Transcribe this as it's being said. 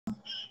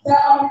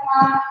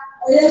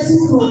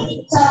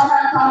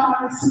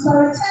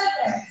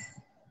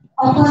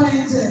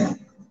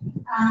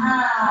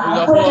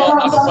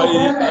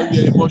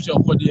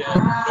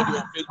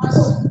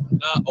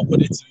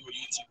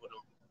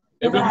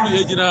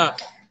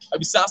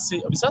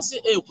Abisaase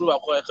ekuru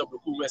akwa ya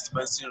Berekum West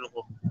Mansin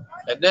no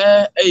and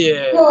there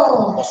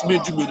osme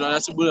djumi no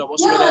anase bo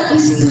so da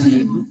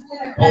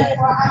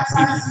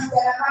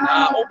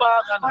na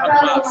oba kan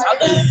ha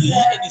sada yi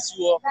edisi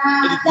wo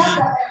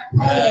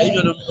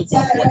edidi no ko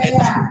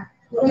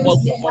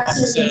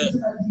se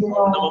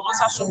na mama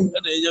saso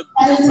na enya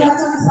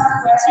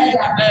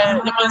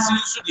na mansin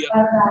su de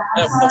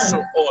ko so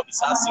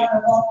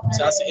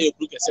Abisaase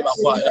ekuru kese ba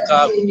kwa ya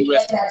ka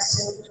West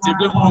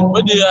Berekum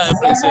we dey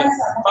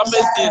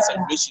Family Day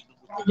celebration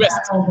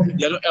rest.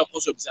 They are not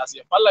also Abisaase.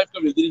 My life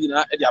can be doing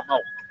na e dey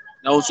amount.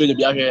 Na also dey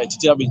be ahwe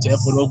titi abinche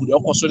for no good.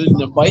 Okoso dey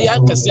na boy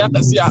akase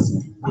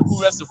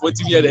Berekum rest for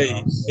 40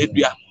 years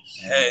edua.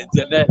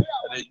 Then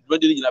we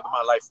dey in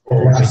my life.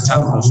 I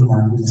thank also.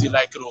 See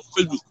like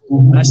Facebook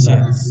na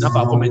share na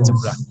pa comment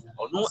bra.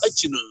 Ono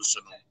achi no nso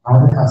no.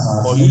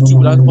 Or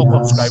YouTube like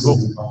subscribe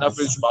na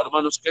Facebook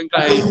ba no scan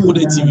kai go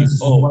dey TV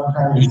or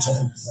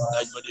YouTube. Na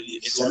you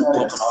dey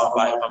talk about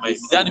by my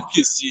dan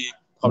PC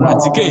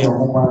Comratike,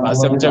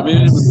 as I'm telling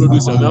you,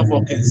 producer, we have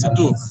for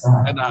Kensito,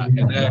 and I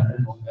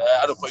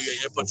don't pay you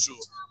a patrol.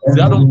 If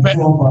I don't pay,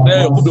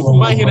 there could be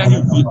my here.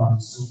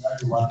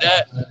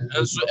 There,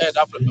 and so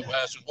after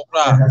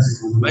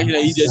my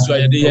here, he just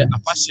why they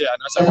Apache,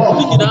 and as I'm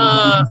looking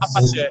at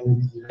Apache,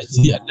 I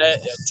see and there,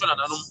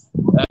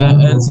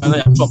 and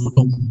Sana talk.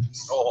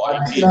 Oh,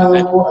 I feel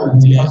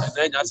and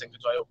then I think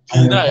I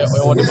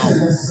want to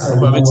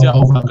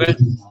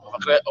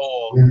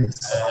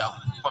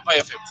Papa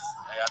FM.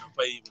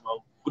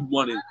 Good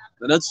morning.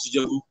 That's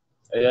Jagu.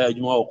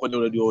 You know,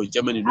 radio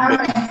Germany.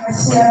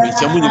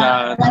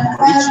 Chamuna,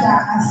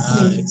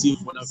 it's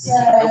one of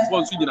the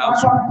phones in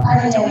answer.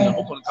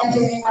 Open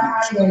company.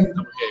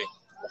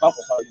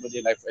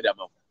 Okay. Life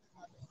Edama.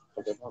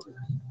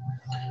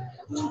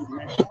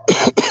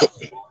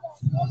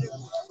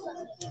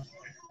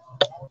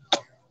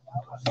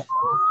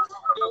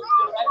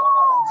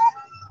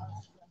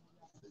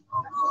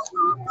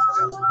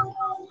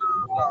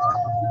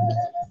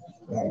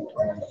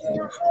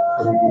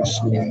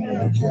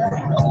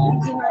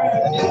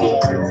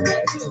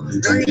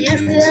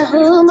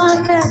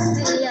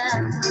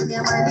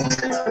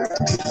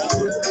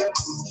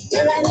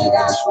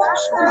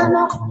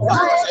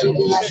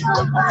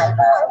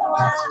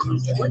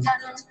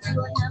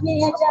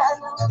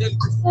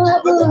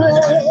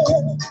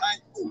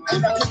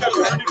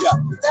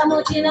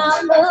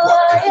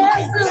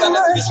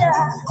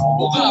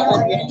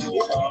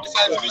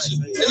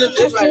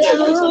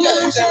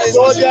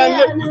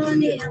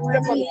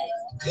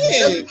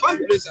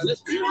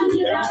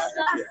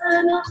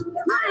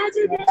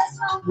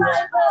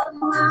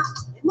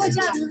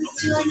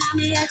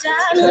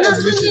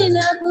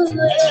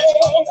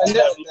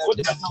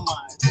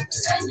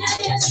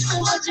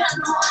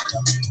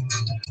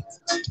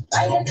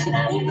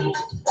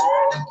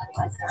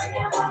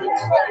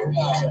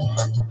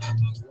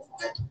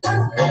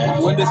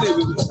 When they say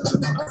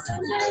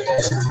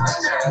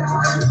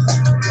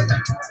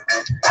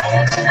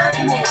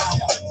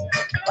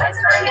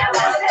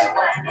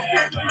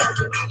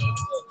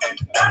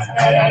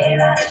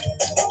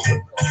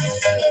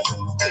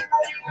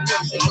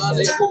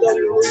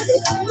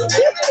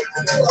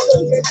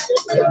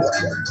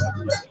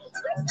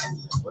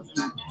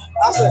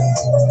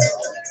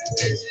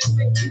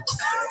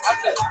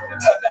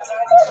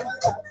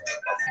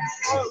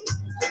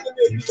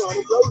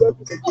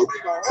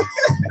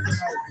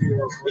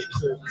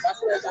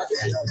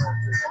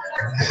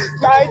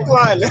tight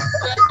one.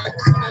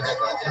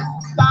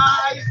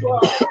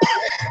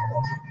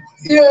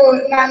 You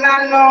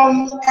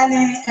Nananom and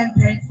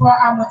for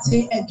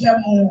Amoti and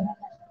Jamu.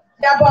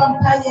 Yabon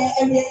Paye,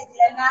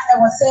 Eliana, I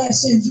was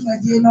saying,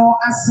 you know,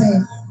 I say.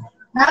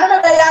 None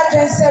of the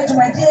other said,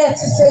 my dear, to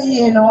say,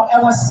 you know,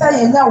 I was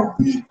saying, no,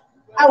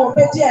 I will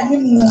bet you a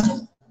new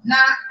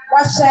now.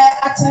 What shall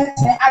I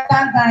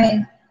can't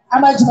die?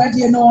 I'm a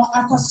you know,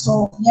 I could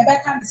so. Never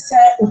can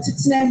say,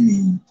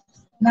 Otitnemi.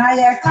 Now,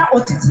 I can't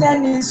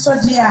Otitnemi, so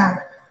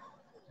dear.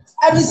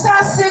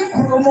 Abisaase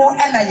Kuromo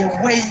and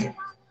I way.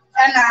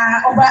 And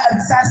over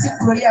Abisaase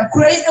Korea,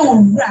 Korea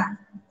will run.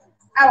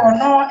 I will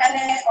know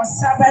any or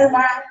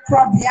Saberma,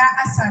 Probia,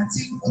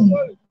 Asanti.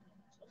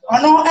 Or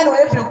no, I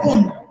will Berekum,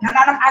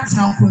 Nanam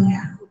Atam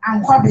Kunya,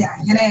 and Kobia,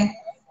 Yene.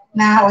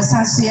 Now,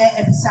 Sansia,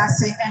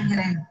 Abisaase, and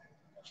Yene.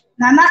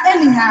 Nana,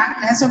 anyhow,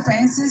 and so for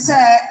instance,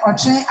 or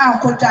train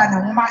Uncle John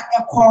and Woman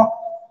Echo.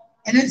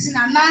 And it's in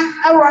Nana,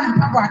 I run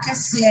Papa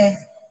Cassia,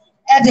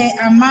 Ede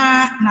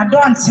Ama,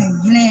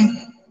 Nadonting,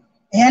 Yene.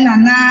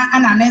 Nana,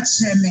 and a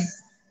next me.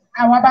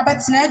 Our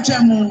Babatina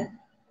Jamu,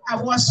 I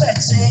was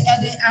say,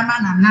 Eddie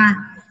Amanana.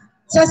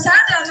 So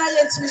Santa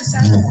yet to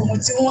send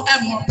to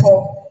and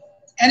more.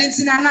 And it's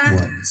Nana,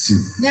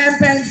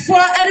 never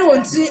for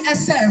anyone see a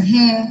say,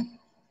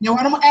 you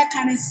want to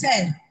can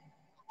say.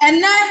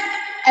 And now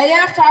a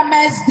year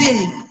Farmers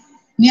Day,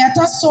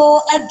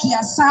 Niatoso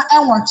Abiasa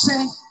Ewache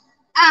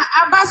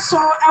Abaso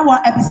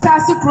Ewa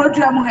Abisaase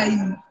program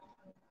hayi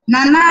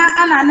Nana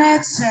Anane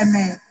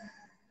Cheme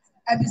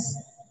Abis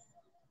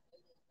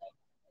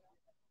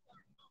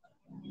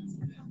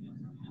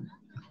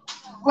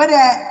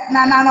Where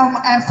Nana no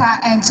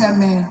Efa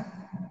Encheme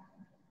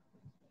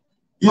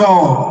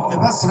Yo, the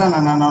best run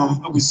and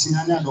I was seen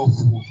an adult.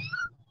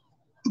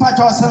 But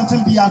I was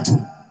something be out,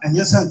 and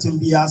yes, something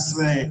be as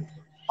a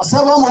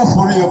several more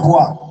for your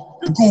boy.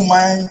 The cool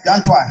mind,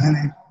 Yantua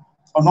Henry,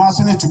 or not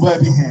sending to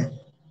baby here.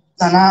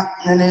 Nana,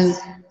 Nene,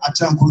 at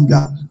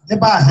Champunga. The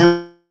bar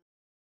him.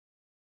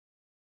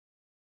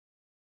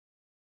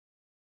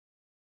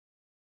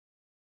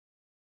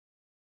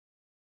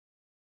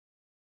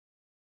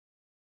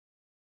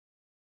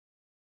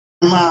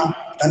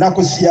 And I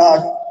could see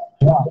out.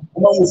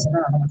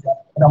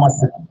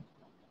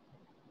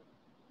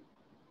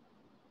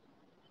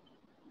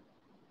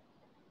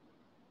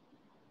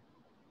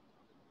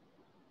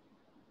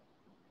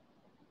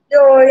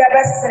 Yo, ya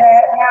best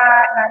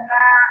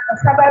Nana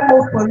Saba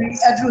Mofori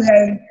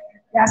Adruhe,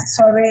 ya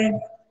sorry,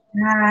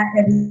 na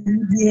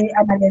Eddie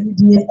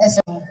Amadeli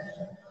SM.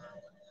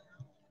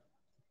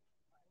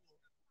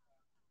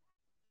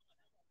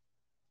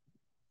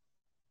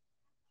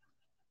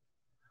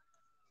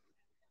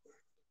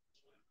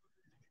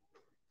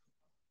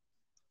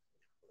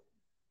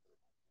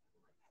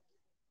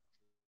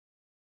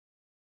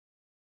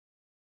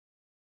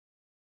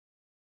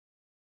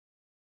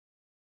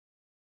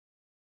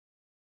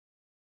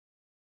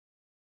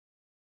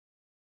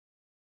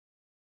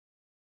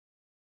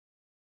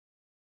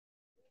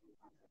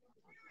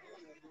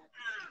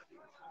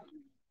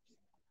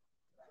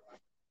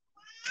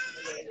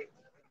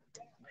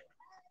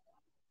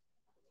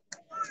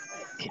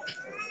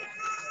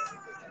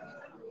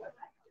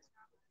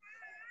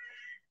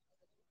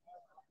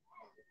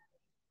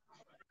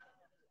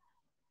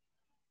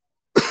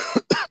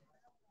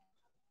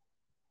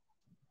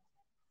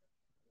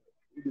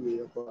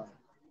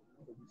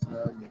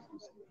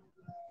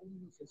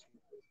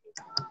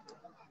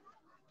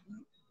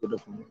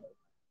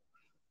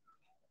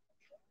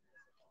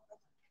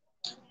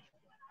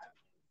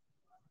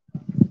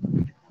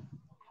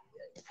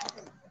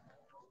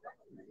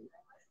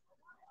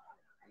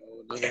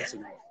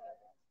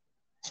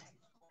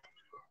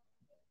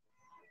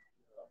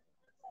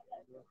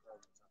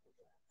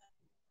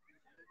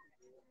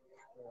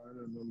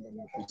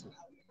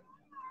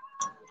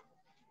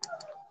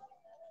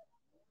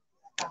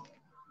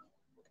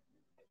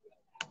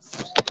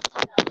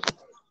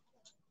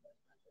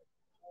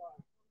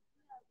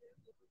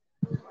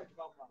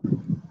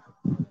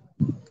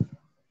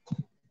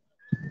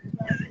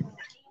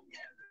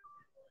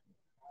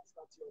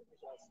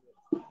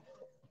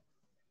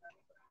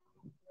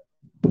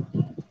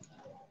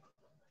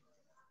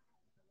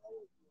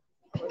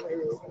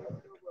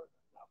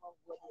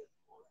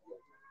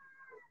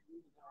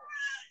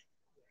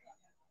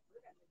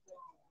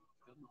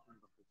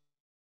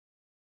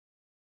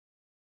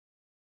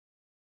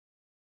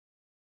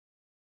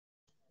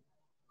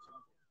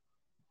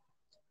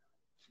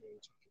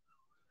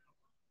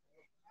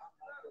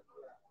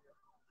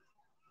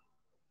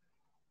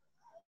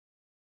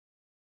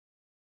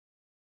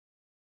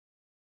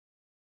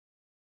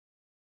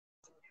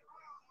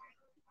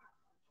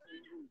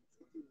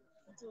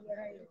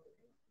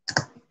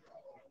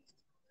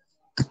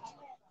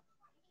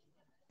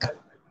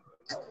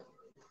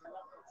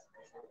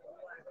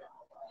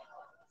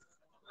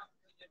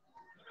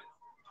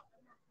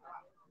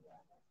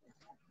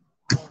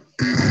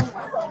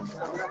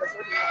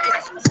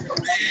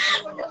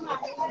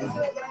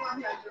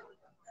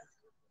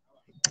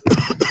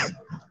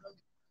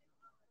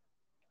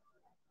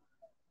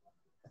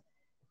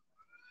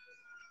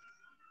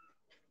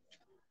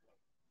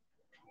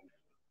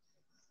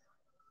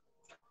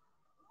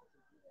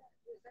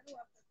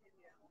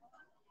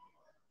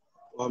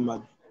 One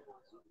man.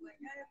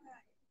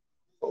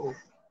 Oh,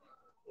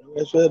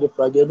 I swear the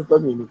fragment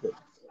community.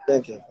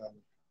 Thank you.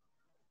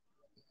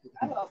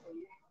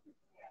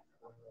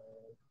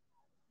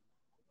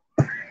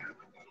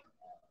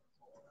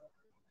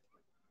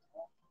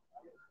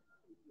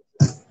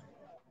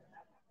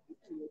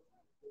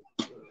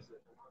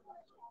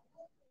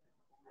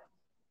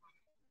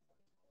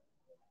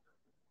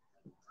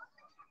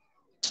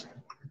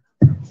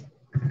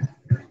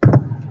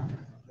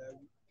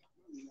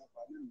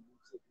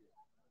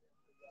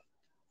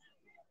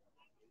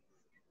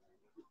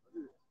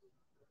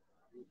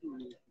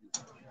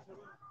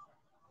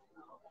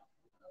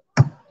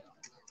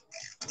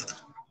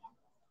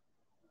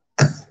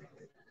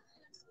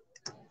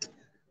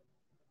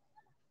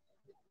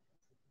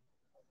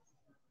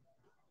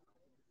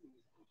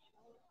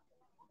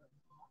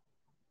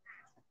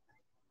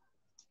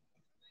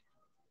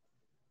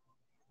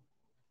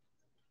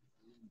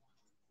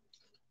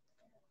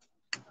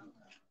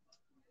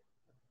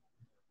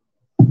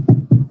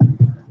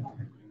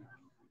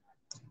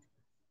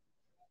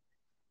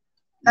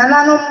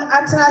 Nananom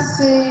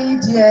atrase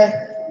die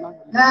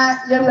na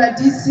yewura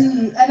DC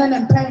ene ne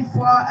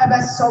mpanfo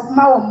ebeso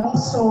ma wo mo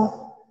so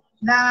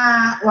na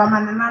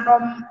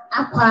wamanananom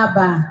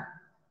akwaba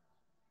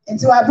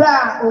nti wabra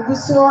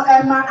oguso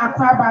ema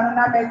akwaba no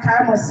na meka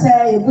mo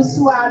say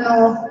egusuwa no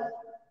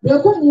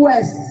Berekum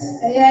West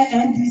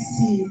NDC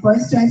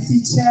constituency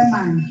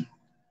chairman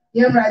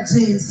Yemra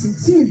James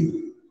team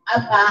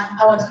aba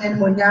awotene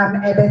monyam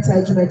ebeta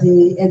dwumade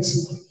echi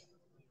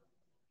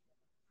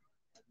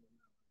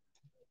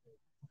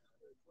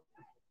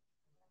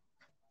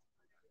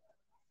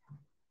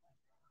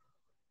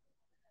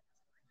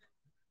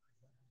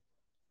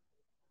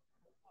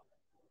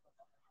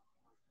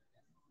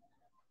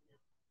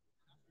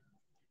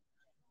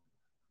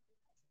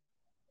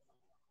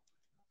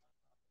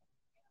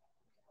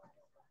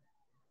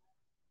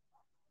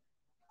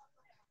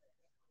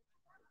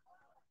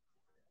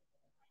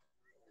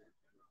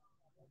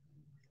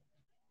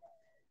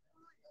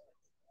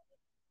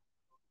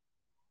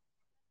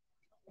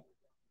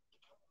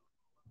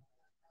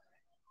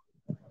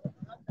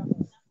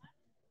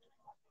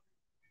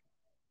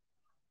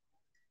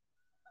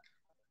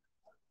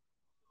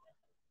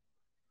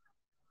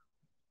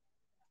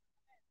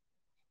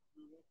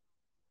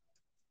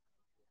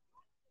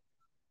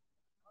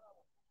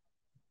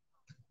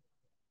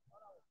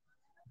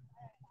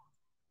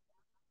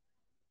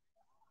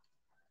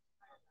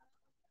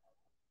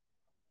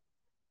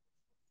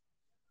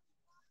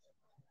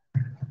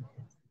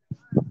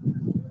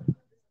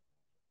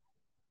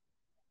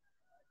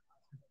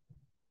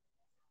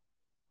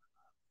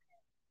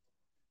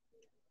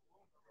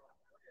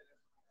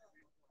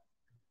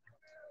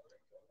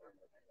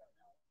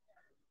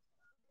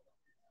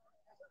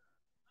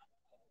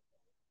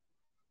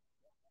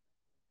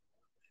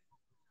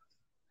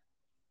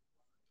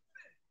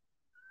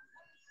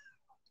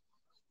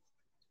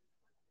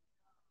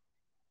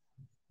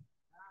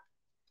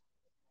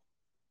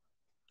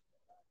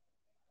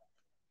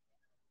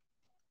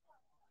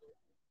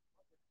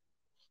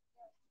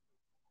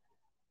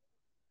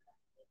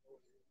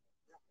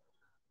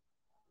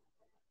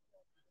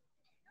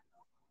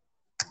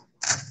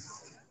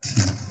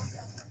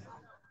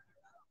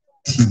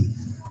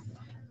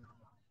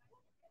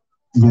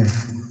Yeah.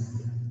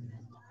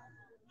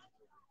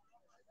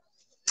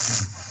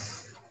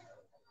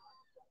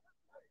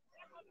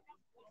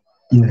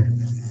 Yeah.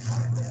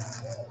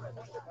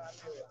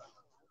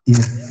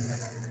 Yeah.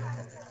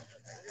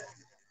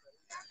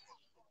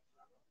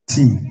 T.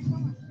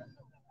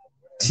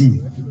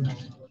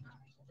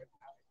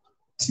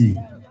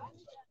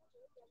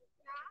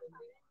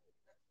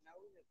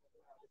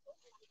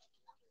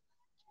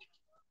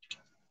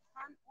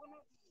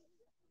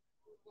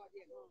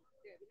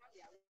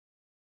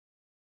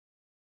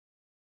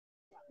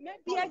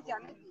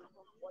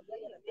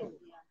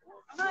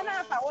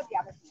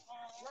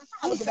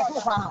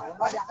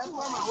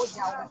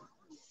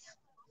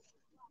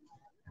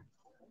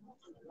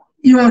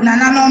 Yo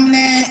nananom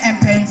ne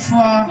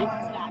empenfo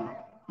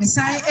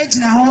misai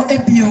ejina ho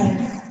ebio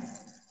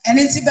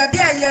ene ti baby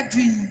aye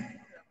dui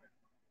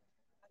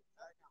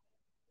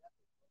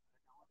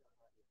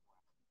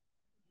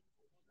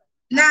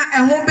na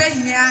ehun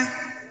behia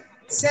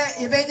se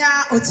ebenya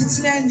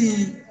otitire ni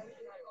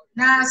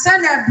na se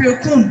na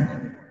Berekum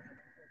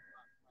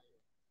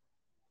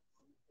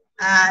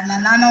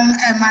nananom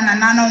ema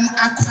nananom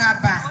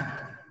akwaba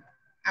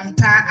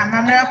ampa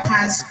amamere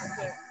kwanso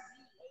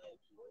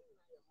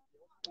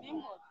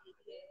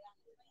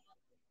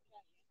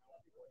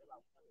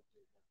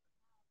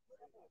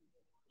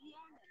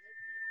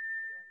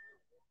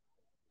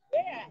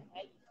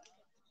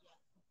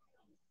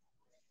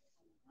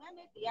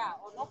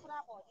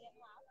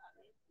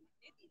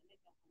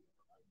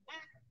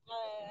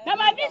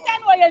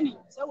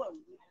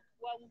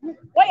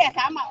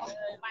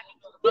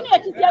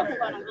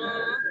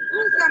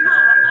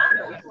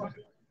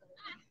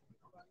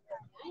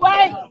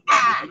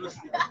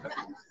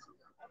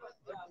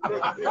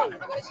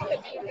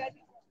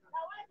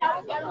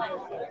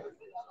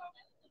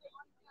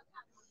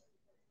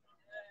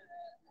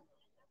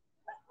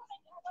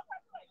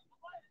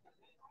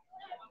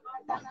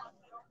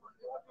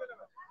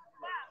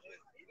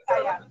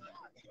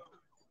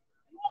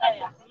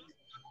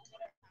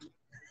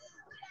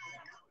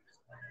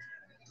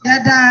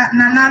Yada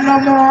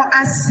nananom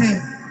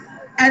ase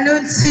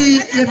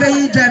enunti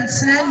yebeyi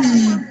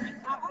dwamtenani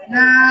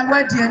na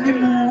wadi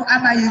animu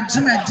ama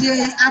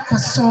yedwumadie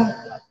akoso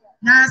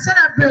na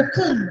sana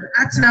Berekum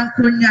atena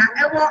nkonya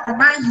ewo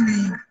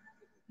omanyine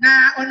na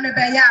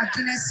onmebeye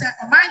adwene se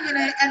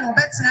omanyine ene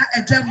obetena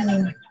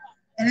adwamu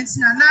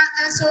enentina na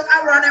enso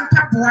awro ne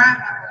mpaboa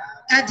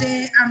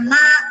ede ama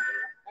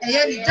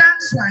eye ni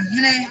danso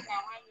ahene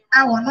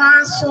awono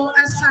aso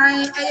asan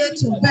eye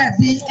to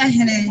baabi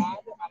ehene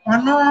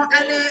ono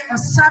ene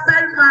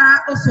osabarma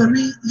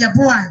ofori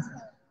yeboa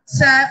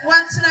se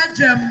wantena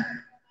dwam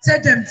se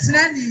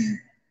dwamtenani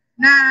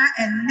na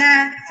enne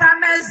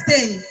Farmers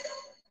Day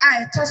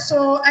a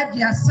etoso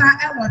aduasa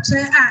ewoche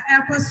a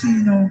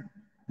ekosui no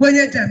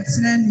bonye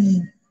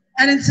dwamtenani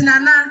enentina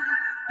na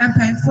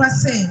empanfo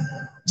se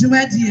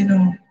dwumadie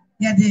no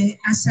yede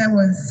ahye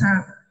wonsa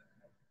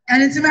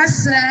enentima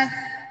sre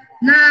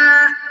na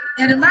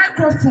yɛde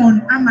microphone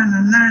ama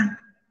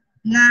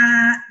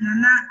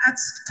nana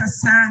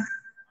akasa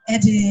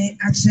ɛde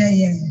akyerɛ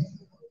yɛn.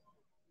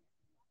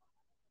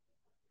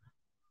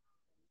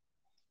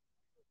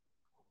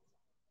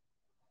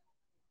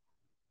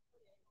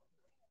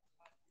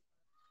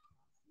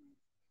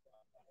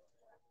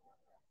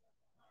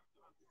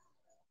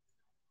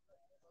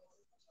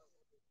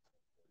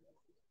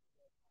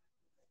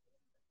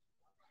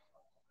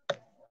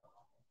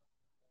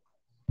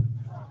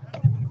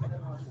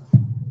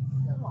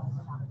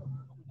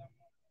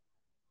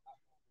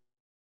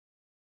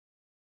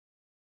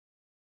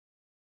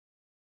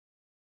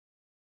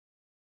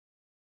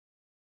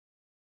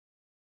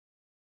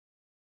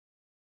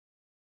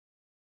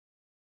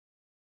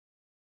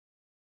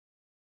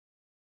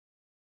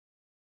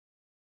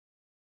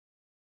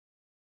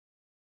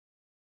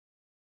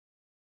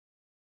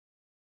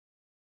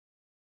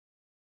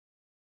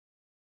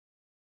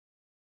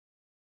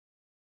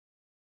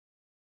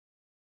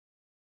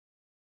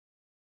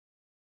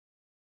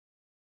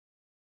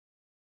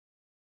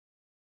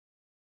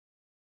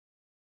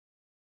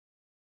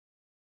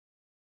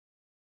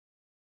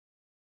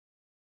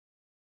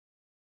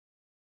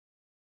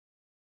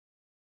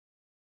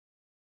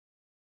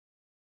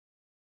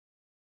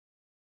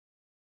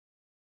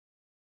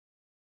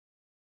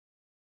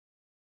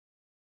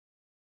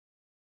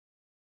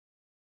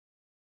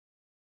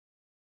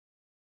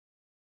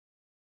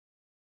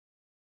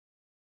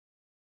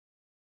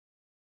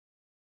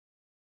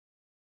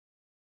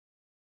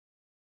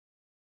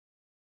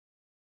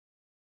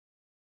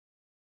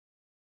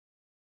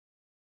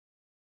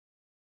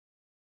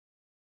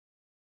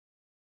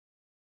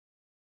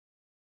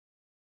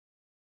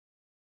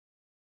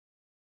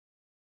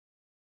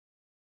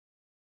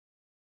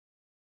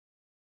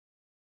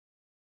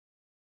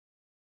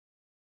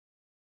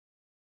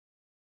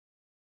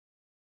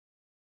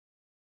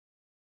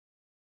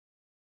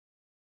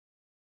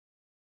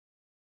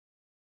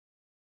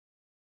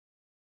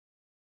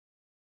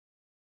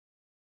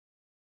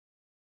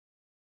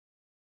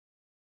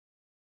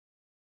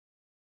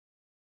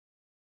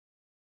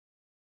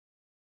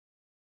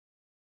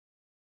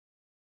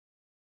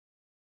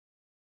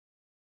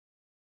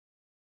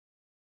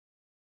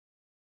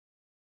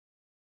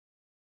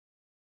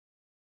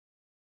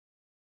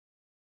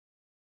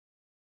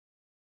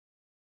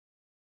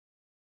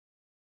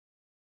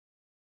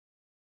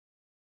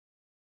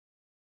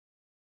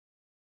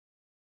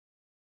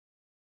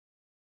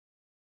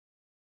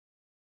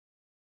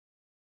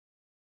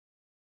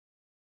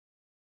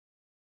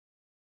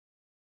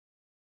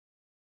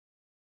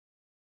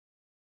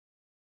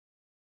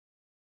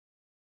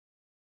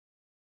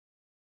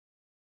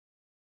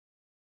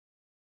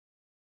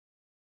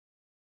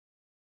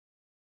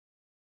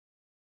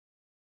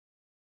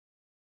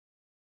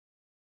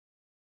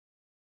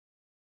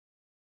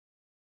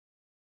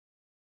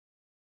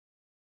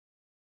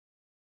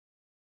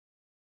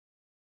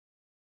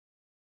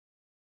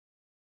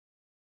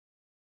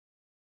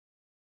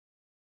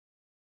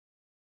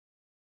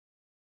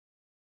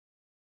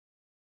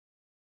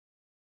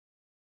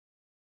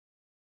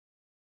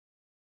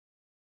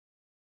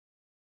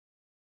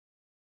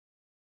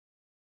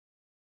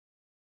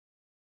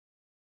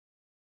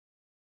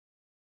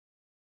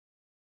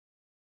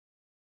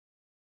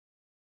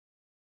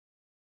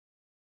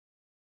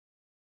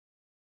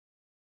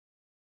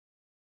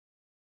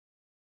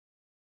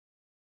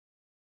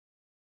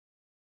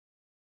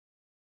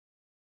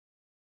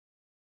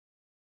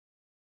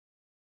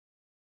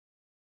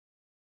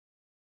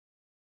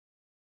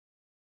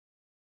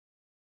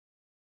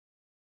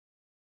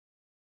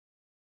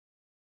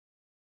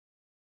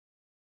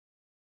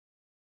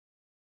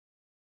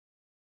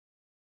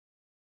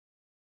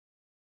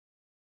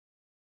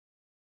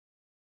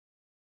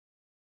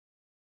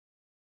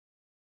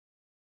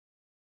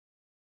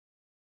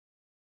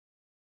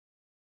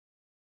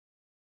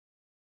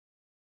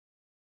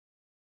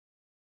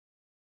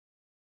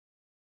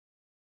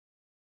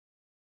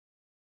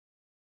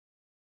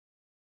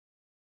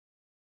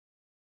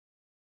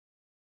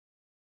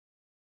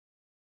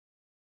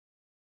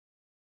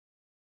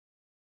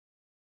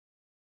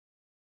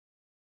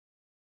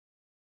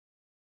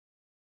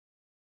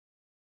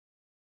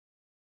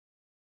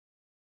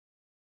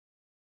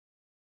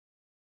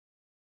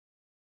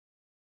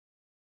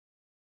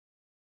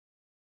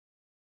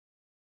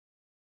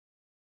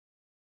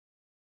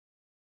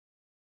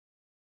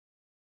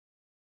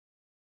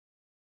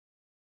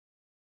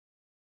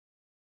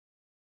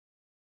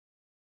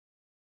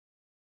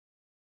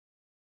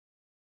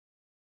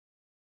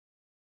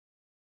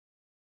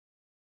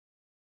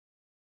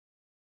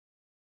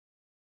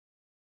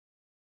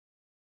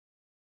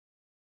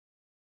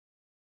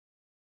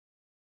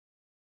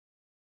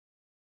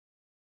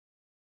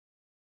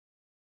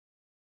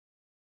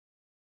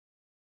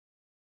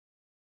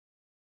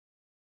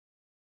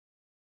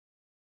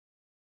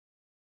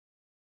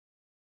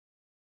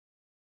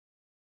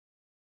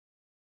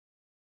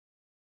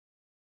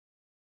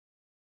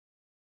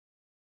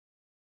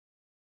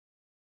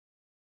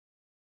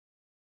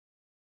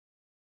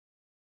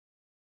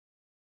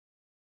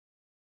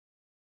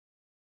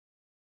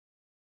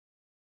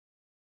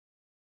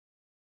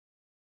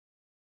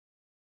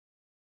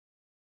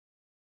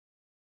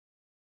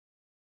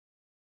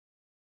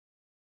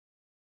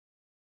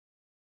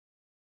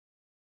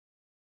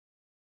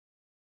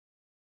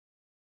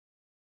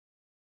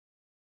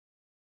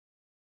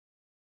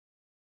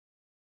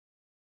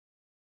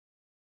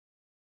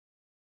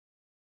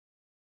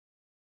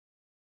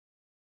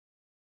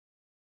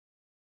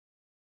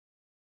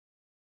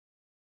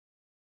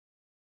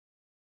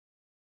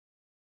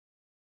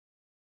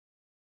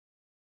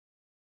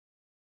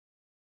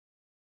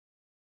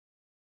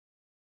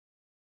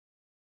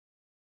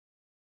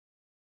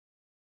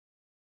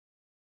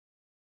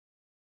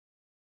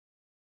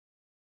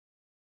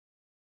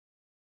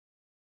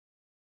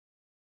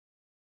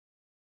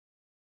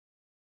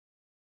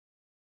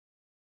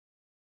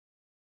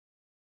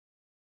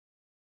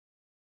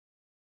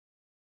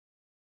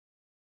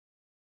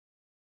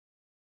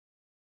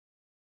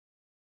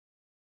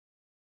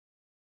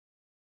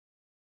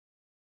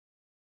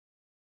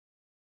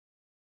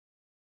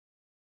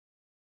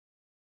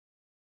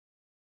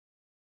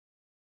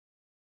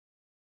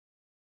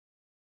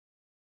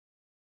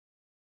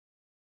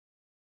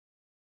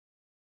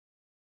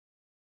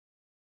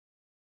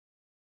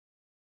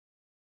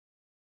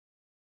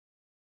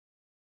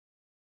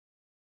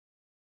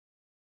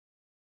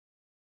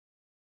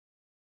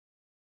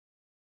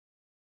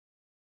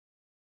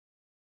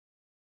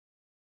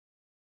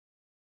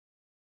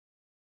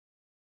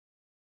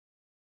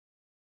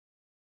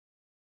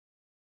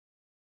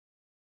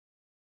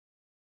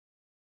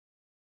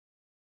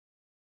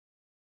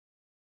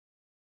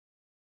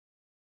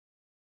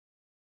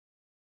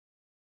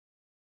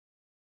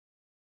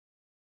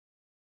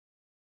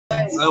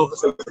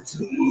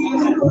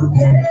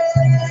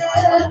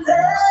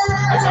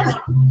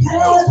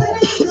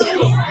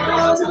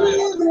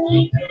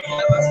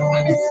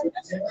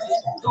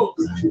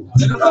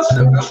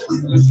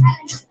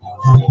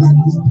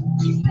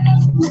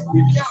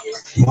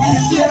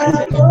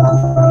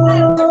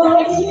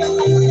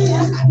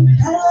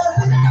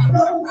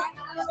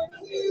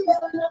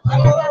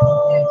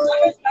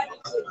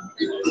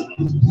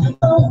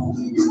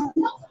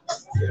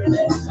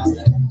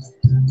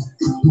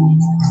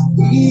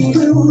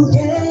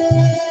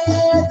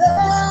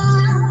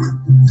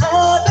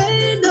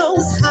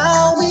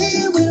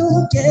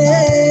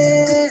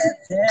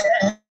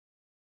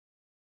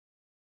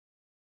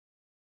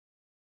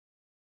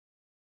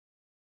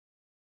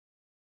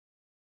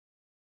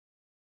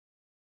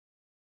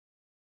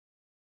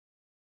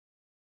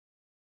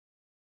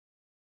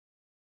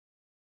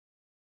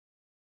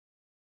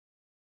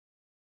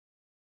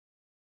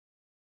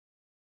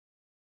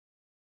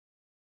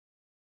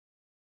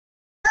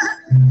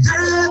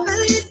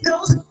 Heaven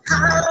knows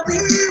how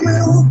we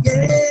will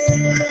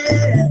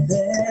get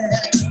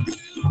there.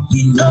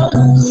 We know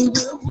we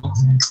will.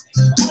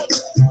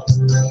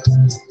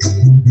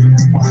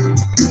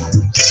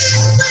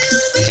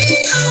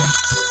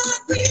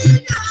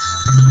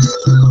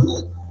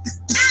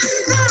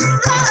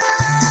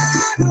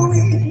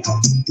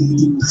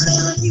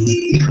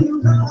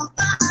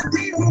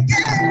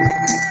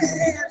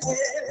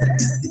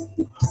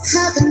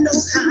 Heaven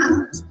knows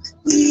how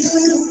we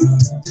will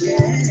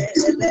get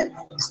there.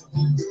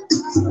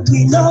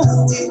 We know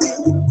we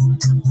will.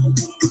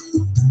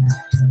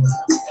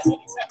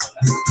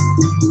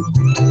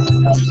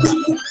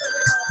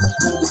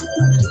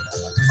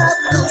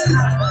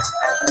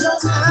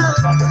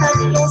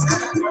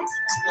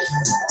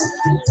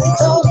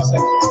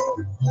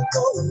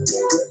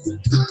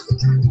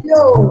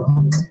 Yo,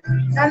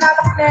 Nana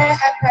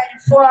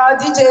for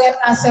DJ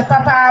as a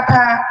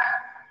papa.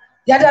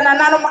 Yada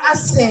nananum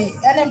ase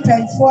ene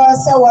mpemfo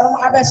se worum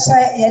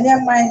abehye ye ne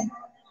man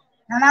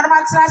nananum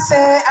atra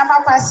se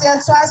amapase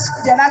nso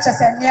asu de na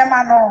chese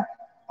niema no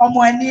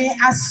omo ani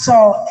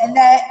aso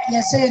ene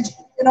ye se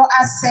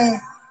ase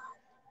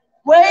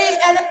we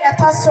ene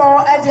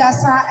etaso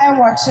ediasa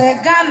enwoche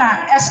Ghana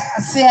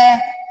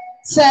ase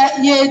se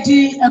ye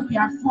di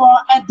akuafo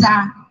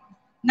eda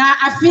na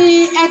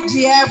afi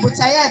edie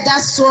butaye da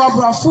so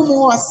obrofo mu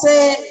wo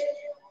se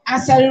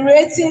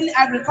accelerating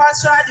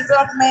agricultural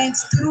development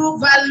through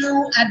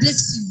value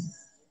addition.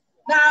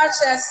 Now,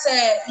 just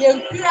say,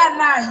 you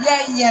na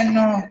ye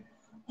no,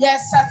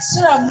 yes,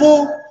 such a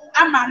move,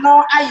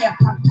 amano aye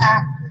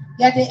papa,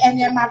 yet the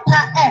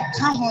enyamapa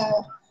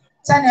come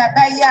Tanya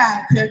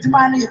Baya,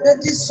 Pedumani,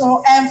 Betty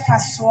so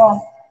emphasis,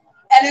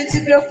 and into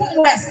Berekum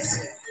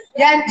West,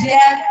 yan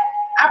dear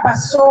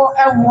Abaso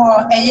a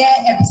war a year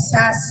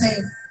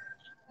Abisaase.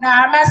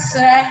 Now, I must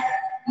say,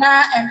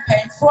 na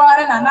mpemfo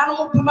na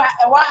nanu buma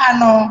ewa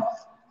ano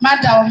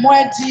madam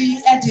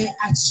moedi ede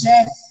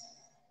ache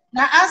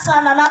na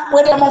asa na na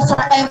wede mo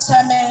fa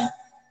enteme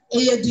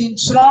eye di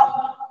ntro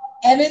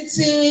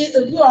eniti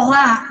obi oho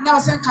a na o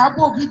se ka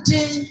bo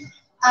gidi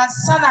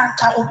asa na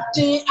ka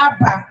obi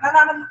aba na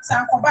nanu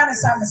sankoba ne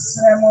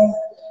samsremo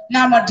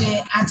na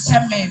mode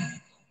ateme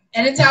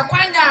eniti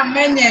akwanya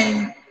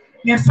amenyen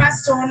me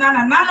faso na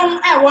nanu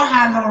ewa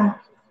ha no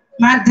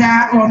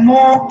mada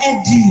omo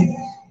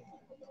edi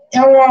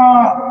ewo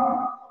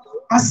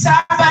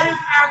asabari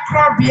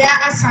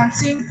akrobia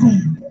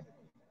asantinkum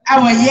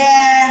awoye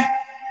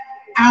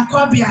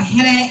ankobia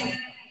here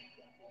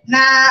na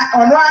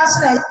ono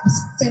asra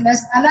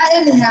tenes ana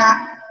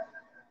eniha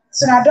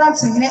sra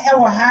don't ne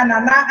ewo ha na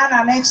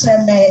ana na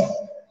cheme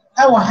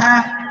ewo ha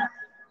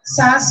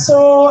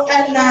saso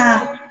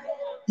ena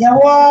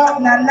yewo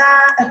nana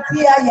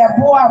akua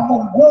yebo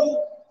amugum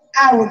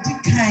a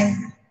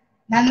odikan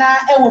nana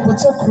ewo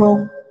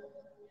botokro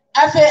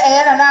afe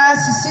eyana na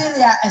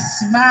Cecilia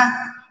Esima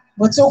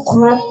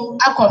botokrom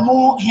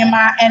akomu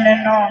hema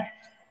eneno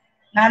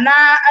nana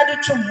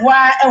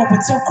adutumwa e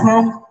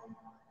botokrom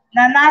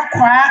nana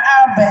kwa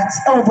Albert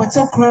e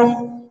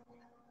botokrom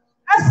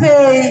afe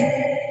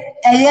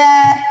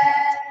eye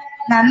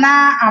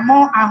nana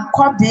amo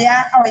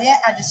ankobea oye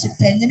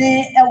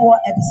adishipanyini ewo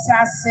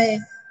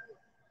Abisaase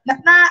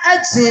nana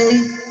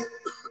aje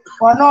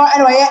wono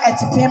eroye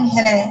etipem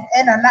hene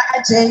nana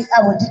aje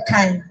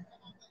awodikan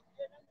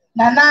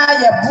nana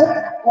yebu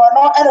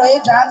wono eroye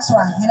janso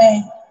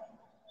ahene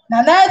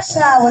nana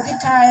cha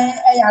wodikan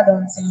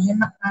eyadonte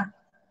hema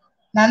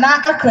nana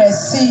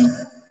akresi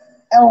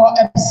ewo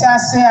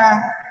Abisaase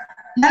a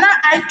nana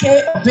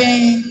ike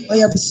ben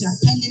oyabusia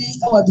panyini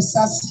ewo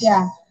Abisaase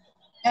a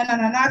ena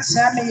nana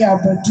cha me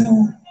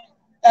yabodu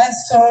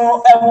enso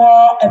ewo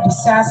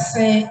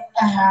Abisaase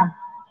aha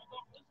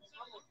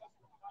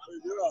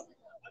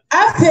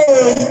afe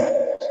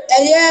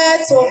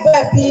eye to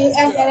baby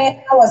ehere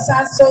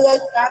awasanso ye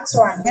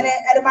janso ahene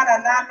edema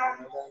nana no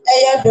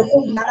eye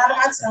bekum nana no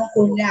atena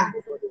konya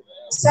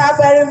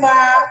sabari ma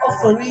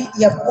ofori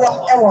yebo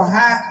ewo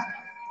ha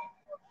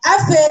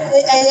afe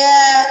eye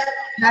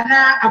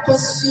Nana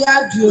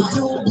Akosia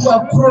Dudu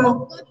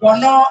Buakro,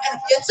 Wono, and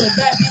get a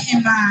baby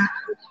hima.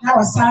 Now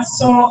a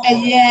sanso a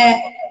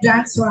year,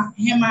 Dantua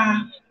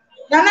hima.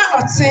 Nana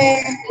Ote,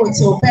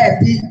 Oto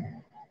baby.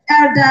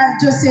 Elder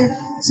Joseph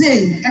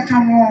J.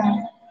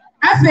 Ekamo.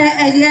 After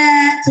a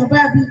year to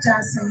baby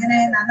Johnson,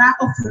 and Nana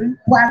offering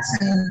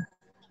Boateng.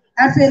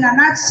 After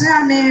Nana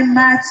Chairman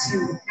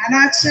Matthew,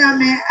 Nana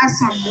Chairman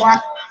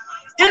Asamwa,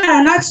 and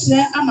Nana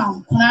Chairman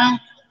Amankuna,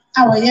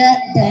 our year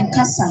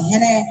Benkasa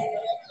Hene.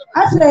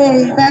 After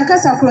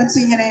Benkasa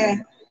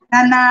Cronting,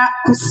 Nana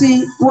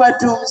Kusi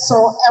Wadum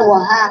so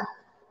Ewaha,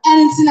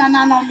 and it's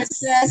Nana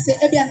Mrs.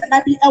 Ebian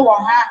Nabi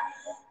Ewaha,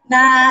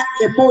 na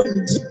a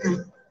bone.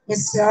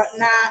 Mr.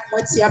 Na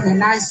Motia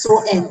Menai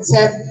so and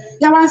 10.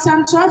 There was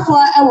some trouble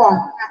for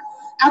Ewa.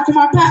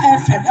 Akumapa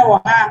FM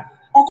Ewa.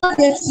 Oko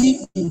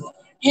TV.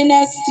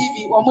 Ines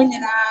TV.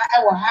 Omunina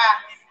Ewa.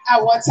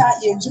 A water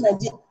in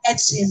Jumedi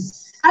Etchim.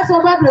 After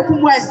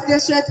Berekum West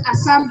District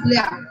Assembly.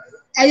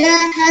 A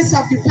year heads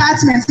of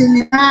department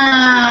in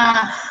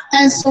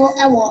and so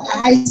Ewa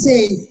I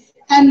say.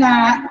 And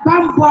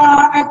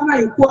Bamba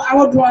Ewa I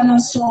would run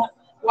so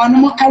one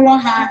more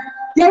Ewa.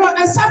 There were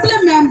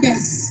assembly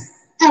members.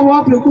 I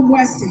walk Berekum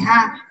West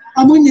ha.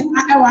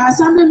 Our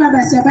assembly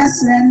members are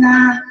best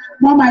na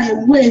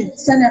mama way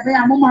send a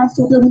very mama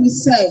for the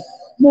say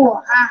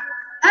more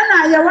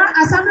and I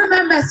assembly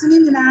members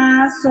in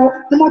so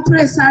no more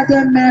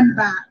presiding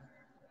member.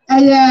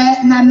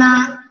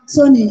 Nana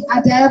Tony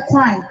at their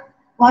point.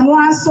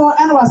 One so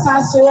and was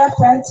also a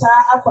printer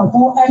up a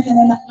more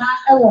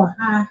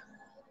and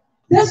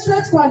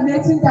District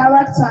Coordinating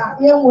Director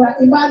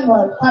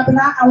Emmanuel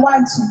Pabna I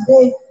want to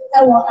be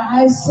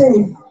I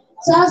say.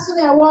 Sasu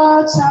na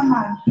world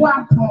chairman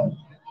Kwaku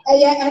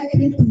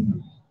NPP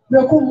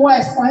Berekum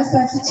West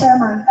constituency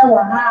chairman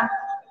ha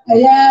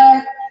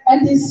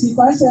NDC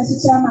constituency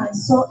chairman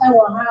so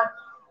ha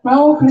my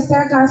own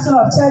Christian Council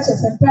of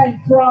Churches and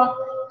Parent Pro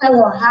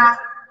ha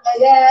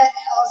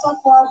also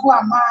for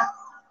Guama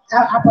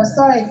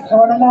apostolic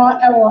or more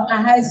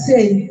I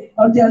say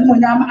of the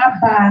Munyam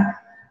Abba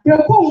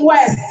Berekum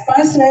West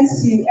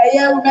constituency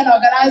women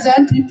organizer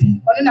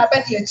NPP on a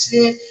better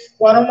actually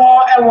one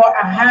more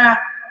ha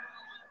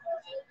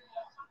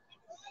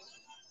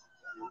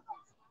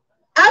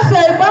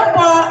After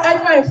Bamba and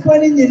my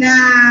phone in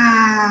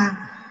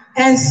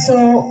and so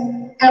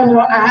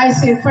I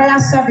say fire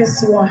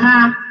service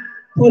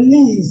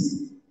police,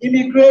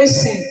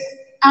 immigration,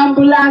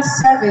 ambulance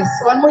service,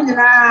 one more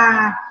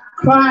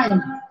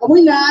crime,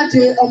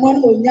 one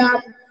more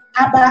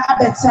Aba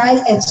Abetai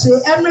and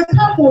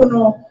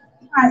Repamono,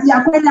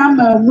 Yakwena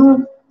Manu,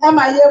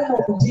 Emma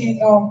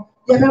Yemodino,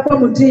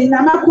 Yemodino,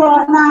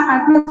 Namakwana,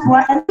 agree for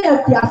and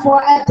for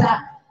Edda.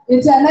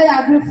 It's a I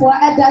agree for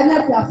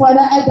Edda, for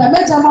the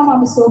Major Mama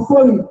Mr.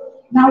 Foley.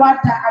 Now what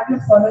I agree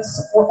for us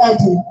or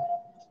Eddie.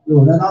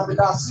 No, then I'll be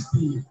that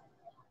CP.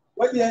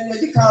 When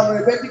you come,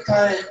 very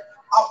kind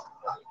up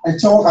and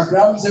talk a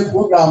ground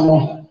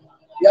program.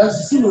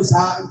 Yes, students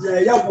are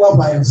the young one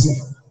by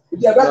himself.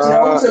 If you're better,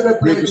 I was a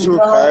play to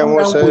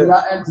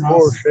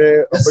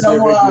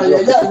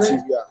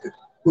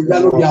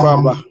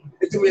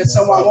it will be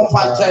someone won't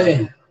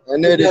find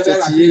and then the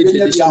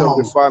edition of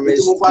the farmers.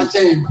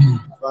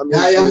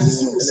 I am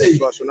saying,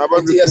 but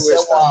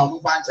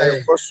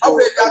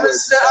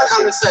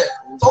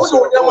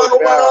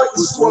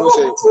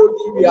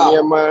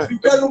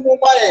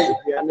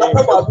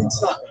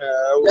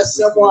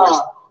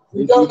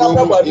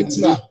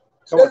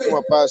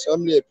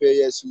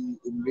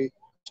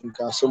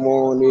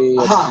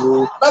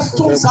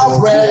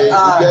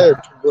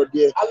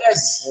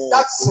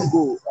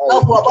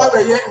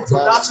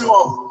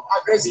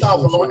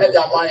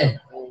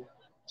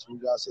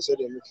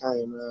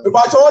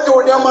all the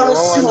young man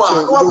see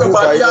what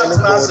by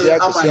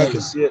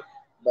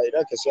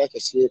that I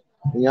see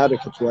in other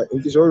Katua.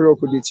 It is all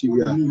Roku TV.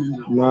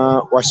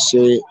 Now, was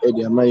say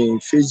my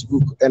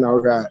Facebook and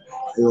our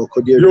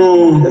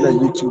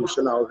YouTube,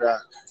 so now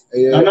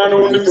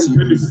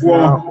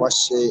was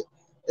say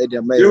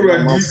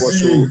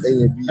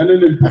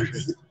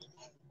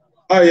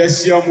I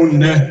yes,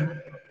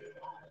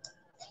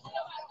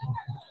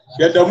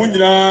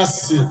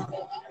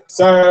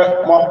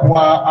 Sir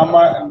Mapua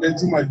Ama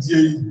Netuma J.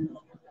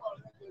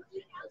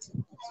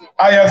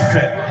 I have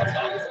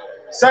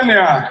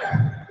Sania,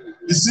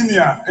 the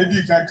senior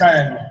Eddie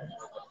Kakayan.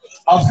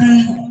 Afi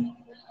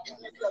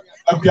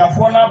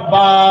Abiafona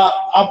Ba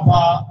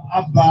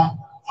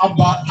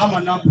Abba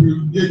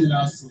Amanabu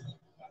Yenasu.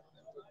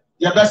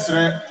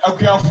 Yabesre,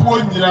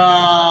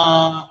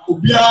 Abiafona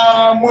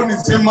Ubia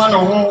Monisemano,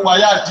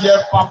 Waya dear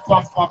Papa.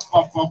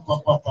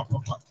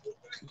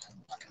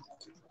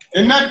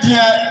 In that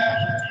year,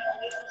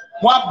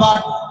 what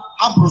back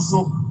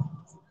Abruso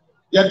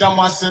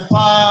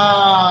Yadamasepa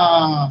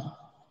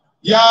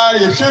Ya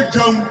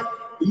Yesham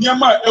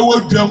Yama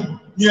Ewodum,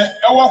 near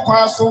Ewa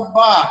Kwaso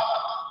Bar.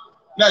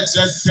 Let's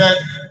just say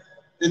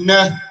in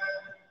there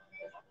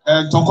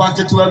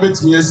Tokwake to a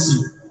bit Yesi.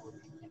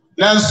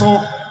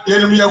 Nanso,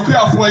 Yeremia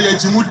Kuya for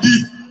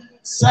Yajimudi,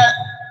 set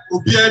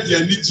Ubia the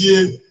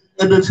Niji,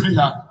 ebe free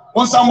ha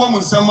onsambo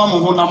munsema mo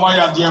ho na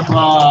moya de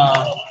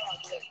pra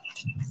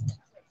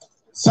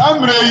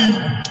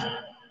samrei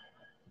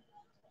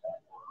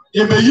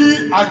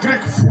yebeyi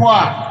agrek fo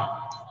a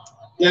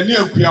ye ne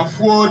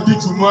akuafo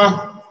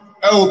dituma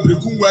e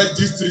Berekum West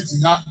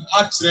district ha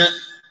atre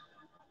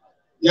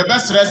ye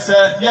besre se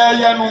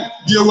ye no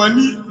de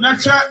wani na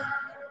hwe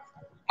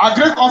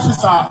agrek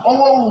officer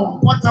owo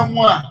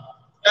potamu a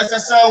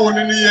esese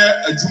woni ne ye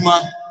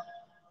adwuma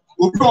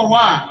obi owo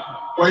a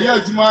oye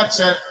adwuma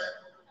che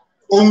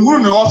onhuru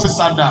ne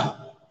officer da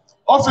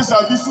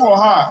officer bi so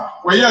ha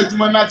oye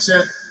adwuma na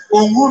che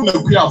onhuru na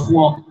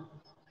kuafo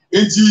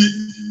enti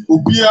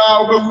obia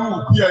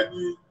obehuru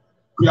kuani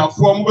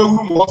kuafo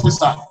obehuru mo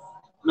officer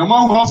na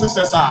mo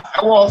officers a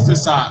ewo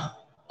officer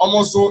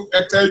omoso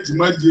eka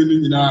adwuma die ni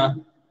nyina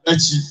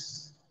achi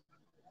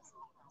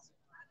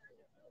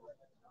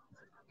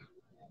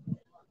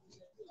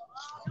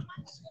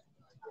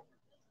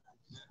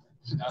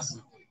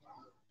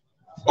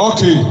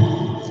okay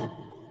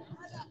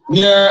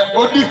ne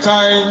odi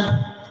kan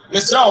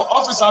le sraw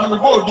officer no me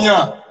go obi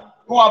a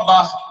no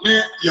aba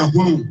ne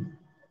yahunu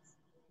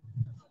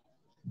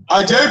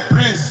Agyenim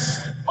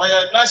Prince or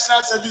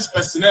national service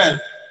personnel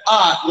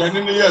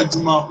yani ne ya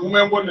adwuma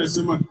umembo na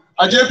sema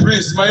Agyenim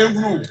Prince ma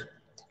yehunu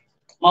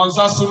ma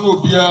nsaso no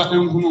obia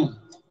ehunu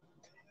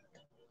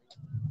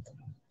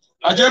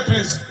Agyenim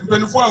Prince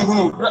benufo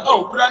ehunu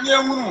bra ne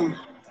ehunu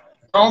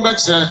ka on be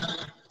che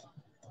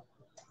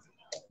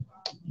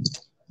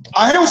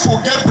Ahemfo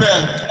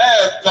Gabriel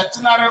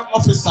veterinary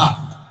officer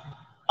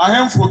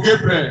Ahemfo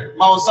Gabriel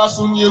ma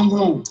nsaso ne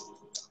ehunu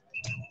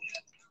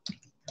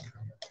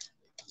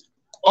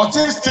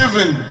Otin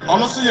Stephen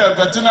also a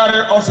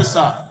veterinary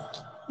officer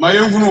my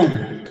ehunu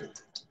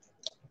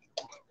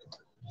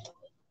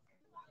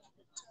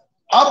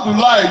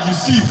Abdullah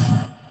Yusuf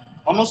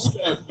also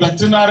a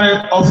veterinary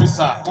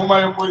officer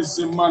my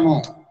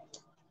ehunu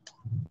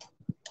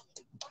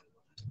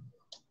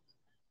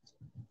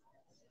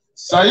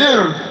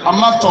Sayir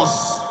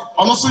Amatos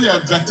also a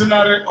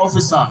veterinary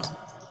officer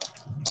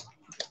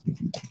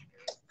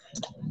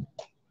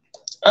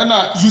and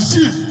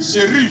Yusuf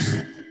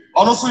Sherif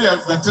also a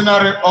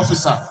veterinary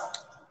officer.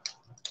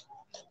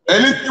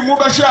 Anything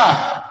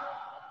mubasha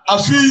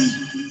afi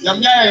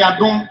yamya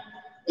yadom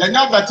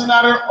yanya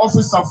veterinary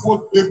officer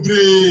for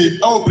bebre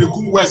o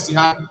Berekum West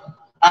ha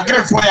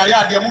agrek for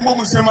ya de mo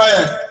musema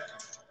ye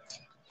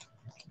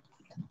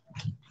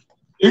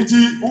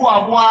enti wo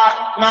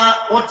aboa na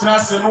wotra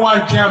se no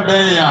antwe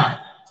ben ya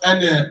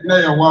ene na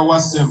ye wa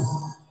wasem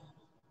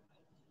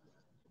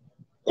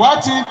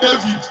Kwaku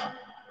David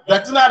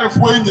veterinary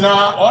for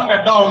nyina on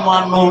the down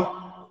man no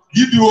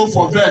video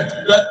for vet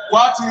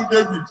Kwaku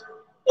David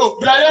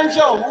Brian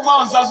show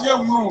woman says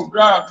you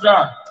bra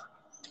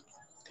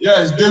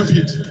yes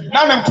David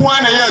na me ko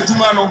na ye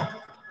aduma no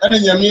ene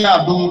nyame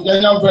adum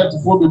yanya vet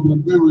for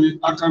bebre we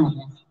aka no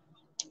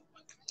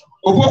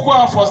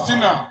Obokwa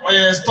Faustina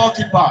oye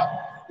storekeeper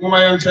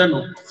woman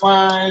no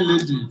fine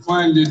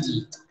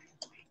lady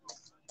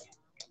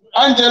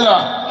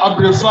Angela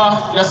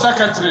Abrefa your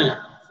secretary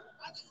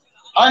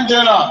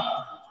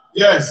Angela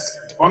yes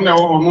on the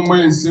woman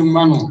in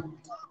Simano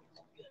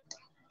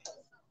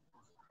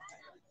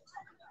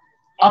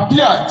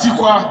Apia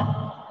Tikwa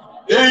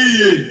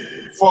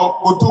for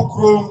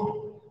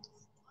Otokro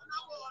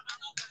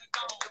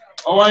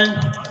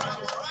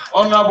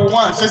honorable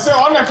one. Say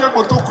on the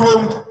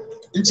Otokro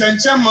in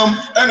Chenchemam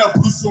and a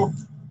Brusso.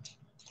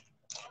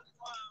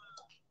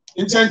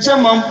 In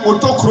Chenchemam,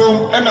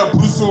 Otokro and a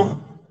Brusso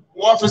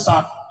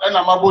officer and a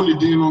Maboli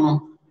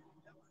Dino.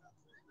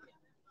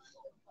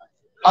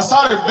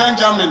 Asari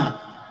Benjamin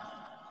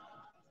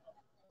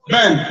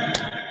Ben.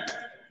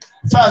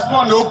 First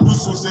one no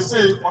Brusso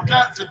say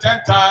okay to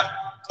 10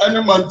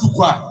 animal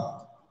tukwa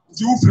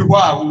ti u free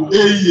wa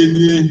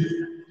ni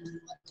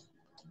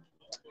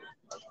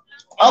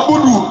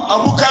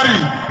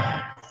Abukari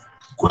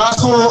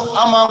kuraso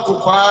ama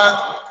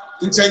kokwa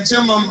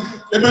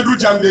nchenchemam ebedu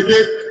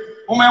jambede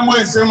umembo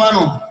ensema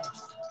no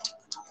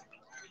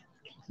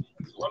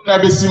wona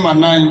besi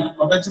manan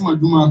obeti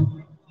maduma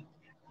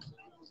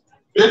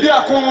edi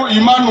akon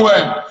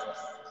Emmanuel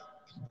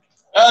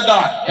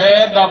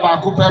Eda ba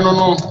ko peno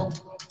no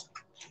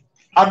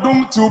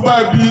Adum ti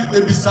uba bi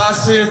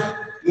Abisaase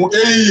mu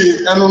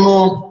eno no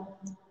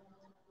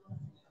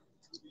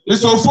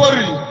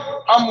Isofori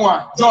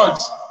Amwa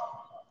George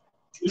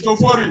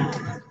Isofori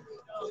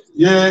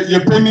ye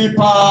penny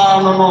pa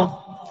no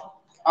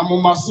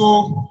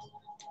amumaso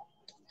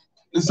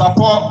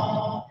nsapo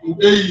mu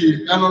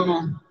eno no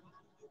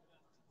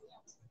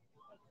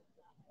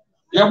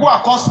ye bo a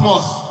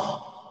Cosmos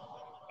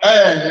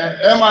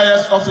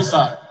MIS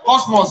officer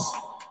Cosmos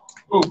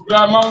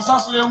grandma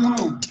nsaso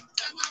ehunu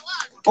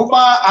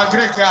Oba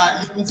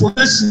agreka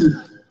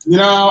information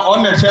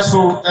on the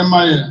cheso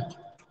MIA.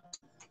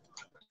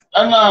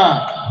 And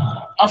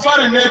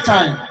after late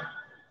time.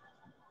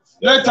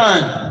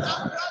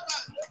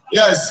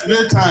 Yes,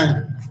 late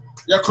time.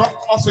 Your crop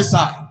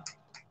officer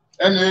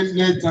and then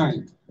late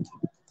time.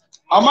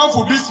 Among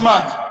for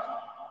Bismarck,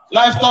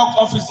 livestock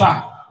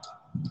officer.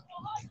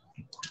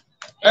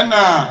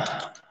 Ena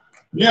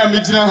me a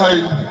mijina ha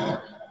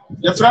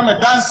you from a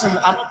dancing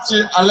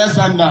Achi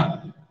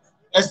Alexander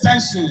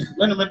extension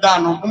when me da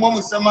no mo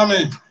mu sema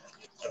me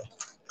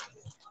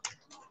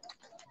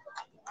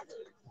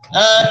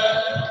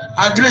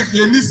Agreek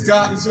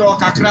Yeniska nso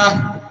kakra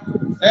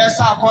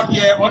sa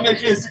akode on the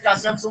case sika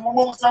sem so mo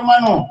mu sema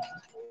no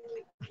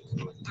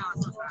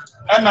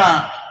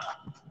ena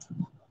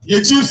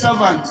ye chief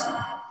servant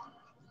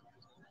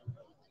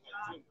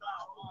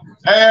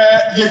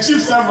the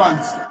chief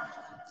servant,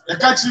 the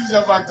chief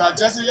servant,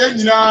 just a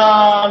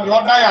nyina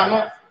no da ya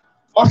no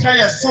o hwe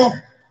ye so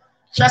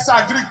just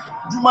Agreek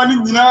Jumani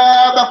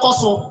nyina be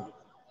koso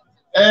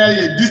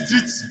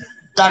district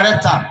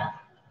director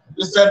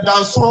Mr.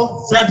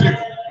 Danso Frederick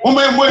o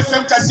me mo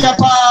sem kasia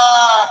pa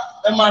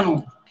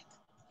emanu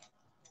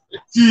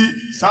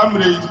ti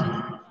samre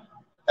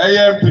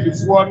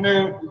pedifo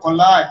ne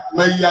kola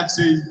mayi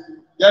ache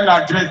ya na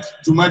Agreek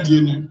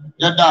Jumadi ni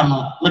ya da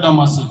no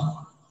medamase.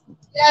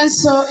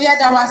 So yeah,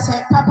 that was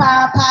it.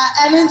 Papa,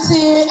 and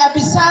into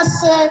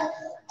Abisaase,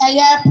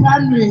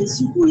 primary.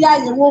 School ya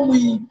ye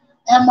woman,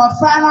 and my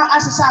friend,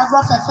 as I said,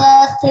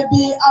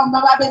 Phoebe,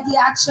 Baba baby,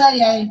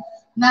 actually,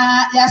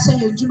 na yes,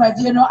 you do my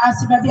dear no,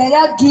 as baby,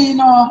 I do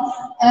no,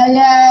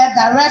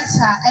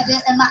 director,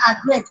 Emma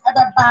Agreek,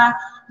 Ebba,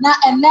 na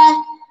and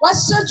then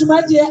what's your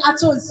my dear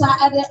at all, sir,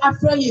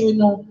 after you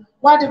know,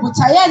 what the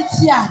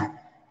Butayentia,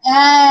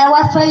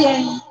 what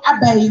praying,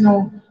 Abbey, you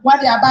know. What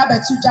they are Baba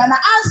to Jana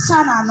and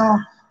Sana no.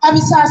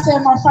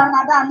 Abisaase my friend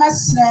Madam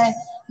Mestre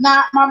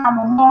na Mama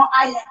Momo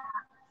aye.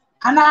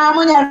 Ana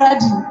amunya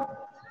ready.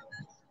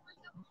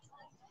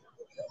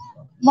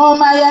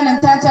 Mama ye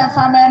ntente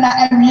fama na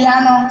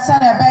awiano se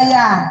na be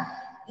ya.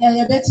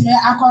 Ye betime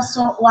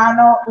akoso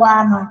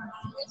wano.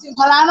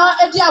 Nkola no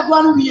edi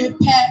agwa no wie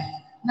pe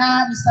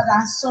na Mr.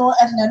 Danso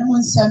e na no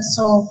nsem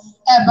so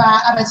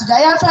eba abetiga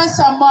ya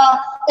fansamo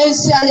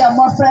ensia ya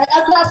mofre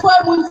agrafo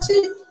amunti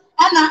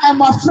ana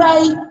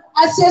emofrai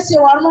asese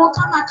warmo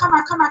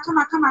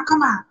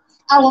kama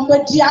awon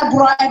bedi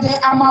agro ede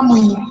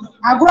amamui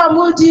agro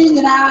mudi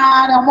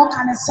nyina na mo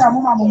kan se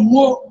mo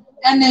mamuo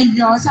ene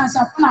yo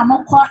sansa na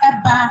mokọ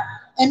eba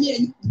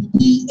emi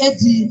bi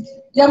edi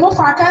ye mo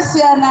fa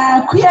kase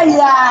na kuya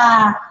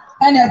ya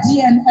ene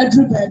dien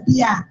adru ba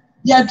bia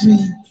ya dru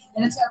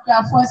ene se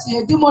kwa force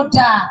edi mo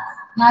da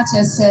na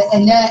chese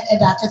enye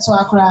eda keto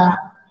akra.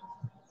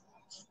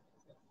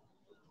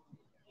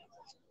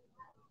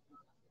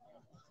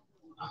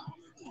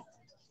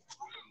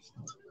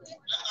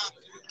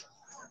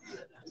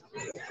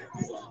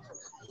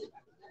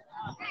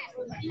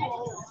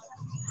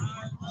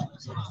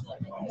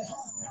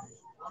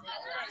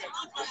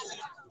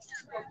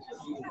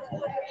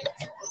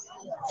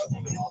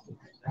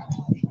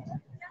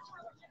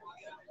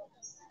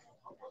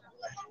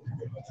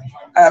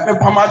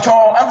 Pamacho,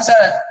 I'm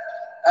saying,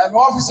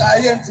 officer, I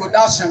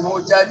introduction, no,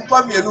 you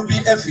probably will be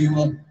a few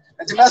more.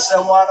 And the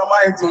master one of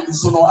my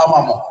introduction, no,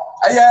 Amamo.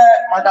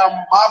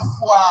 Madam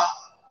Bafua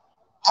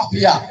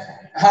Apia,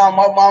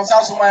 my mom's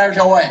house, my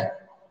way.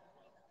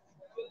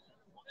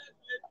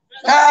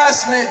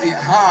 Yes, lady,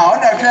 how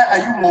are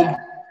you, mom?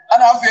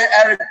 And I'll be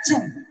Eric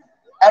too,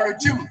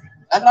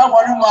 and now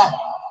one more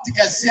to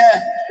get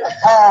here.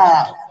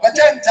 But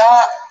then,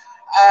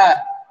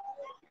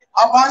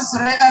 avance,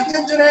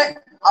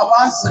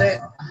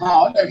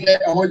 how do you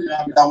get a whole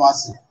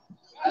Dawasi?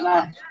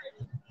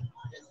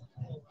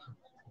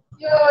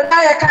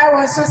 I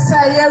was so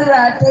say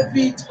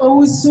David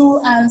Owusu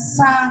and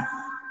Sa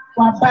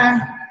Waba,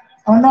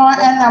 and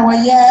our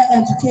year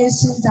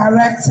education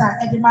director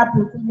at the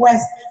Berekum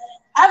West.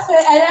 After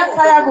I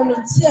fire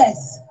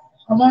volunteers,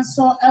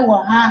 so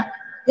ha.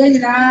 In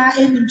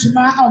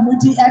Juma or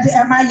Moody at the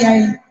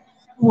MIA,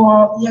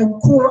 or you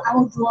cool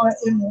outdoor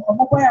in a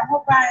mobile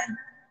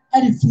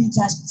and the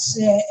future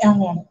share and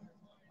one.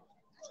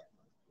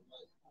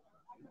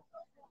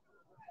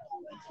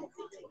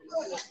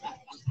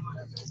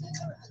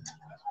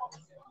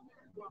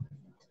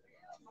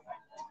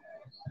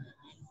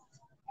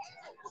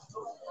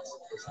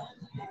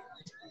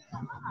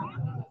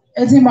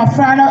 It's in my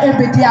friend,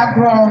 every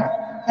agro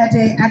at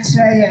the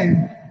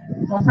Australian.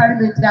 My friend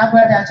with the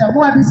agro that I'm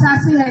more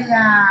Abisaase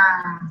ya.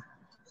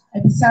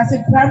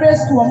 Abisaase private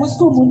school, almost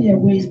school money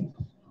away.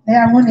 They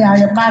are money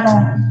out of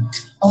man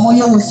or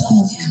more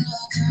school.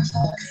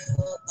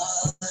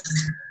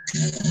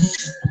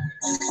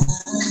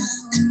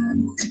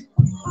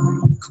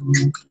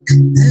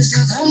 There's a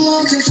come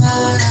walking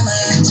forward, I'm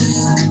like to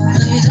you.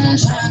 Baby, don't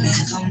try me,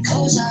 come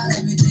closer,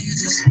 let me do you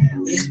this.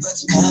 Big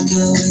butts back,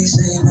 you always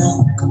say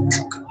no.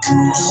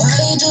 Why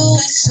you do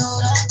it so,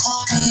 don't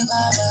call me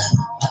Baba.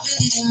 I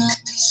really did my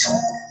piece, oh.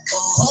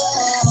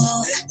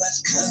 Big butts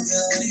back, you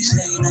always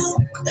say no.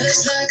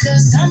 It's like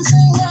there's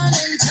something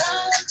running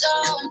down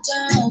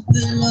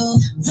below.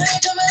 When you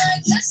do me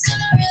like this,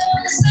 and I really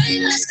wanna say,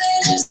 let's stay,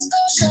 just go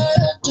shut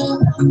the door.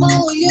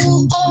 Oh,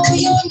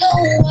 you know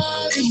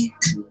why.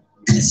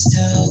 It's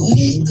how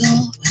we go,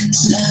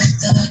 it's like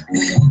that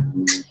way.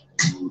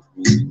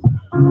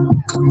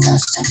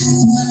 That's the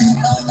feeling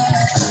of my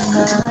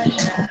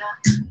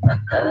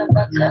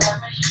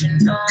life.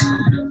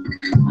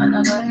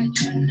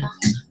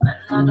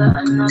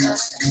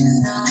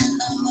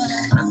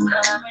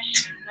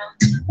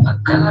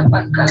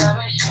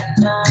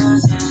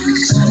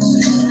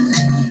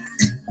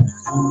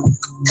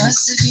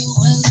 Cause if you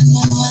wasn't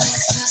on my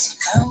list,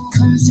 I will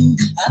come through.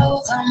 I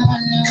will come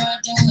on the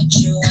road with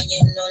you, and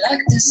you know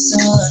like the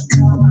sun.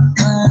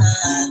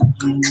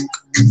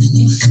 And if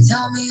you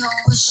tell me your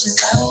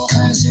wishes, I will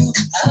come through.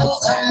 I will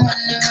come on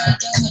the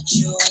road with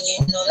you, and you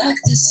know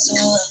like the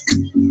sun.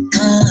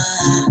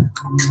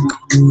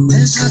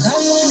 It's like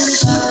I'm on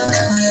fire.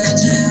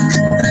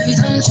 Every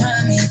time you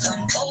try me,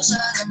 come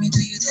closer. Let me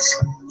do you this.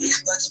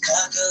 If I can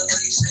back up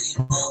what you say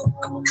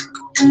no.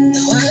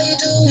 The way you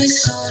do it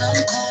so I'm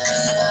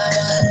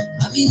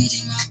cold. I be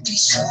needing my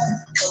peace.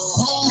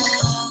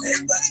 Oh,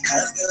 everybody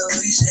gotta get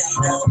what you say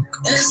now.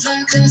 It's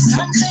like there's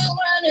something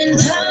running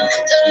down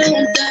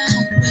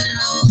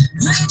below.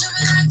 Why you do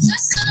me like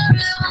this? And I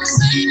really wanna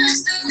say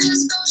nice things,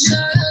 just go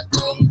shut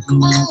up.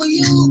 Oh,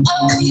 you know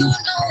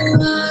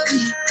why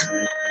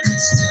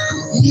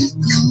we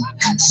go.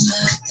 It's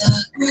like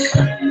that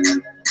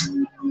way.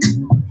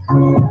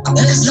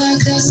 It's like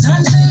there's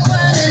something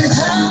running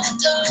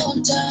down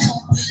below.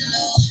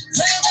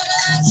 Why you do me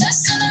like this?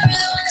 And I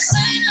really wanna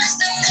say nice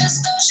things, just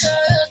go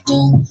shut up.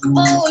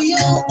 Oh, you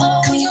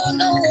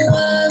know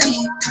why we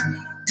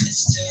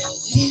still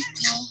we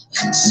go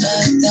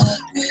inside that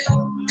way.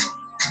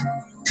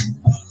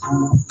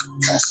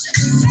 Trust if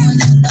you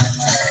wanna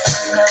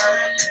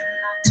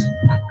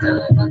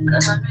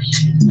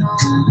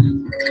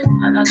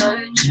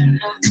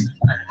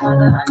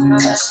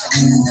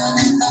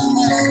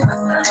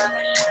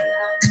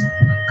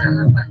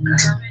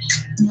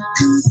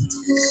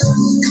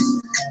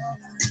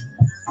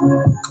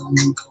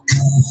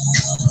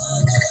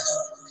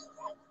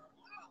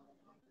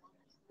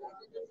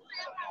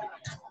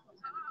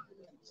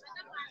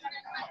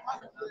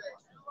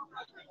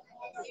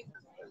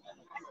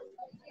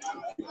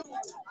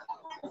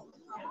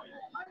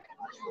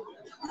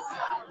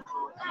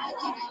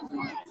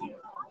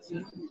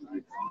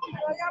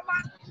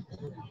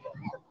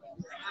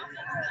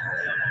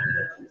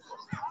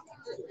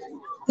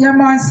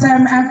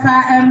Yamonsem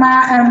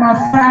Emma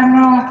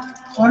Frano,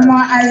 one more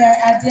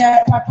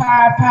idea,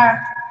 papa.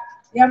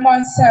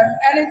 Yamonsem,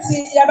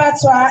 anything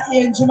Yabatwa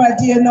in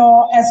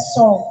Jumadino as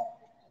so.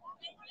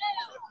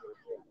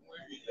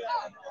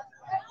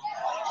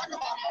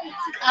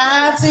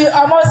 Auntie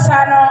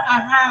Omosano,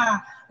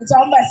 aha, it's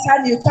on my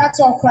son, you talk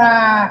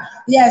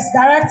yes,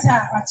 director,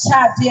 a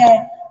chat,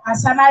 yeah, and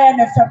Sanaya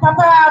Nefe,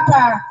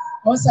 papa,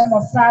 Mosem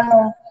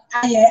Frano,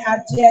 aye, at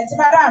the end,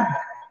 madam,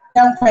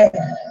 don't pay.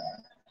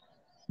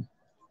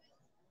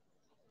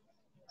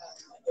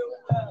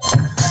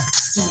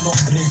 Solo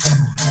Berekum.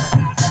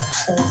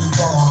 Oh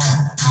God.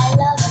 I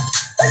love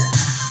it.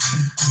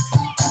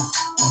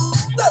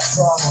 That's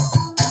all.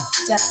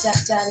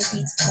 Johnny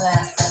Beats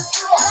classic.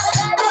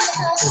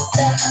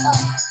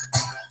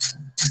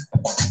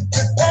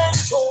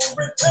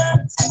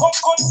 Repent,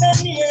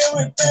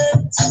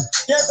 repent.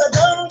 Yes, I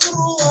done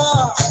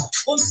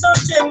on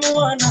Sunday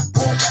morning.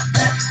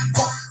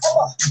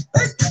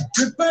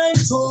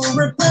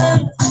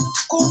 Repent,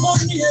 come on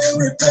here,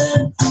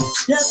 repent.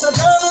 Yes, I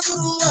done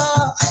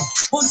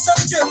on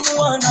Sunday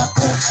morning.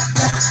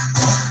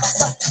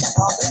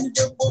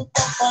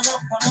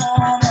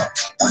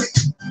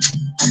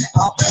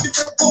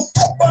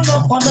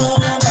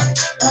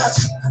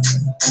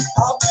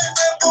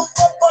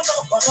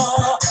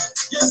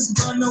 Yes,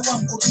 man,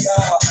 one good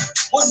year.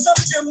 What's up,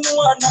 Jim?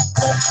 One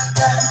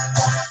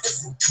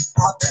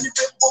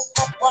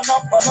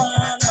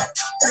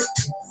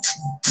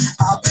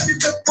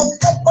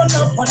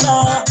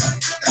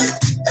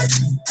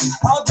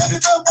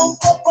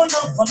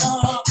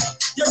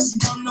yes,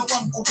 man,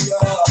 one good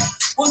year.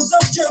 What's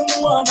up, Jim?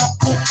 One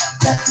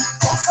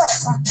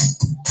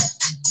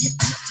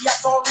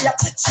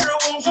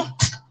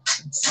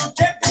so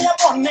take me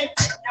upon it.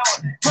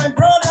 My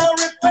brother,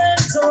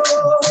 repent,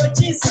 oh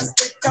Jesus,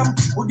 they come.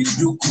 Would you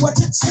do what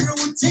it's your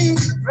routine?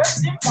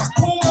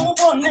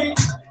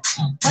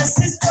 My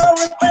sister,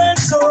 repent,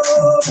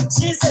 oh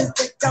Jesus,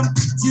 they come.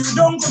 You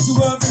don't go to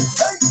heaven.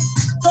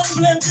 Don't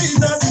blame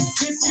Jesus.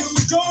 If you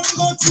don't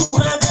go to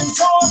heaven,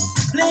 don't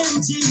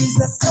blame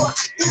Jesus.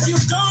 If you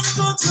don't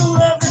go to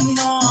heaven,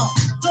 no,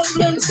 don't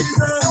blame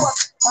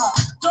Jesus.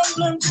 Don't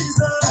blame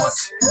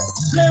Jesus.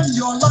 Blame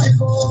your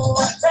life, oh.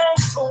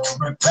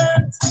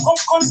 Repent,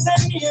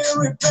 consent here,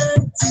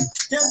 repent.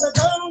 Yes, I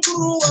don't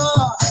do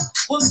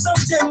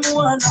something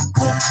one.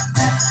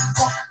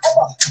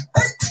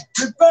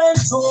 Repent,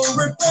 oh,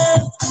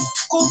 repent.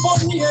 Come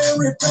on here,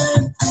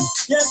 repent.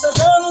 Yes, I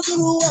don't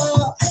do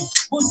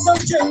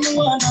something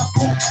one.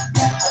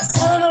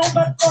 Son of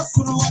a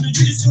gospel, what did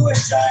you do a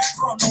child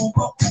from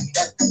over?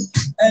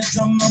 And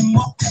from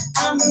Mamma,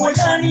 I'm one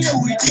here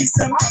with this.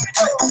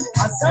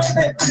 I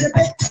said,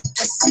 baby.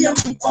 See him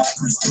for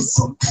Christus.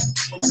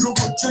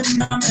 Robo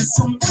China,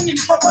 somebody,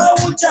 Papa,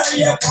 will tell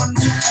you on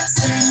the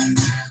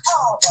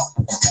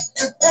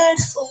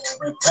repent, oh,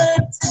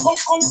 repent,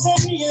 come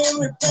from here,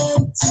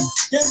 repent.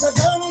 Yes, I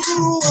don't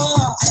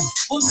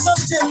do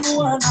Repent,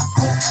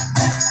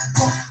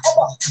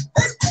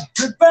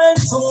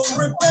 oh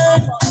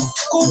repent,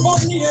 come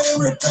on here,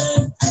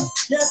 repent.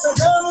 Yes, I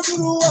don't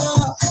do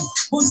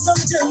but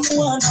something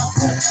one.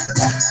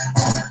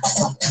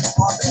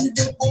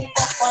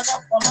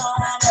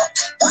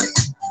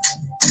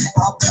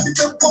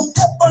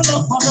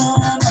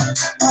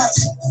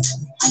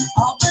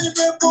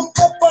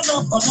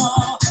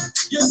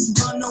 Yes,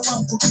 I know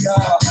one to be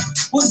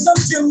but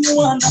something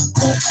one.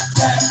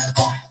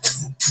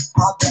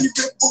 I'll be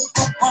the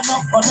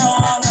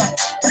banana.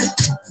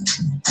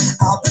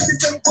 I'll be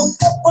the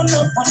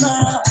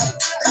banana.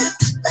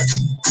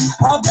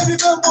 I'll be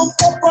the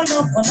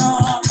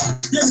banana.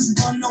 Yes,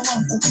 you know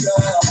one to be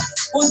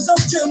what's up,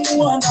 Jim?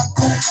 One.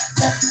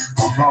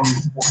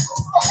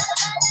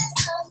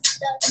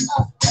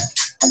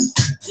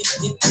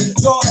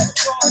 Enjoy.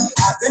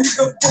 I'll be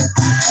the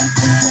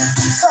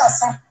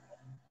Sasa.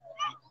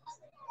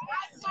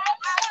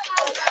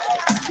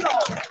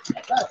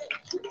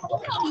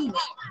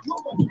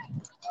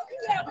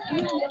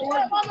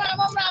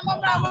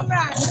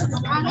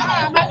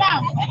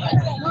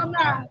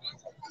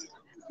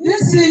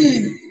 This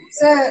is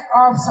say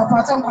of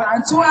supporting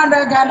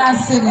 200 Ghana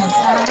cedis.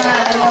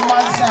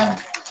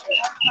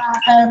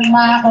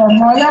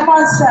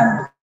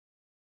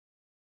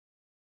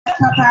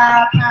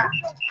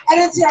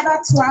 Anything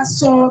about to us,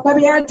 so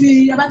maybe I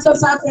do about to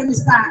South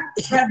Mr.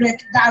 Frederick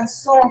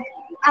Danso.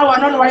 I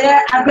want to know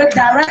where a great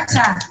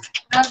director.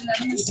 I'm the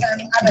minister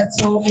of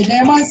so the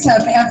demons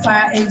of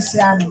FIHC.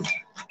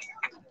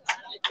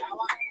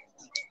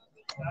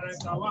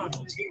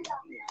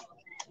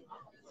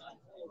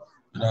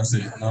 That's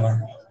it, Nana.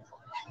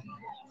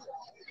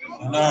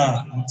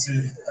 Nana,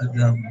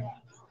 Agyenim.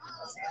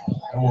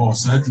 Oh,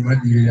 said you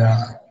might be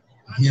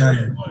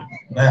here.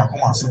 They are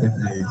coming so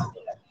today.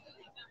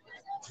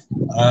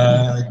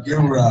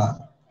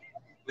 Gera,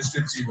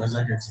 District Chief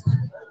Executive.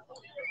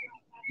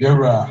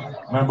 Gera,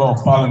 Member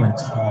of Parliament.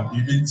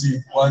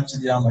 BBT, one to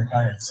the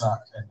American sir.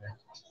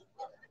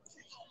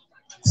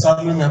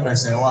 Assembly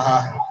members,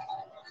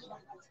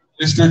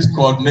 District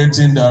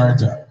Coordinating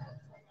Director.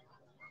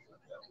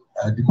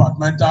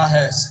 Departmental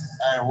heads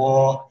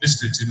war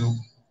district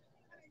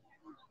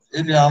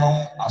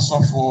Indianum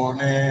asofo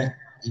ne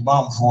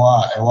imamfo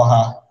a ewo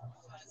ha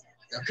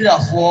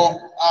yapiafo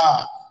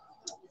a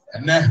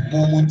ene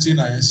mumunti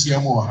na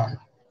yesiamu ha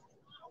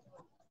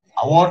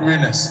award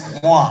winners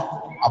mo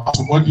a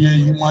abatobodie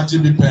yi mo age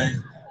bi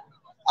pen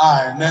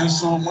a ene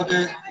nso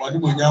mode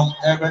bonyam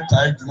ebe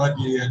tai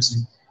dwumadie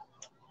yachi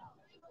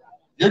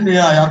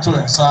yenua yato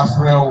ensa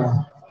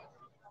frɛwo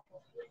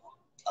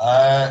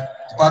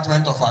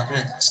Department of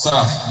Agri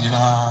staff,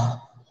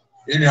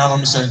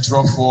 Indianum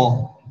Central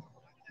for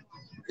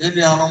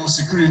Indianum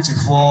Security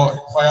for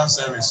Fire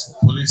Service,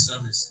 Police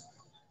Service,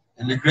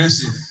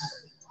 Immigration,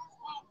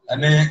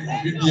 and then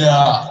India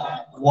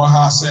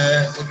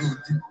Wahase,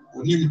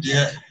 Unim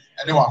dear,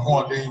 anyone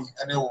holding,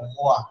 anyone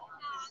more.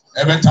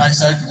 Every time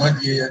side to my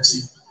dear.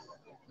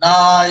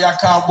 Now,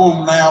 Yaka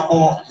boom,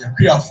 Nayabo,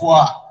 Yakia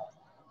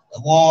a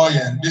war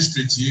and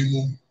district,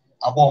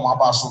 Abo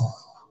Mabaso.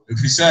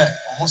 If you say,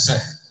 almost say,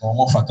 no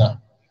more fatter.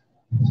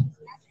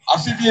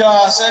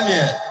 Amphibia,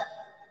 Senior,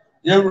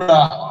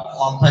 Yura,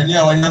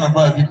 Pioneer, when you're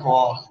about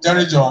because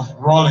Jerry John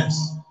Rollins,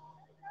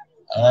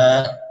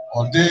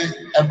 or they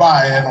a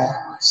buy,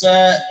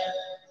 say,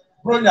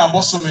 Bronya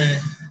Bosome,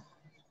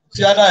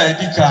 Fiada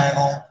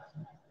Edika,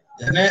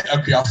 Yene, a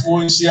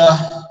Piafuncia,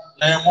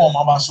 Namo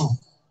Mabaso.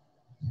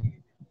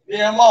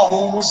 The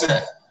more who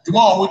said,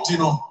 tomorrow,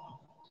 Mutino,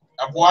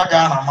 a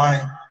Boagana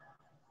mine.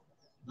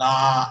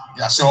 Na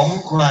yase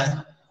omu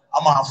kuran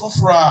ama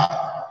afofra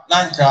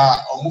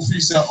nanka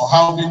omufi se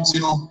ohaw binti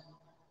no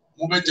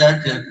mu beja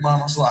adwuma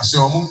no so ase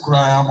omu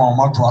kuran ama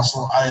omato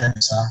aso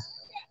ayensa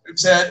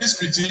it's this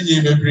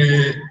between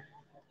bebre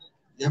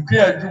yekwi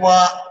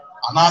adwuma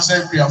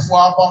anase kwiafo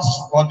aba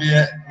so de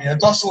ye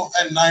toso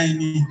enan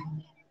ni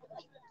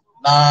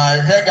na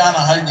hwega na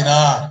ha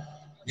nyina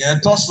ye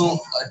toso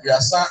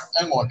aduasa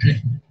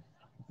enwotwe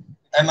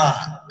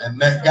ena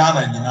enne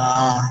Ghana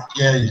nyina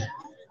ye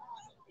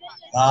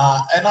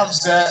and I'm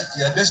saying,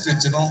 yeah,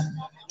 district,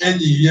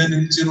 any year,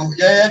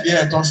 yeah,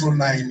 yeah, total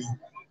 90.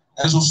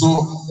 And so,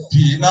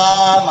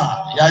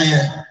 Pinana,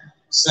 yeah,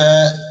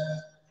 say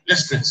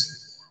district,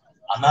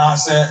 and I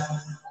say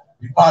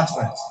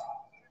department.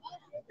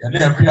 Yeah,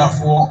 they appear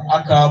for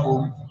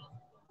Akabo.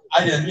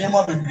 I am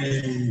never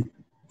be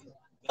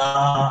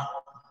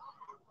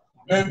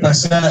maybe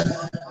say,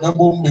 the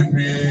boom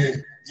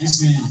be DC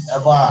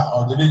ever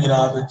or the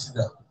Liga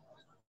Betuda.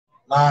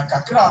 Now,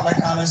 Kakra, I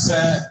can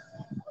say.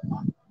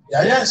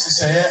 Yes,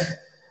 say,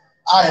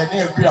 I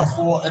near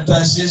Piafo, a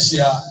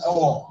Tansia,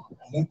 or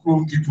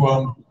Muku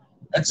Kitwam,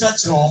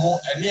 etc.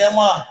 And near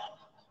ma,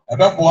 a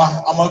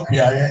Babua,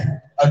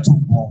 Amakia, a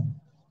Tupo.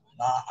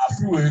 Now, a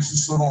few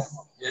ways so,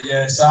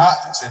 yes,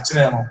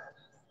 etc.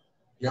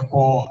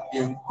 Yako,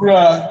 in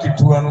Kura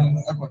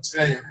Kitwanum, a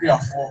portray a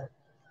Piafo.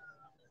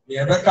 The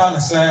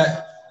Rebecca say,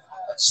 a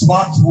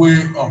smart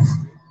way of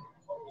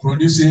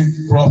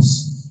producing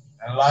crops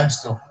and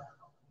livestock.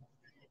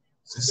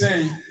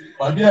 say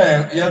baby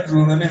ya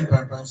duru no ne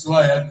pempenso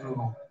a ya duru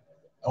no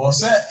e wo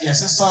se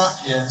yesesa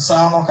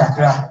yensa no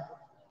kakra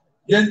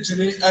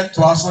yentumi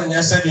entoa so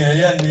nyese ne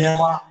ye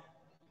niema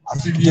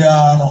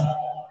afibia no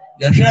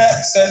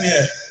yehwe se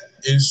ne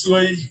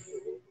ensuo yi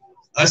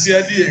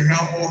asiadi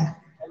ehwamo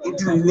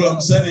oduru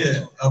ruam se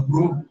ne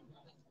abro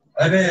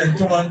ene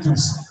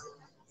tomatoes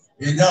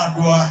enya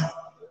adoa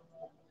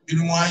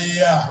inu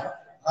ayi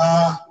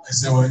a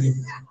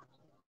esewani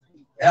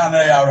ya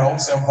na ya ro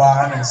se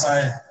ba na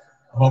sai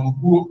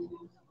babuku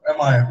e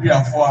ma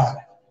biafo a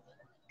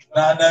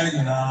na da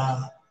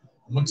nyina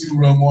muti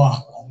wuramu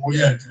a mo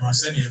ye adwuma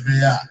se ne ebe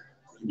ya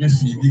ebe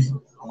fidi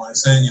o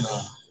sai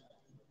nyina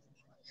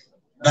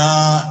na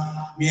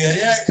me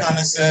ye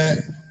kan say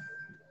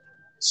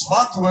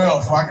smart way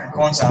of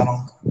agriculture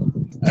no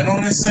and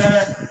only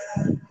say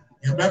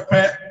you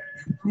better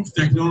improve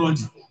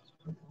technology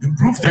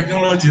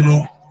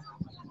no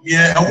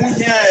yeah I won't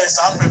hear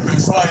some people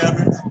so I have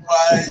to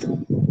buy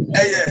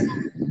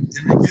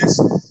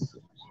irrigation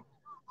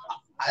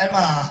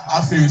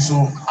I feel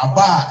so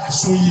about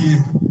so ye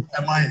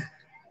am I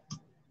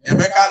you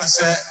better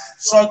say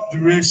short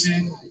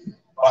duration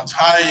but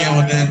high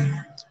yielding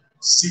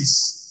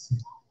seeds.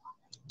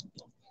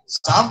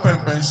 Some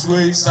people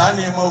say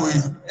sunny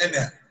away in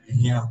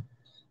here.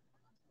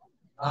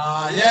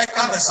 Yeah,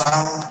 kind of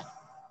sound.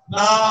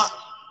 Now,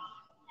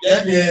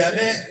 yeah,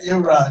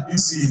 you're right.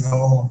 This is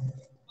no.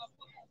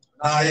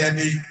 Now,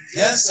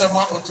 yes,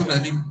 someone or two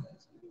of them.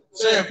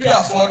 So, you pay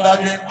for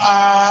that.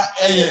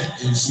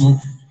 Is so.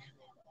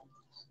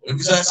 If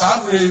you say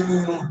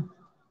something,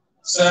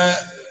 say,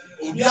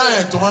 we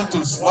are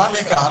tomatoes 1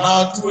 acre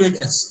now 2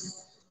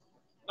 acres.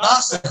 Now,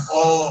 say,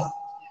 or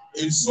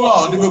in so,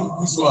 or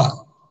never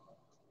so.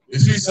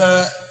 If you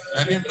say,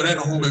 any brain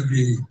who will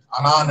be,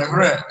 and I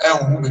never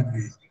who will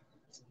be.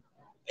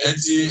 And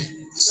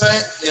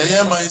say,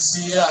 yeah, my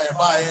see, I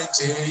buy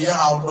it,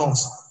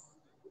 outdoors.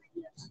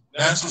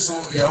 Then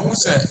so, yeah, who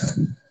said,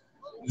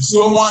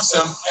 so once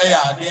them,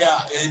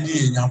 there, in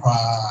Yapa.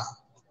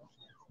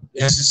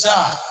 Yes,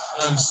 sir,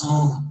 and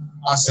so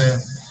I said,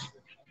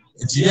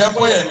 it's here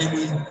boy,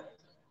 and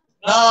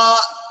now,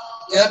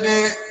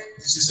 yeah,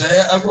 she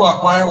said, I go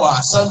acquire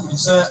what somebody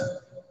said,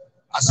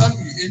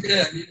 assembly,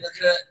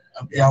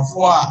 and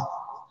Biafua,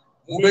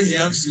 moving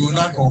here, you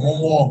not go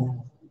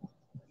home.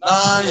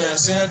 Now,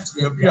 yes,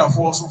 to be a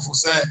force for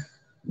say,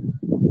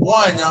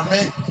 why,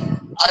 Yame,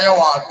 I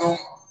want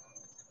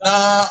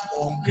now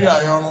on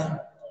Piayon,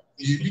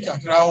 the Vika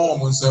Crow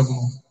almost 7.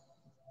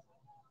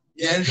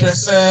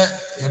 Yes, say,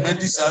 the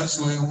medicine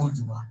showing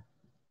Wooduma.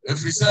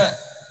 If we say,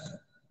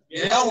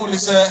 yeah, only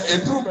say a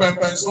true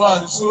pepper, so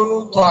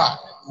no talk,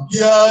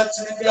 dear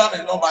Timian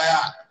and no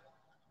buyer.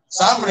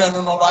 Some ran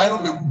no buy no.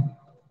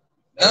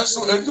 And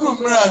so a true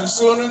man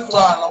so no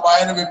talk, no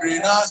buy no be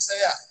now say.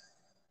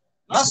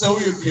 That's how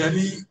you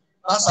clearly,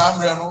 that's how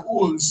I'm running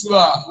all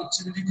sure, which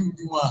you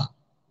do.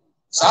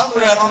 Some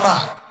ran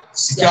on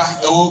Sika,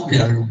 the old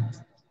Piero.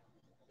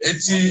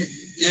 It's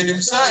in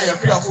himself, a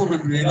pair for the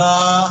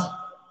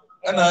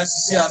and I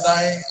see a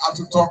dying out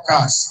to talk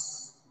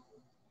us.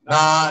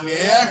 Now, the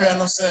air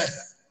no say,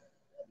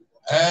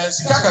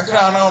 Sika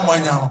crown on my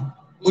now,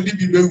 would it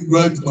be very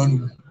good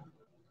money?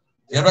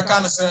 The other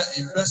kind of say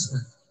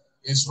investment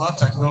in smart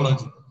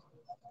technology.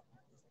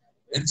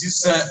 It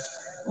is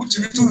which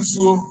we do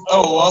so,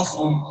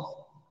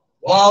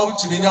 wow,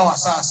 to be now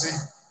assassin.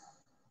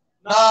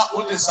 Now,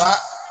 what is that?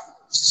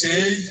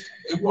 Say,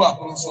 a go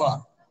up on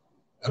so.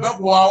 About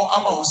wow,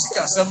 I'm a sick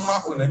as a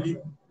mark on a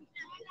lip.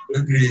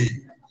 Agree.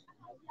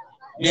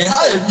 They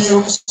hire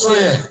me, so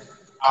yeah,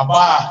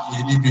 about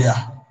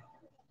Libya.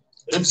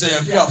 Them say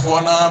a fear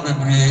for now,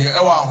 baby,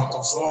 a while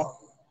or so.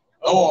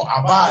 Oh,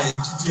 about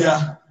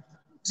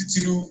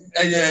Titilu,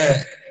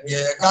 yeah,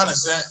 kind of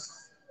say,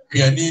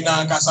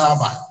 Pianina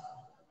Cassava.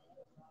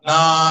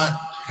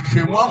 Now, if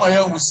you want my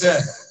young say,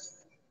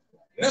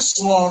 this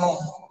one,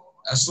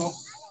 so,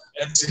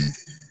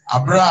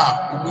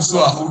 Abra,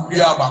 Ubusua,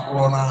 Ubia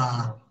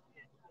Bacorona.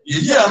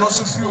 Ye are not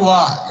so few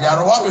are,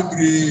 Yarawa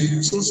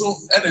be so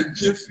and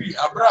a free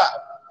Abra,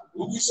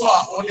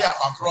 Ubusua, only a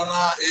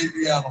Bacorona,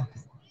 Adriano.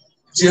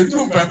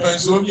 Jetu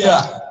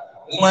Pepensovia,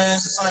 Umayan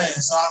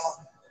Science,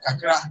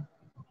 Kakra.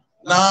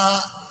 Now,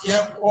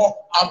 Yempo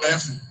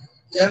Abef,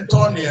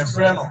 Yentoni, a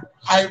friend of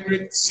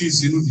hybrid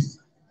season.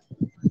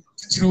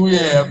 Through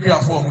a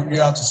beer form, we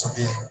are to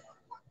survey.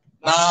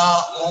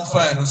 Now, one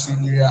fine no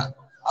senior.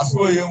 I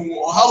feel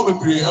you how we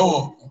pray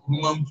our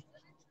woman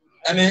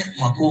any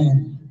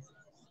Makum.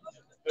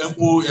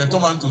 Empo a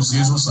tomatoes,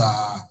 Jesus.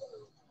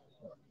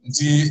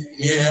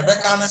 The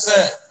Becca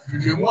said,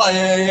 if you want,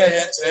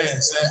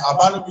 say,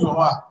 about you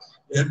are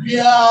a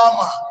beer,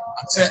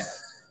 I said,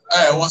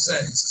 I was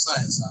a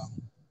science.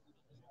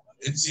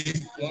 It's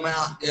woman,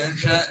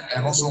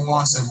 and also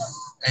once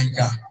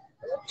anchor.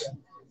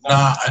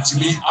 Now,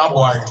 actually, a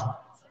boy.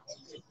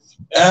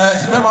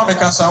 Never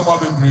make us somewhat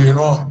be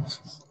no.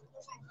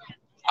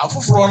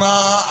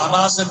 Afufrona and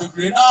answer the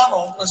green arm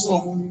on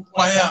person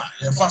fire,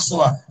 a fast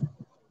one.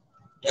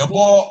 A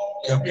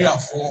ball, a beer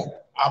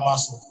for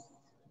Abaso.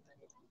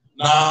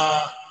 na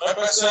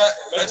ebe sɛ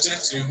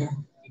bɛkyerɛkyerɛ mu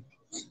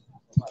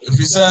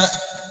efi sɛ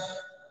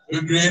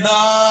bebree na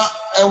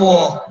ɛwɔ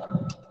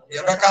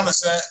yɛbɛka no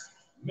sɛ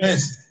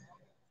myth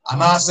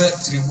anaasɛ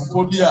tirimupɔ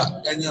bi a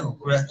ɛnyɛ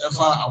nokorɛ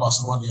ɛfa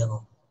abasobɔdeɛ no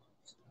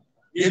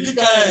yɛdi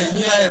kan a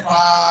ɛnyia yɛ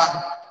paa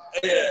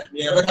ɛyɛ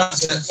deɛ yɛbɛka no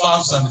sɛ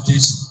farm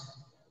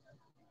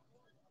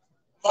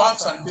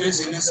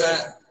sanitation ne sɛ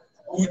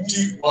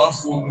wodi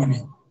w'afuo mu ni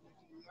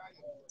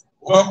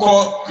wobɛkɔ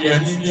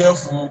piani bi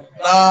afuo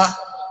na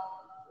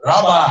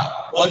raba a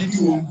wɔde di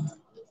wɔ mu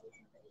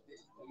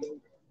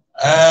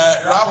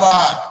raba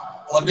a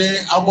wɔde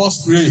abɔ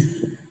spray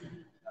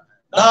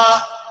na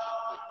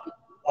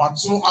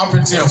wato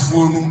apete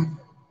afuo no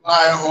na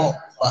ayɛ hɔ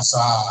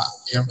basaa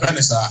yɛmpɛ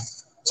ne saa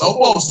sɛ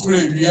wobɔ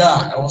spray wie a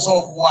ɛwɔ sɛ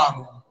ɔboa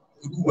ano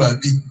egu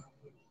baabi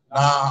na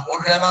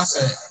wohwɛ na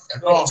sɛ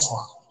ɛdɔɔso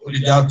a wode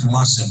de atom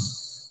ahyɛ no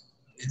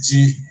nti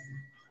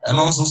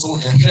ɛno nso so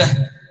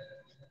yɛhwɛ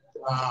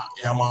na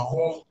yɛama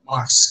ho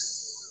mask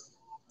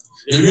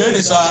ewie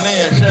ne saa ne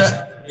yɛhwɛ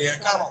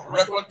yɛka no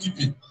record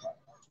keeping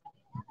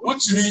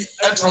wotumi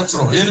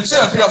ɛtwerɛtwerɛ yɛnim sɛ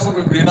apiafo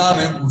bebree naa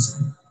na ɛgu so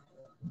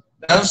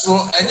nanso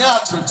ɛnyɛ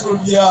atwerɛtwerɛ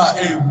bi a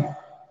ɛɛwu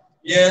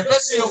yɛpɛ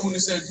sɛ ɛhu ne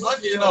sɛ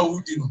dwumadeɛ no a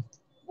wodi no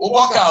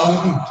wobɔ ka a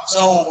wohu sɛ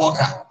wobɔ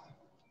ka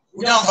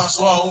wonya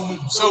mfasoɔ a wohu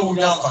sɛ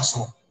wonya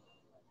mfasoɔ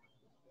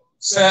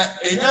sɛ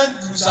ɛnya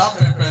nduru saa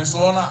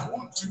mpɛmpɛnsoɔ no a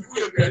wontumi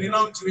woyɛ piani na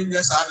wontumi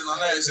nyɛ saa de no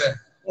na yɛ sɛ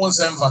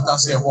wonsɛ mfata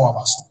sɛ ɛbɔ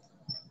aba so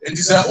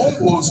nti sɛ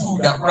wonkɔɔ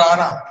sukuu da koraa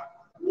no a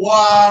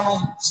woa no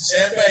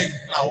hyehyɛ bɛn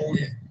na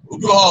woyɛ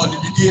obi hɔ a ɔde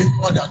bidie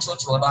na ɔde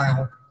atwerɛtwerɛ dan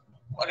ho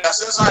ɔde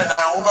asensan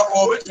dan ho wobɛkɔ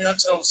wobɛtumi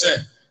akyerɛ wo sɛ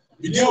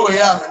bidie wɔ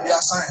yɛ a mede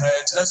asan ha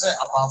ɛkyerɛ sɛ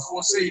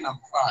apaafoɔ sei na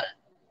mfae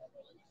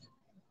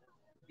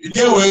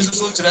bidie wɔ yi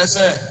nso kyerɛ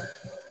sɛ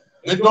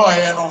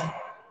medɔɔyɛ no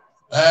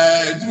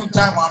ɛduru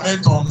time a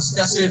metɔn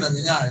sika sei na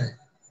menyaeɛ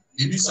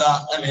biribi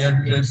saa ɛna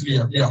yɛhwehwɛ firi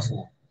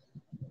abiafoɔ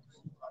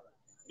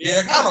deɛ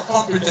yɛka no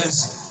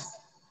competency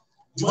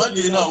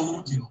dwumadie no a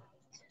wodi no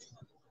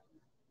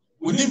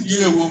wonim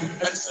deɛ ɛwɔ mu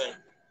ɛte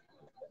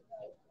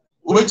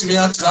wobɛtumi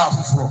akyerɛ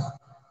afoforɔ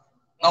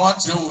na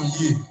wakyerɛ wɔn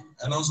yie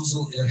ɛno nso so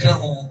yɛhwɛ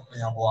ho na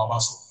yɛabɔ aba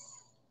so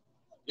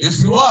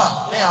ɛfiri hɔ a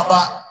na yɛaba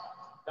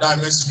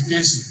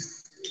diversification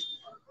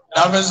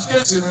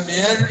no ne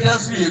yɛhwehwɛ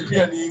firi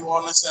apiani hɔ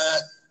no sɛ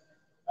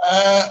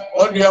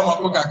ɔdua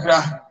mako kakra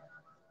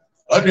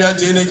ɔdua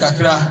gyeene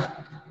kakra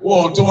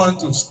wowɔ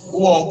tomatoes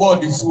wowɔ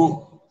bɔɔdefuo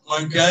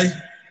mankai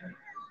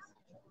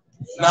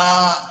na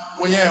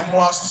woyɛ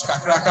mmoa so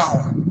kakra ka ho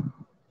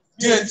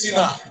deɛ nti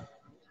na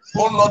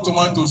wonnɔ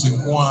tomatoes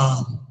nko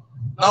a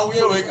na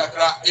woyɛ wei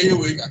kakra ɛyɛ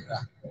wei kakra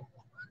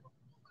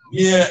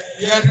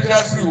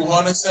yɛhwehwɛ firi wo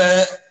hɔ no sɛ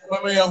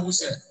wobɛmɛyɛ hu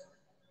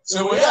sɛ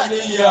wei anyɛ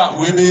yie a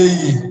wei bɛyɛ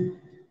yie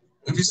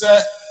ɛfiri sɛ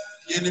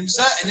yɛnim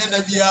sɛ ɛnyɛ da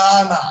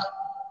biara na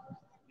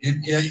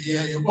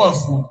yɛbɔ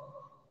afuo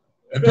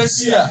ɛpɛ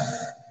si a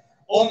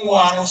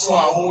ɔmmoa no so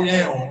a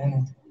woyɛ wɔ ho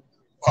no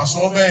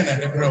fasoɔ bɛyɛ na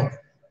ɛde brɛ wo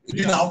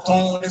ebi na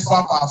wotɔn ne fa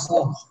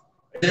apaafoɔ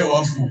ɛyɛ wɔ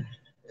afuo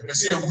ɛpɛ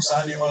sɛ yɛhu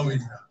saa nneɛma wei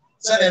nyina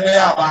sɛdeɛ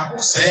ɛbɛyɛ a baako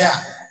sɛe a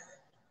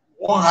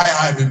wɔn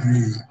hae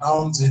bebree na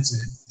wɔn tete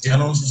deɛ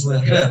no nso so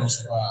yɛhwɛ no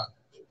so paa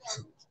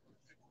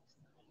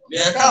deɛ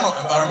yɛka no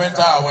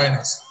environmental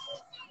awareness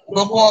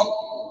wobɛkɔ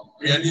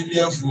piani bi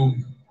afuo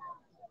mu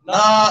na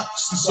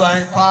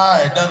susuan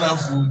paa ɛda no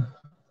afuo mu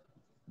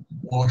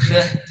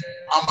wɔhwɛ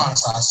ama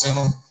asase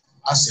no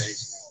asɛe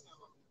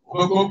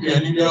wobɛkɔ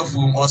piani bi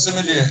afuo mu ɔsɛ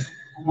me deɛ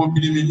wobɔ bi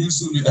ne menyi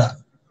nso bi da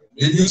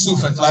menyi nso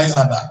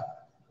fertilizer da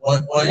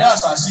ɔyɛ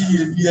asase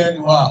yie biara ni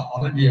hɔ a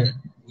ɔno deɛ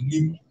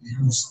onim ne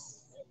use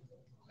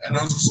ɛno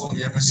nso so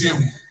yɛpɛ sɛ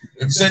ehu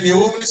efisɛ deɛ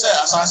ɛwɔ mu ne sɛ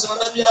asase no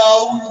da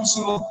biara woyi so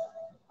no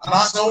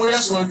anaasɛ woyɛ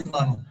so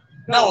adwuma no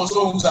na wɔ so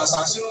ohun sɛ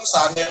asase no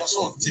saadeɛ no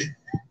so te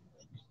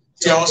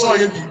nti ɛwɔ sɛ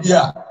ɔyɛ biribi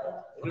a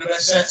wode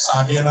bɛhyɛ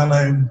saadeɛ no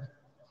anan mu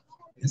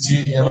nti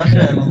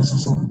yɛbɛhwɛ ɛno nso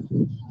so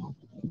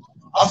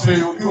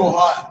afei obi wɔ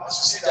hɔ a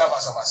ɔsisi gya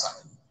basabasa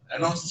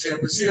ɛno nso so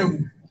yɛpɛ sɛ ehu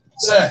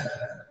sɛ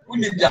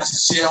wonim de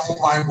ahyehyɛ ho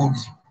kwan bɔ bi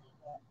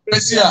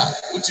pɛsi a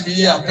wotumi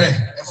yi apɛ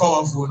ɛfa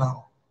w'afuo no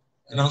ho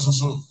ɛno nso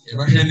so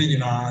yɛbɛhwɛ ne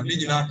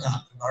nyinaa ka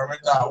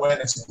environmental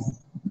awareness no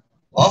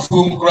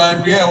w'afuo mu koraa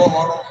dua ɛwɔ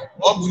hɔ no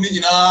wɔbu ne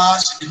nyinaa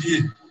hyɛbidie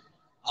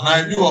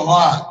anaa bi wɔ hɔ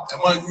a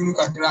ɛma nwunu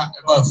kakra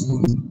ɛba afuo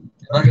no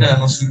yɛbɛhwɛ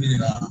ɛno so ne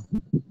nyinaa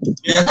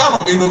yɛka no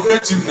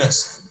innovativeness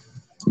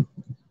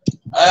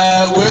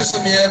wei so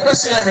ne yɛpɛ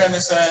sɛ yɛhwɛ ne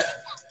sɛ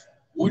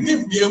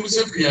wonim bia mu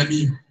sɛ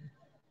piani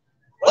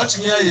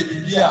wɔtumi ayɛ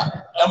biribi a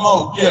ɛma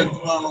obi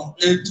adwuma no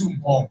ɛtu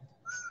mpɔn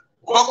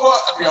wobɛkɔ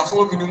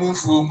apiafoɔ bi no mu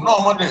mfuom na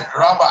ɔmo de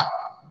raba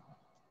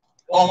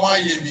ɔmo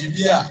ayɛ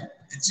biribi a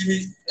ɛtumi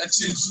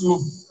akyi nsuo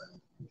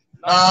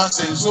na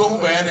sɛ nsuo ho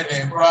bɛyɛ ne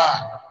den koraa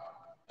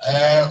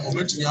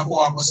ɔbɛtumi abɔ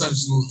akɔsa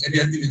nsuo ɛde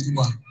adi ne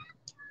dwuma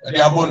ɛde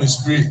abɔ ne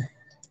spray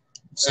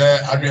sɛ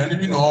aduane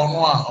bi na ɔno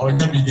a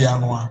ɔnyɛ bi di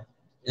ano a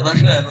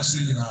yɛbɛhwɛ ɛno so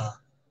nyinaa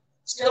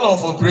scale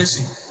of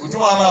operation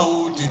odwuma no a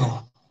wɔredi no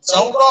sɛ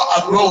wodɔ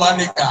agorɔ 1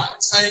 acre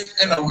sɛn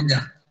ɛna wonya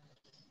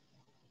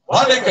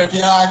 1 acre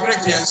biara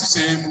agrek yɛn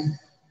nhyehyɛe mu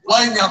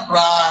wanya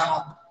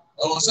koraa no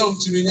also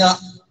to me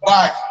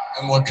bag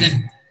and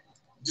working.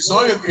 This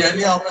all your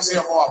piano, I'll say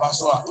more about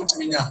so I put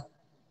me.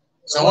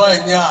 So why,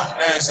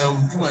 there's a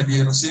woman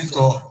dear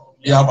Sinto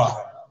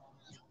Yaba.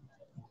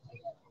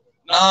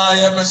 Now, I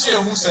am a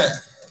share who said,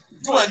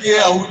 2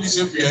 idea I would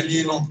disappear,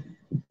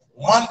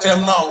 one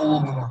time now,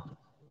 woman.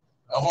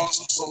 I want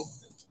so,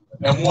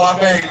 and more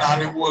bang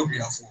and it will be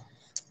a fool.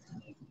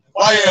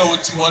 Why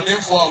would you want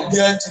them for a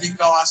year to be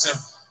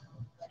ourselves?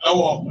 I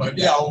walk, my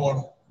dear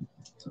one.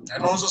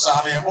 And also,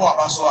 Saturday, more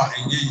about so I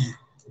ye.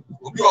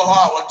 Would you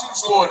have what 2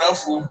 so enough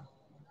fool?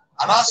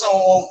 And I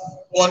saw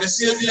what the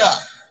Sylvia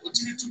would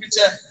you to be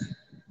checked.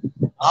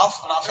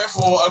 Half and a fair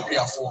for a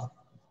beer for.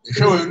 The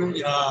show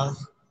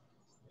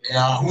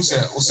who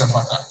said,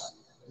 Usafata,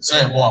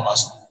 say more about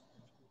so.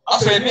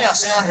 After me, I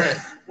say, I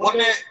heard, one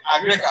day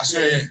I break a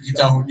say,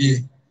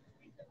 Itahudi.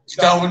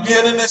 Itahudi,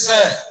 and they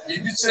say,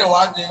 if you say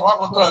what they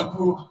want to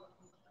do,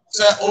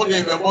 say, oh,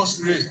 they were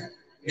both great.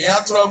 Me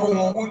have trouble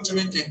won't to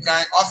make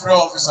kind after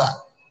officer.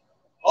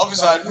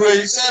 Officer, do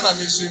a send a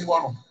missing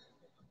one.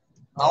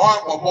 Now,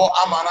 one for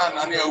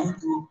Amana and a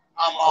Wudu,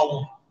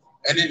 Amau,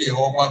 and then the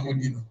whole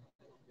Kwaku.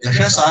 The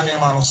first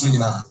animal on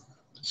Sunina.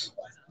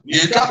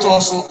 The cat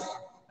also,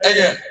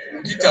 again,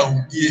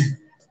 Itahudi,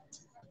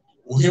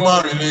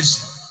 human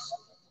relation.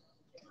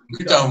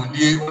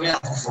 Itahudi only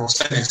for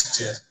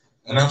Senate,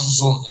 and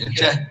also a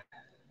check.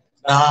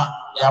 Now,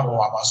 Yabo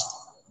Abaso.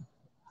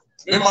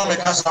 Remember,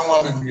 make us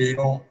someone we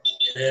know.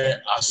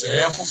 As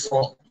a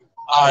for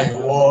I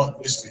war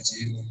this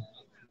meeting.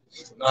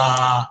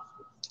 Now,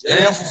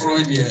 for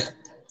idea,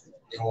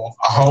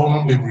 a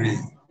home baby,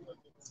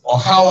 or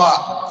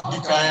how you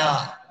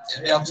can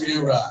and they have to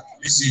you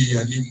this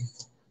year.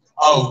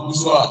 Oh,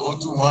 Uswa,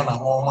 to one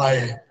among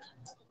my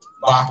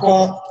back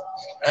home,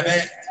 and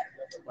then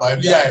by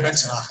the I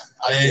bet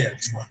I am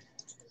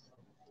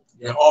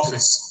your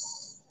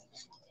office.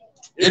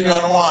 In your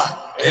one,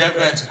 I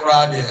have to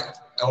cry there.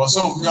 I was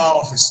so in your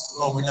office,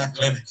 no, in your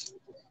clinic.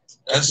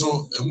 And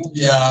so the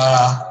movie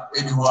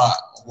anywhere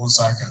on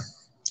second.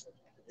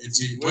 It's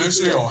where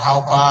say or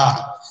how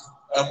far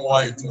and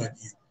why you do it.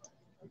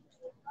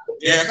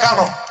 The kind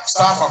of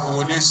staff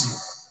accommodation.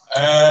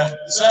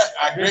 Say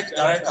a great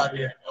director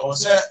there. I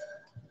was say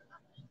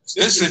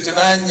this written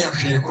 9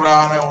 years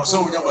crown. I was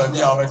so never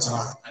be our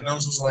veteran. And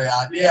also so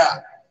I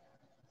there.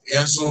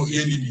 And so he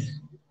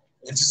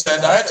it is a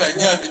director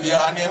near the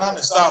and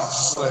the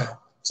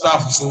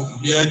staff so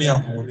be any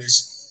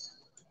accommodation.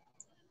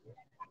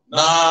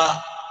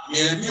 Now,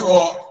 you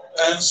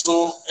and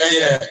so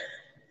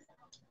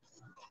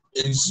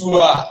in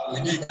Sua, we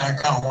did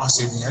count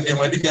once a week, and then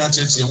when they can't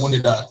change the money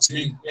that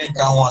we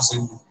count once a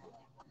week.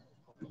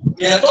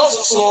 Yet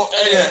also so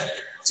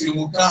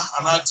Timuka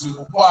and I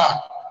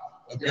Timukwa,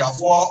 we are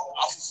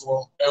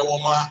for a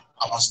woman,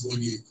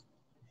 Abasboni.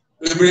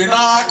 The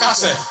Brina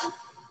Cassette,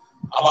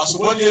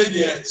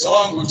 Abasboni, so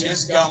I'm going to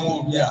just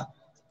go here,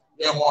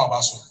 more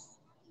Abaso.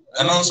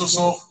 And also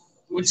so,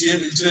 which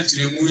is the church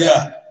in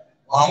Muya.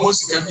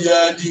 Almost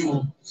every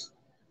deal.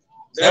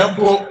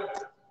 Therefore,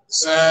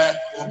 say,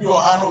 you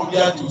are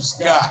not to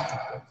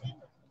scar.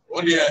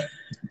 Oh, dear,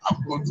 I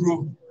could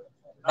do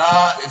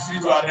now if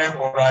you are there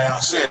for I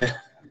say,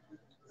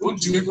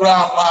 would you be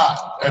grandma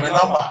and a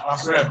number, my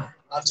friend?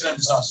 I tell him,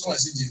 as soon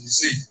as he did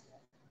say,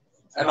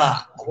 and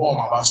I warm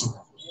my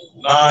basso.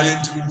 Now I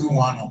need to do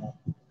one more.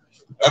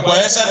 A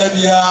boy said,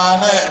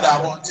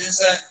 I want to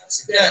say,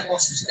 scare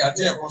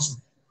cost.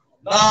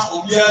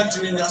 Now, we are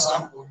doing us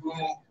uncle.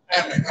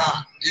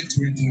 Emeka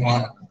into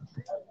one.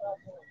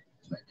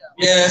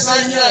 Yes,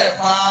 I hear a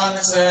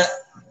pan say,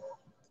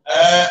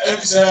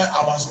 if say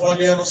I was 1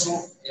 year or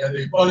so,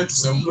 the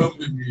politics and work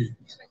with me.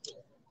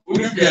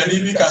 Would be an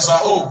easy casa?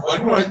 Oh,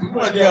 but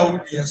no idea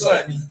would be a so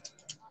I need.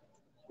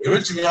 You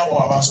went to me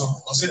about so,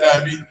 or said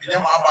I be in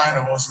my buying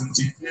a was from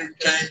tea,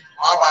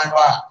 my buying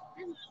bar,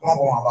 no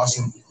more about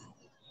so.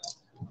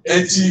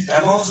 80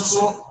 and also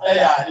so,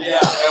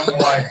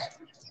 MY.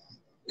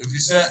 If you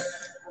say,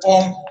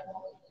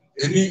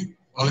 any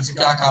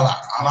political color,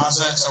 and I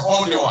said, so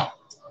only one.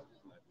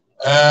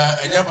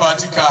 And your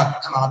party card,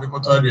 and I'll be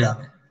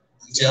Cotorian.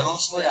 The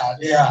also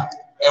there,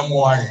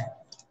 MY.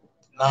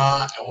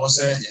 Now, I was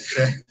a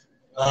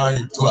now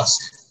you to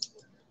us.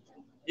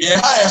 Yeah,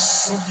 I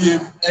assume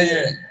a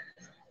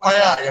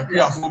fire, a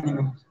beer for me,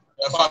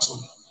 a fast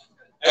one.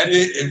 And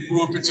a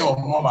group picture of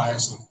mobile.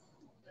 So,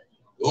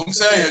 don't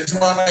say a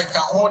Jumana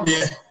can hold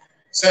there,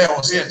 say,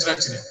 or say a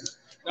treachery.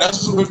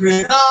 That's to be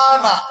great.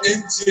 Nana,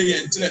 ain't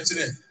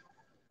today.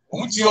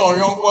 Muti or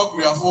young work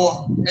we are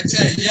for,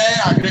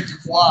 I agree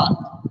for.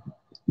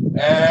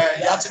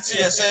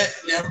 Yatiti, say,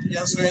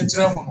 yes, we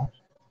enter.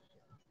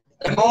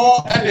 And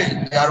no,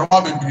 and they are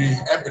robbing me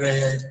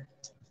every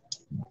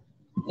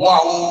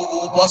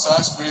wow, boss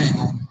has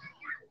been.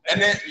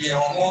 And then you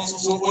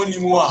also only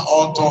more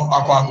auto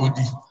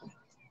aquagodi.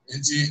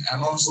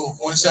 And also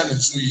one shall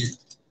you.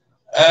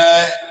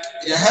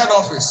 Your head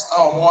office,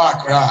 our more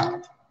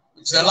Accra.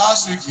 It's the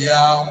last week here,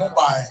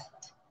 mobile.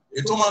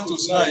 A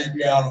tomatoes now,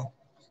 you are.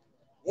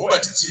 Over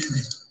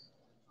TV.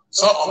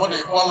 So, I'm going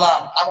to call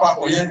up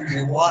Aqua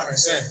Yen, one and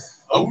say,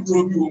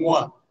 awuduro bi wɔ mu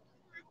a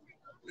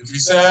ɛfiri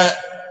sɛ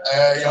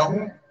yɛho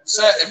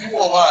sɛ ebi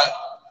wɔ hɔ a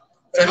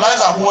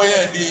fertilizer ho yɛ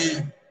de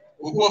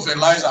ogo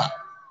fertilizer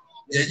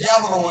yɛyɛ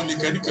ahono wɔ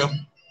nikanika mu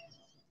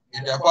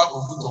yɛde akɔ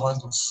akɔgu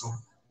tomato so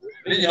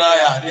ne nyinaa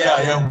yɛ adeɛ a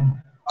yɛho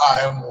a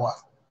ɛmmoa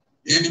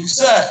yɛnim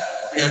sɛ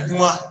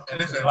yɛadwuma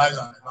ne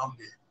fertilizer ne nam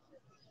deɛ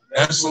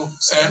nanso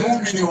sɛ ɛno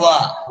bi ni hɔ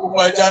a wokɔ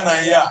agya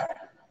nan yɛ a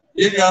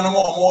yɛnuanom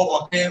a ɔmɔ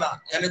Boateng na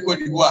yɛne kɔ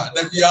dibu a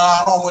da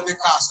biara na ɔmɔde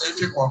cars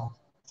atwe kɔ no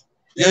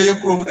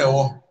yɛyɛ kurom na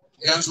ɛwɔ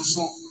yɛn nso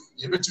so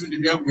yɛbɛtumi de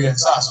bi agu yɛn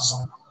saase so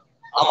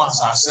ama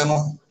asase no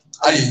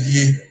ayɛ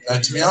yie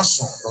atumi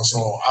aso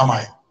dɔsɔ ama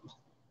yɛ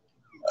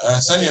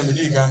sɛnea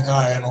mede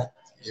kankan no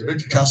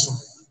yɛbɛtwitwa so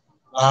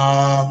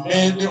na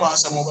me de ma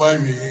asɛm ba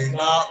awie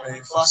na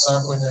mefa saa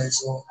akɔnya yi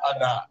so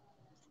ada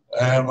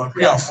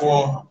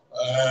makuafoɔ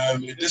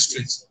me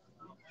district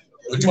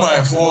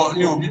odwumayɛfoɔ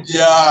ne obi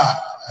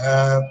biara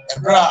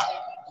ɛberɛ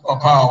a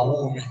papa a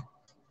ɔwɔ me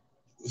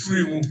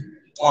ofiri mu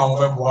a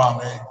mobɛboa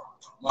me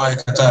ma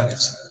yɛkata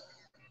n'akyi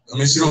na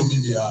mesrɛ obi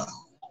biara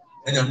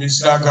ɛnya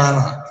mesrɛ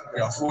Ghana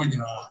akuafoɔ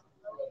nyinaa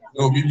na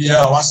obi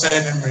biara wasɛe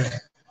ne mmerɛ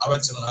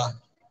abɛtena ha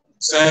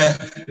sɛ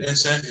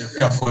yɛhyɛ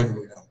yɛkuafoɔ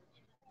animuonyam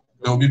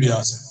na obi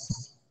biara sɛ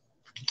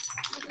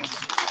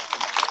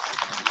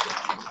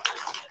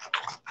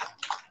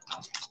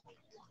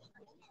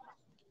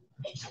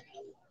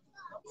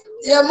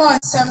Yemo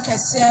Sam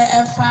Kese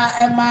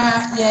Efa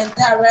Emma ye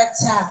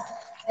director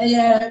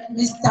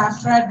Mr.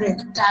 Frederick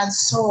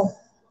Danso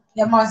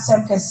Yemo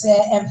Sam Kese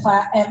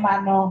Efa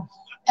Emma no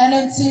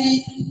NNT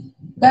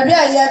baby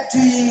I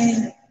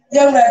doing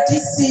you ready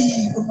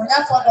see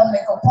umunya for the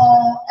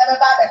microphone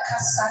everybody the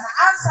kasa na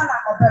answer na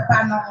obeba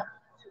no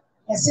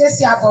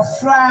esesi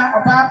abofra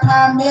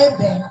obapa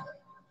mebe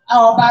a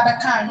obaba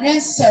kan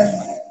rensem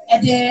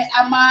ede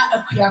ama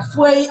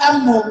akuafo yi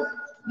amo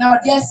na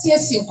odi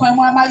asiesie kwan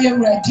mu ama ye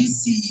ready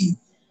see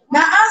na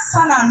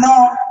answer na no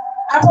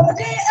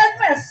abomde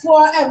efefo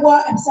ewo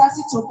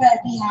Abisaase to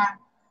baby ha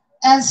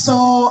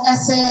enso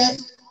ese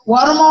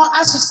wormo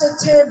asose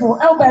table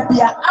e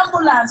baby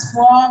ambulance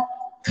for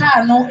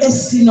car no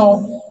esi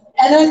no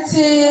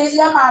enenti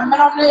ya ma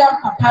menom no ya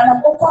papa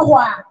no okwo ho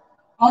a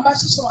on ba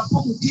hyehyɛ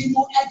wapɔmudi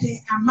mu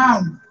de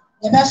amount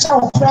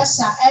yɛbɛhyɛ wo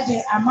pressure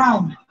de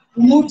amount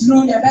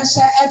umuduru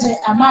yɛbɛhyɛ de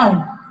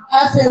amount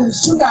afei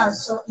sugar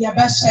so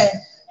yɛbɛhyɛ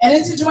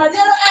enenti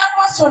dwumadeɛ no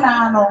ɛkɔ so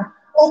na no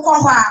okɔ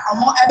ho a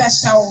ɔmo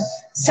ɛbɛhyɛ wo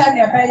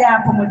sɛdeɛ ɛbɛyɛ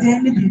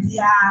apɔmudi ne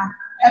biribiara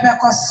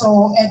ɛbɛkɔ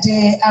so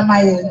de ama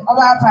yɛn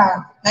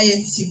ɔbaapa na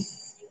yɛnti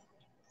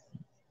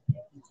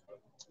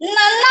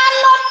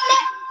nananom ne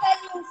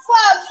mpanimfo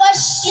a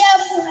wɔahyia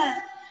mu ha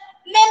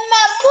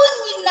mema mo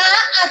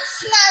nyinaa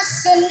atena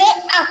ase ne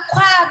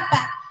akɔ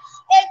aba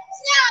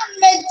eti a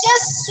megye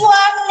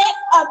soa ne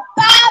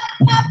ɔbaa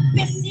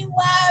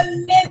papiniwa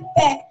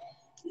mebɛ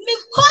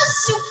mekɔ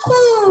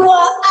sukuu wɔ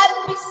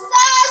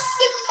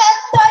Abisaase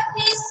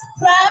Methodist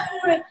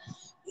Primary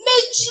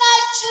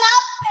megyinagyina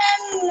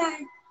pɛnnan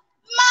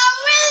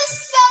maame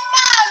nsɛm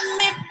a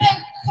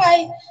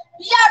mebɛkae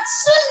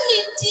yɛato ne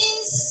din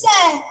sɛ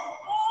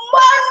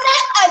Mone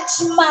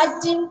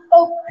adwumaden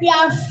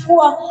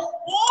okuafoɔ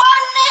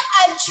mone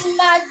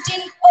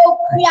adwumaden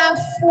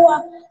okuafoɔ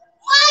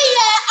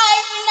moyɛ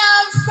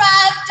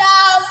anyinamfrada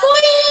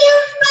moyi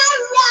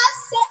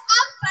mawurase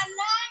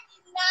apana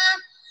nyinaa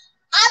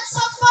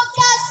atɔfo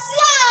kɛse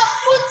a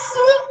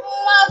moturu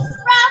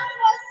mmɔfra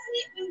kɔsi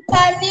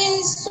mpani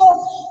nso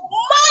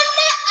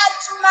mone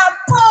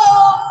adwumapɔ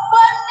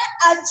mone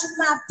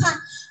adwumapa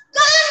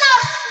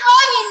Ghanafoɔ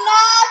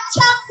nyinaa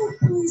twa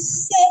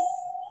kupuse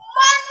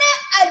mone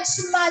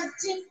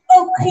adwumaden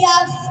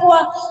okuafoɔ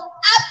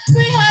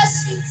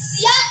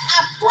aprehasintia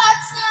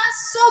aboatena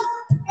so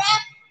brɛ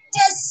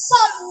de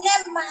som ne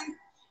man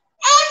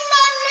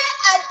ɛna ne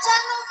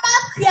agyanom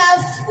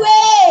akuafoɔ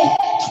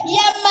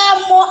yɛma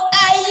mo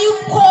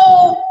ayiko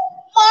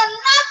mo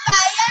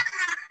nnabayɛ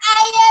na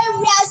ayɛ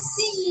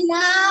wiase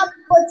nyinaa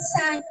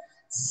botan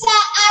sɛ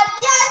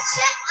adeɛ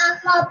kye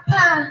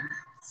anɔpa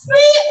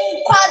free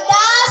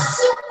nkwadaa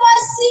so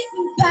kwasi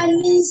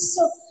mpani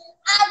so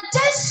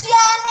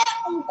adehyia ne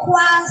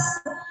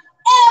nkwaase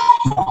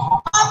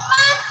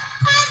ɔman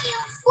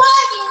mpanimfoɔ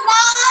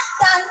nyinaa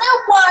dane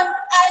wɔn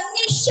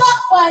ani hwɛ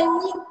wɔn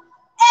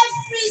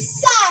efiri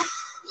sɛ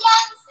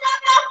yɛn nsa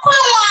bɛkɔ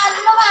yɛn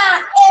ano a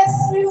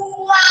efiri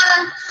mmoa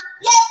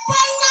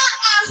yɛbɛnya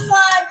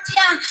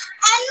ahoɔden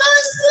a ɛno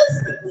nso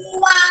firi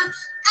mmoa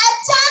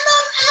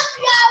agyanom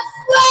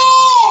akuafoɔ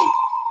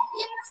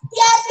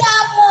yɛda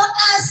mo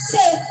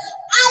ase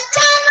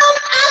agyanom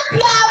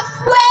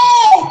akuafoɔ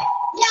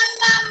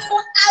yɛma mo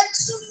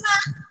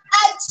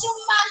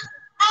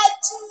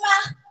adwuma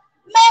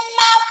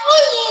mema mo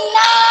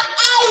nyinaa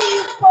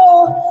ayiko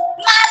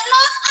mano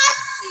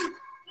asi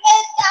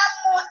meda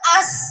mo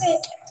ase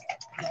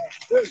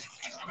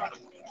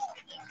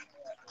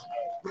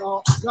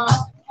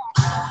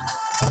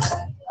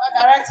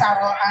director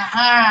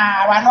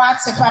wano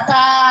ate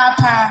papa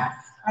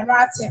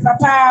Arate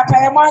papa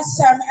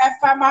payamonsam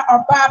efama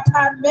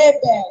obapa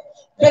mebe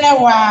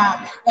benewa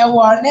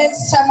ewo ne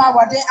nsama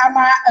wode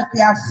ama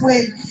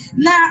apiafue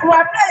na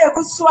wabla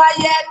yegusua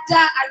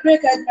yeda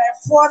agrega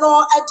mefo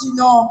no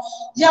adino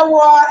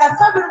yewo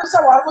efabiru so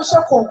wo mo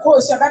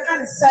koko so beka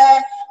ne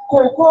se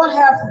koko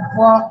health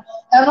for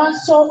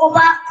so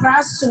over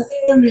Kraso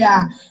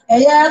area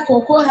eye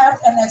koko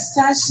health and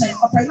extension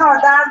opena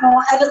oda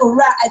no ede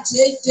owura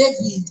Ajay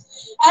David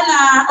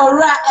Ena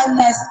Ora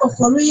NS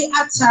Ofori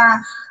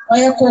Ata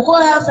Oye Koko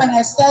Health and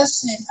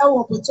Extension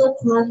Ewo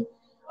Botokrom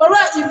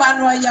Ora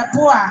Emmanuel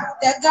Yaboa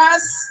the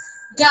gas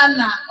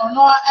Ghana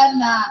Ono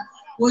Ena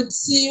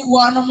Wotsi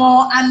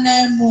Wonomo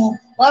Anemu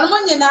Wonomo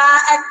Nyina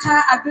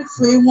Eka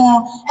Abifwe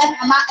Mo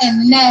Enama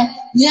Enne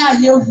Nia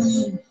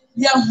Yehuni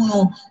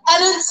Yehunu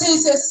Enti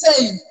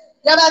say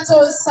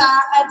Yabato Sa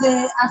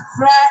Ade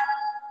Afre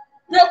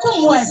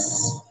Berekum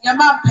West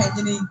Yama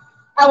Pedini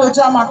I will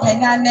draw my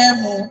pen and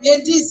name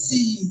in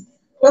DC.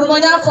 When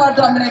we are for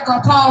Dominic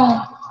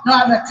Pound, no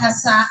other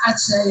Cassa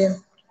actually.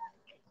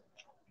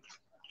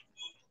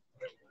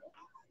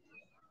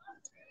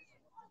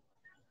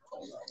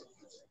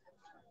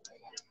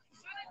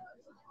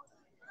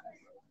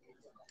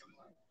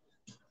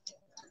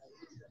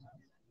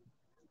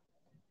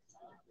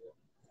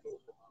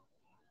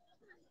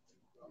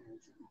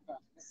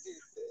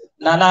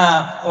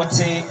 Nana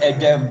Oti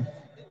Agyenim,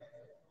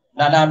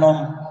 Nana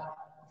Nom,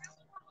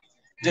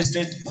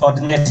 District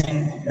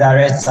Coordinating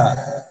Director,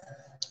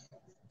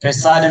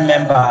 Presiding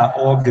Member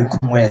of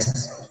Berekum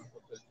West,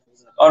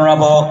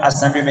 Honorable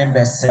Assembly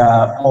Members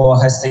Mo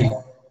Hesse,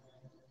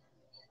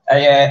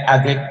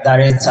 Agri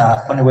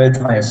Director on the way to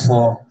my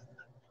four,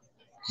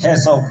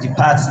 Heads of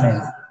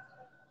Department,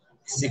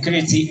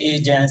 Security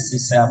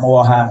Agencies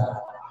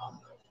Moha,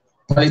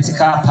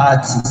 Political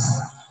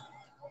Parties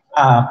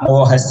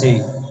Mo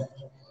Hesse,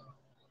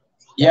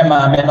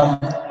 Yema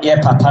Menom, Ye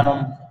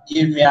Papanum,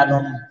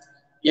 Yemianum.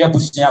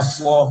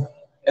 Yebusiafo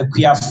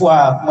akuafo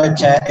a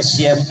moatwa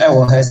ahyiam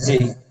ewo ha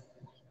sei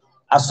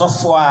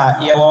asofo a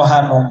yewo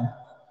ha no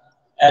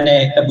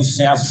ene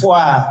abusiafo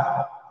a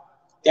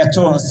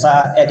yeto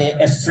nsa ede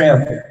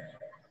efrem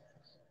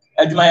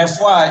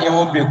adwumayefo a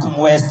yewo Berekum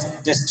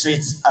West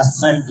District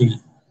Assembly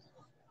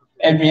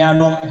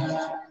enuanom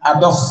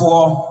adofo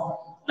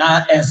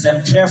na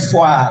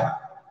ensemtwefo a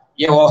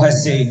yewo ha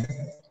sei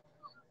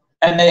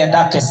ene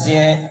yeda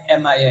kese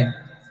emaye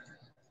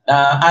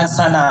na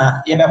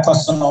ansana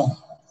yebekoso no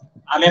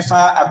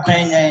amefa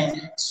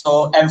akwanyen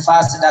so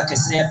emphasize that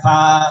kese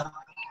pa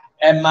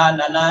ema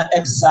nana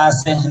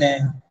Abisaase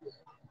hene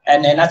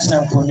ene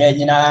national kunye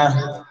nyina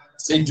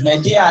se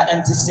dwumadi a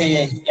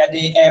entise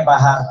yade eba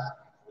ha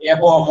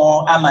yebo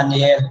mo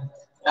amane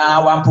na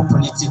wampo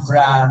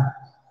politikra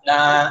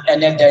na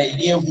ene da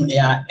yehuni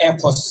a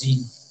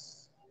ekosi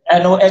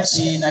eno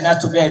echi na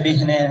nato be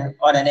hene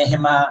onene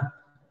hema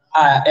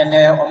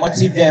ene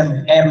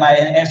omotivem ema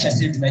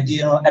efhese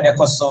dwumadi no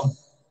ebekoso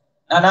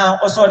nana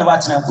also the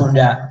watchman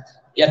kunda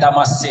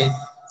yadamase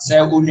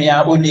se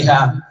unua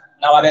oniha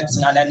na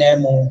wabetena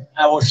nanemu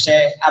na wo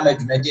hwe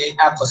amadwumadi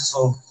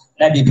akoso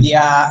na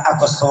bibia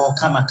akoso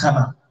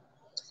kama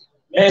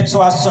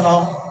eto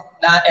asono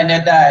na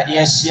eneda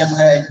yehiem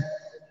ha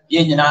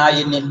yenyina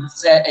yenim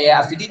se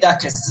afidida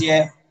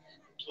kese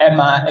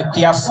ema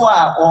akuafo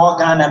a wo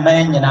Ghana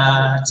man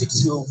nyina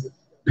titio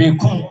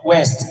Berekum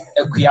West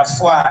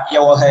akuafo a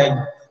yewo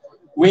ha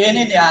we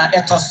ni ya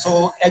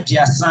etoso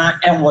aduasa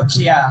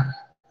enwoche a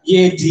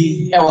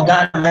yedi ewo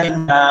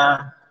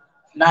Ghana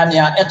na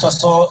ya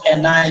etoso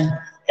enan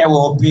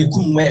ewo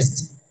Berekum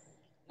West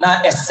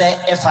na ese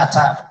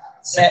efata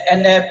se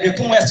ene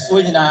Berekum West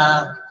fo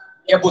nyina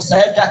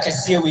yebosa edwa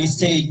kese we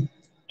sei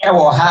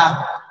ewo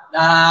ha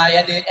na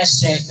yede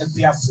ehye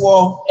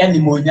abuafo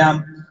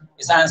animonyam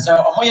isanse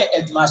omoye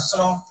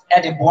adwumaso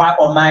ede boa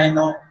oman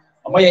no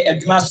omoye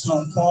adwumaso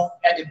nko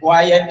ede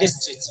boa ye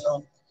district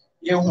no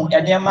yehu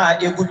enema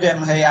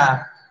egudem ha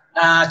ya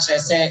na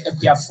kyerese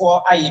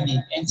abuafo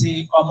ayebi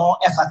enti omo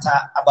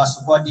efata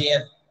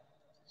abasobode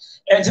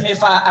enti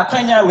mefa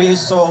akwanya we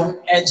so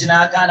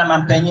ejina Ghana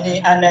mampanyini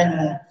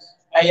ananmu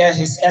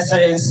His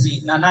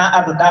Excellency Nana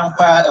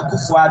Adodankwa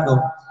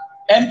Akufo-Addo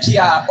MP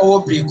o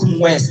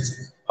Berekum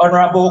West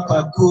Honorable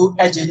Kwaku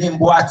Agyenim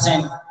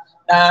Boateng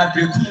na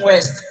Berekum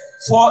West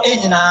for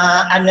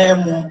enyina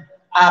ananmu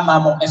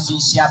amamo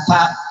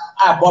afinsiapa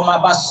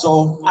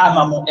abomabaso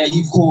amamo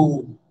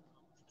ayiko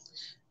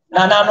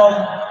nananom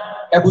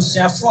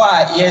ebusuafo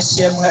a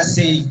yehiem ha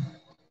sei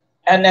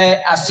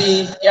ene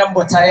afi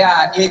yembotae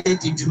a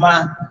yedi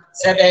dwuma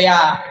sebe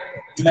ya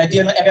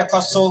dwumadi no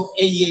ebekoso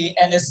eye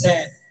ene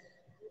se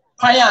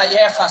kwan a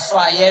yefa so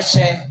a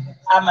yehwe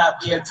ama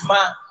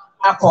biadwuma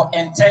akọ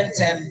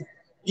ententem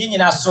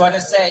nyina so ne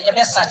se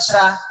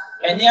yebesachira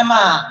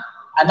enema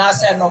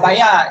anase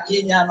nobaya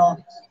yenya no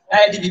na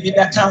yedi bibi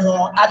beka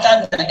ho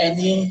adan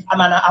ani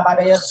amana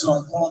ababe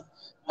sonko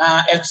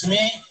na etumi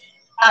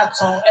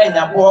aton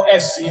enyabo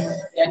efim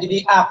yede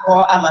bi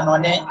akọ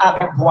amanone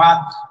abeboa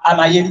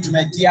ama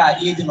yendumadi a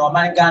yedi no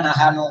man Ghana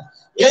ha no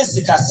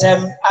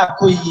yensikasem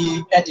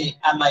akoyi ede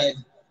amaye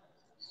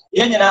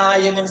Yenina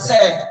yenim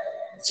say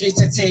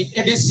fitete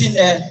ebesi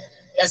ne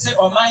yese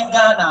oman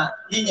Ghana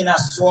yina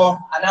so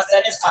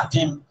anase ne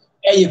fapem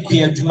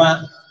eyekua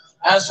adwuma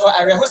anso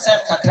arehosem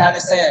kakra ne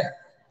say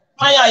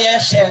maya ye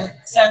hye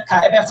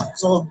senka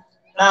ebefato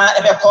na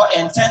ebekọ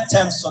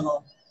ententem so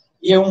no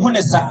yenhu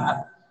ne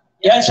sa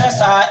yenhwe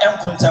sa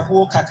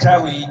enkontabu kakra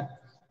we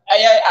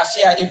eye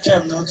afia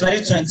etwam no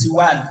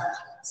 2021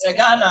 se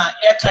Ghana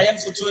ekayem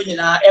foto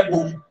nyina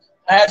ebom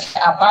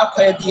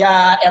abakwa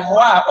bia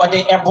emwa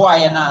ode eboa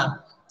ye na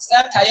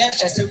senka ye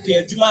hwese ku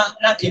adwuma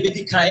na ka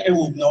ebedi kan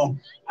ewom no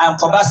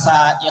ankoba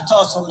sa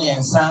yetoso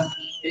miensa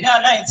ina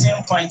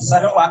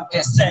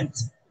 19.71%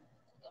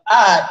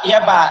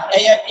 yeba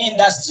eye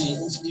industry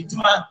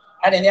ufiduma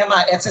and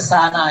enema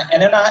etisa na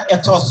enena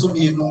etoso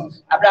mienu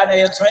abra na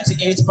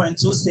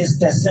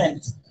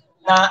 28.26%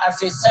 na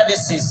afi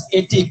services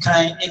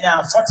kan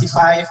ina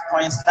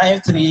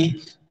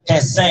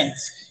 45.93%.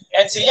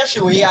 Enti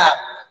yehwe ya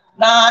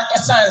na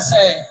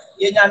esanse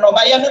yenya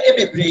nobaye no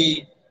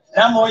ebebre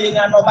na mo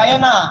yenya nobaye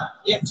na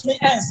yetumi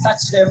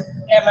ensachrem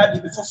ema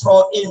bibi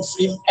foforo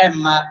enfrim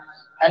emma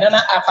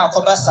enena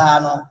akwakoba saa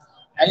no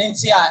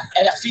enti a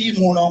efi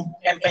mu no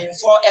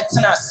empayinfo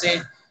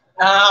etenase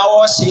na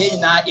wo hye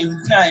na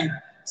enkran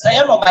say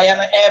nobaye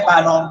no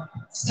eba no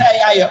say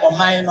yaye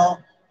oman no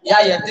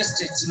yaye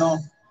district no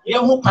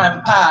yehu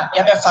pampa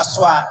yebefa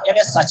so a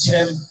yebe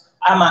sachrem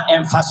ama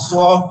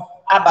emfaso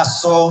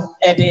abaso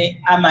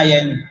ede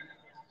amayen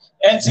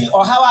enti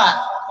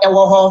ohawa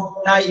ewo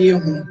ho na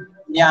yehu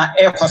nya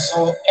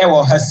ekoso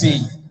ewo ha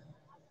sei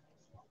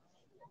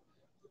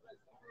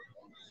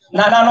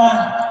nanano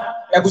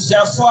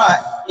ebusiafo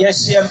a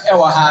yehiem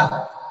ewo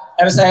ha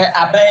ebese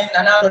aben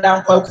nanano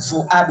dan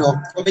Kwaku ado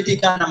obedi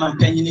Ghana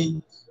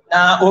mampanyini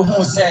na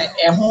ohun se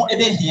ehu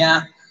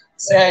ebehia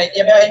se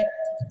yebe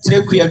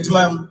treku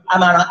adwuma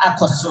amana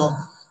akoso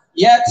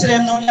ye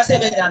trem no ya se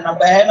be na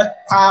ba na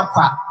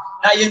papa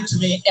na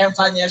yentumi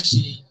emfanya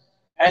hwe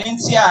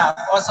enti a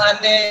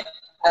osande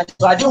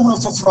atuade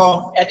hunu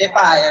foforo ede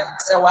baaye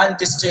say one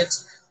district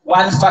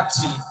one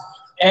factory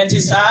and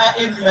is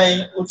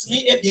anyway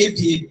utumi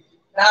ebie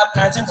na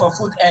planting for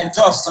food and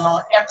jobs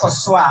no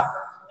ekoso a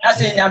na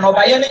say nya no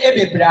baye no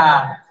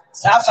ebebra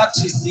sa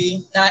factories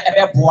na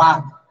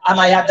ebeboa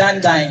amaya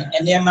dandan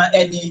enema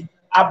eni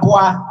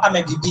aboa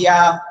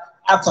amabibia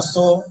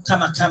akoso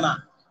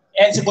kama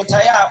enti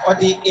botaya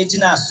odi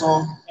ejina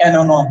so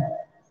eno no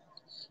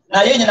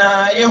na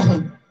yenyina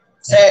yehu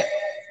se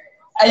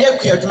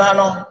ayekua adwuma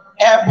no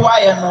eboa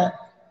ye no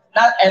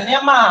na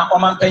enema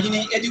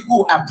omampanyini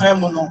edigu apan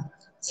mu no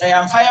se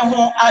yamfa ye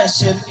ho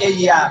anhyem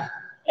eyi a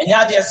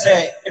enya de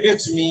se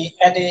ebetumi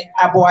ede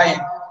aboa ye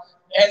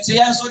enti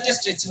yenso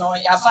district no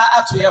yafa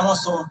ato ye ho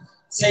so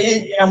se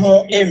ye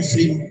ho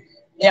emfiri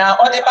ya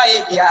ode ba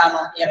ye bia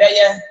no ye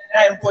beye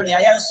na empo ne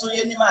yenso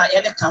yenima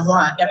ye de ka ho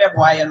a ye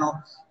beboa ye no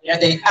ye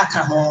de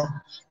aka ho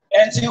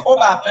enti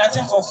over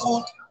planting for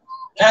food,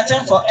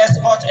 planting for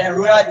export and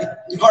rural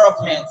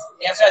development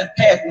ye fel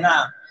peg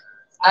na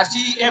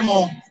afi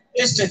emo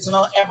district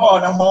no ebo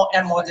no mo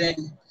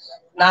emodern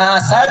na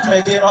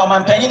sadwede no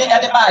mampanyini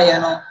ede baaye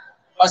no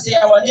o se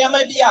e woni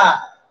ama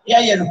bia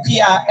ye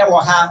yerupia e wo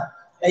ha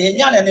na ye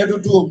nya na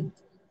nedodo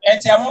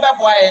enti amo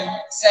beboa ye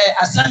se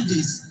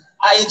assemblies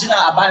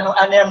ayegina aban no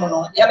anemu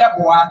no ye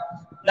beboa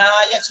na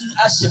yetu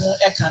ahyemu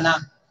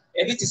ekana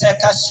ebi ti se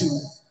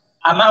cashew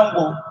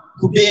amango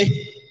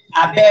kube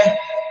abe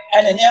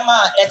ene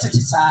nyema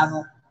etetisa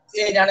no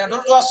se nya na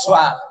dodo so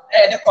a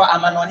e de ko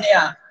amanone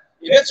a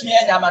ebetumi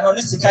enya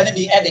amanone sika ne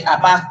bi e de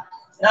aba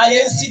na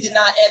yensi di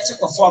na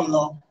etiko form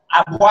no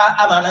aboa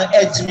amano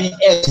etumi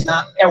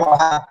etina ewo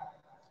ha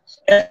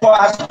for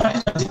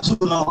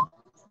 2022 no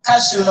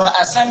cashew no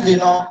assembly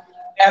no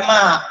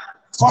ema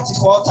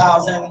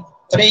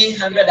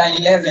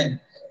 44,311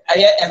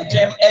 aye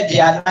empem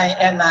edianan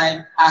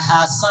enai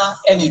ahasa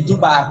eni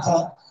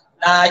dubaako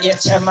na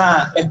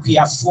yechema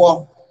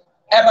akuafo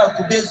eba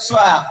kube so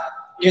a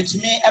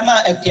yetumi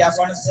ema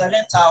akuafo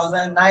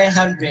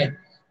 7,900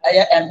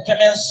 aye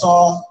empem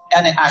so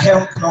eni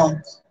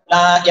ahemkno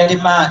na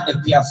yedima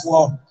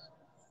akuafo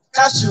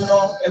cashew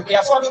no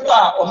akuafo do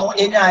a omo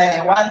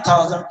enya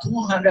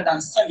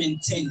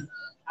 1,217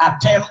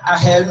 apem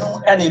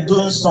ahenu eni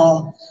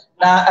dunson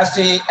na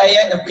afi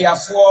aye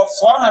akuafo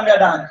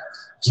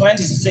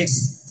 426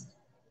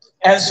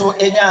 enso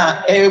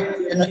enya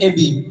no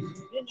ebi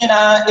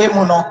nyina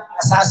emu no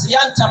asase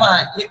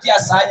yantama yepi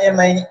asanye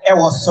man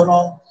ewo so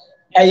no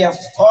aye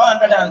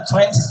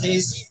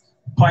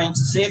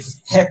 426.6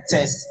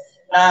 hectares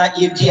na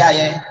yepi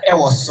aye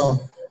ewo so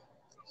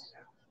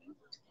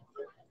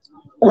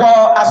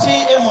wo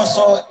afi emu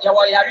so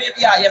yawo yare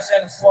bi aye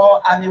friend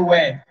for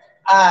anywhere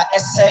a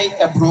essay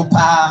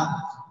ebropa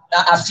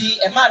na afi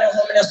emane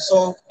homne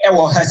so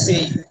ewo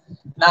hase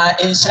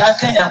na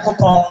enshaka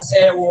yakopon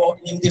se wo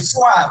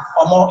ndifo a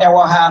omo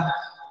ewo ha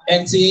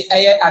enti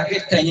eye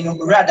agriculture no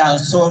rather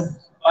so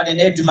on the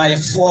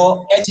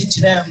edumayefo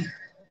etichirem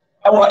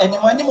ewo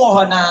enimani mo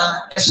ho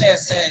na ehye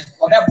se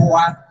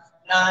obeboa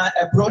na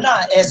ebro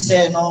na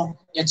ese no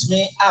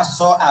yetumi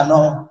aso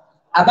ano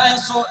aban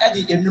so e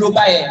di enuro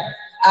bae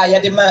a ye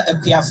de ma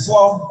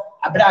akuafo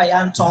abra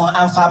ya nton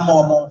amfa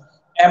momo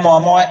e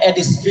momo e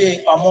di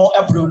spray omo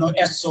ebro no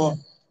eso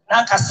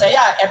na nkasɛ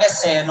ya e be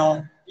sɛ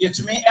no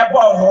yetumi ebo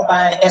ho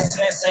ban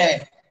esene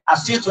sɛ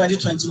afi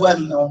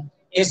 2021 no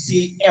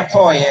esi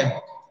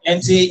ekoye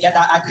enti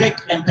yada agric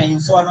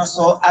empanyinfo no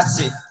so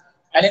ase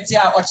enti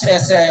a ɔkyerɛ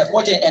sɛ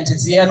woje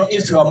entity no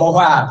ifiri omo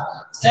hɔ a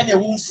sɛ ne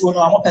wumfuo no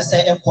amo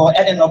pɛsɛ ekɔ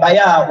ene no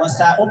baya a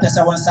wonsa wo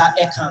pɛsɛ wonsa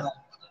eka no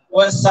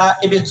wonsa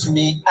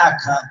ebetumi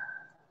aka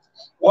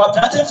what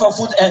planting for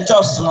food and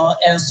jobs no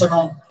enso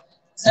no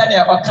sɛ ne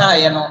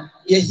ɔka no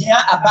yehia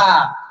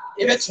aba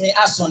ebetumi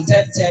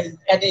asontɛntɛm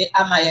ede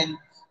amayen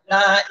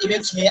na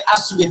ebetumi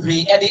aso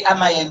bebre ede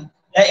amayen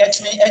na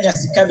etumi enya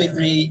sika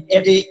bebre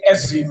ede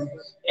afrim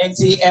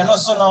enti eno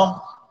so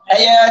no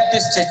eye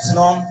district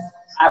no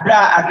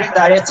abra agri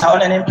director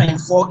on an employee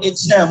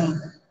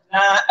etinam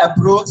na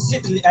abro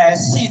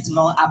seed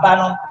no aba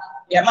no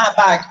ye ma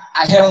bag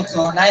ahent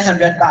no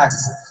 900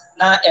 bags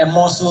na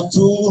emo so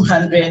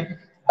 200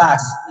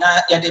 bags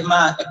na ye de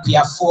ma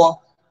akuafo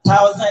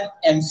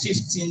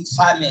 1015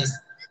 farmers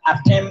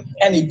apem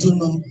ene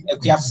dunum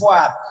akuafo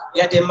a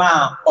ye de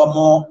ma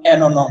omo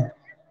eno no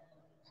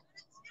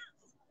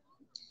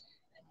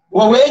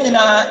wo we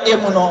nyina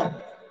emu no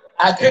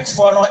agric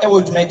for no e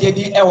wo dwumade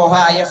bi e wo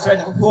ha ye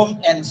friend home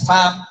and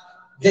farm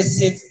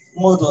visit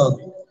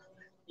model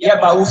ye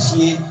ba wo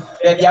fie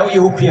be dia wo ye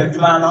wo pia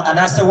dwuma no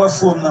anase wo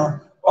fom no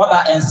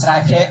oba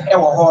ensrahwe e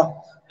wo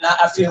ho na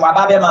afi wa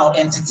ba be ma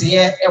entity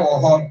e wo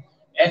ho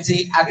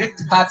enti agric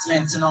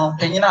department no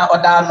penyina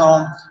oda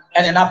no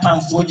ene na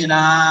pamfo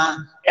nyina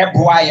e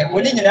boa ye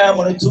woni nyina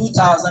mo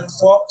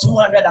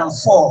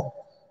 2204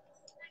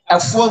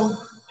 afo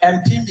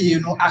mpimbi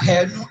no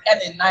ahanu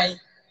ene nan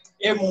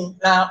emu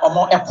na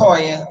omo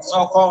ekoye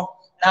soko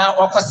na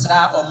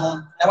wakosra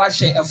omo na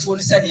wahwe afo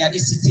no sɛ ne ade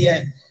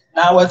sitie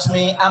na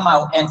watumi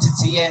ama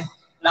entity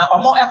na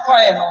omo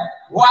ekoye no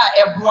wa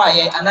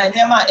eboaye ana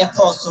nyema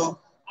ekoso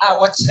a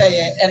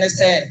wɔkyerɛ ene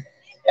sɛ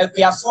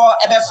akuafo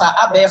ebefa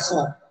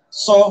abefo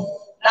so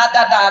na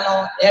dada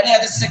no ene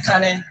de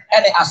sikane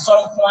ene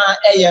asonko a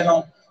eye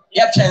no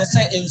ye twen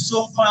sɛ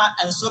enso kwa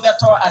enso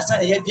beto asa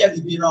na ye bia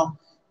bibi no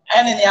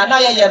ene ne ana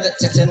ye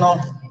tete no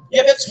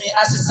ye betumi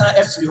asesa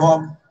afiri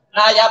hɔ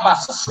na ya ba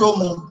foforo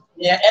mu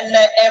ne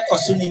ene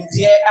ekoso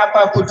nimtie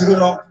akwa koduru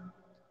no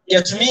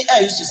yetumi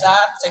ayusu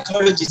sa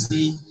technologies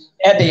bi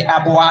e de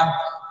aboa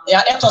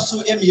ya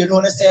etoso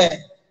emienu ne sɛ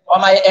o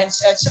ma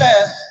enkyerɛkyerɛ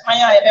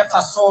manya ye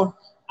befa so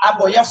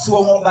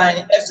aboyefo ho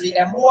ban every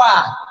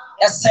emoa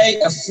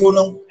esɛ afuo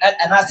no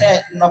ana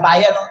sɛ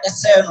nobaye no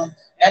esɛ no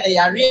ene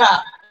yare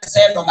a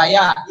esɛ nobaye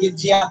a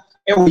edua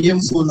ewo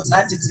yemfuo no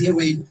santiti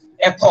ewe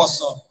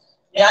ekoso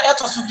ya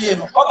etoso bi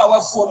no oba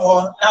wafuo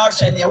mo na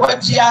hwɛ ne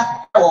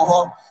wadua wɔ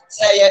hɔ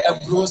sɛ ye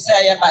aburo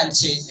sɛ ye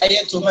banche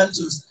ye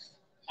tomatoes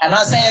ana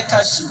sɛ ye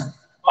cashew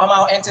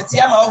oma entity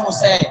ama ho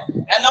sɛ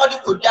ena odi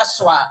kodua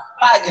so a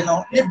bag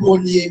no ne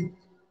bonie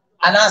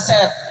ana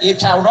sɛ ye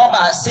twa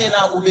rubber say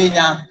na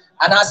ubenya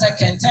ana sɛ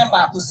kenten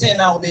ba ko say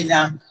na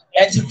ubenya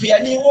enti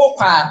piani wo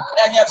kwa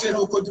anya fe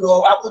no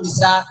koduro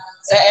akobisa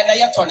sɛ ena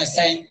ye to ne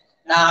sɛn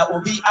na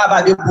obi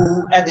aba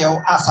bebu ede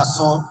afa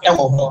so e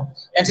wo ho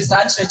enti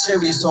sa nkyerɛkyerɛ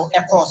wi so e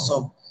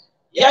kɔso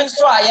yen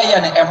so a ye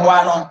ne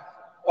emoa no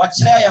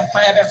wɔkyerɛ ye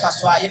kwan ye befa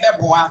so a ye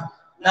beboa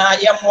na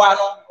ye moa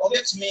no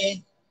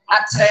obetumi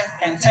atre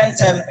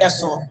ententem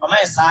eso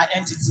ɔma sa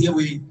entity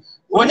we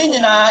woni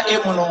nyina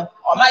emu no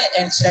ɔma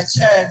ye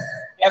nkyerɛkyerɛ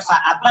efa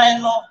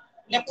aban no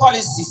ne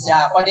policies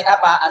a ɔde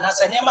aba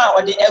anasa nyema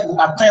a ɔde egu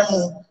apan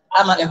mu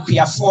ama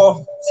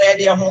akuafo sɛ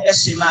de ho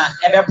ehyima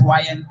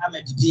ebeboa yen ama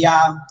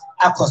bibia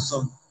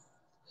akoso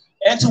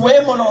enti we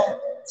mu no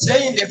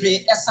training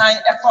bebre esan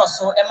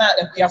ekoso ema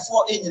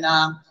akuafo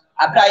enyina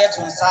abra ye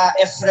tonsa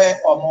efrɛ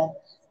omo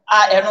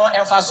a eno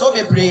emfaso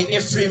bebre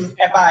efrim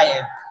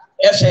ebaaye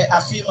ehwe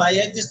afima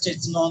ye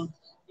district no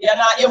ye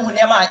na ehu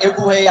nema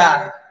egu he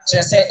ya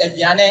kyerɛ sɛ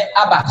aduane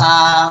abaka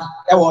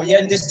ewo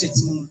ye district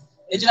mu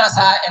ejina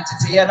sa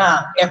entity ye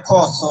na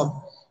ekoso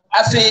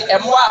afi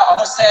emoa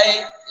omo sɛ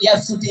ye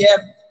fudie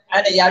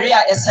ana yare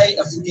a esai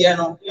afudie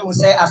no ehu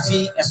sɛ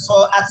afi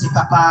eso ati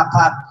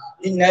papa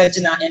ina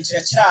ejina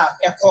enkyerɛkyerɛ a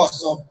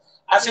ekoso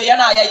afi ye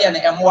na ye ne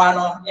emoa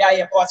no ya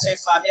ye portrait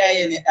farm ya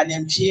ye ne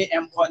anantwie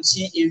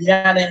emponchi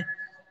ewiane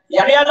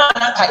yare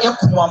na nka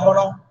ekum omo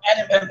no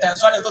ene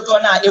pempenso ne dodo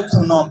na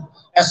ekum no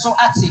eso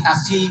ati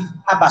afi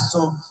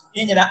abaso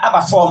nyina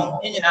aba form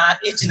nyina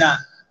ejina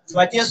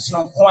dwade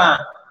sunonko a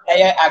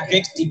eye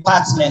agric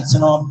department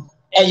no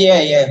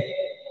eye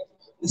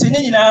nti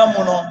nyina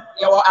mu no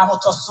ye wo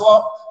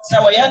ahotoso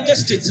sɛ wo yan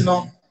district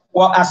no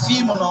wo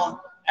afi mu no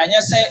anya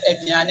sɛ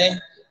aduane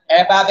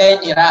eba be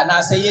ira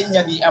na sɛ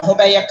yenya bi ɛho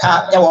be ye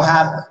ka ye wo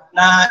ha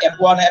na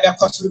ebo no ebe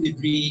kɔsoro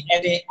bebre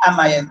ede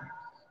amaye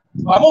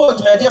omo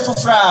dwade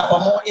foforo a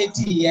omo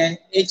edi ye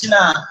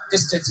ejina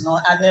district no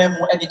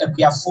anemu ede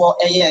akuafo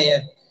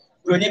eye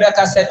broni be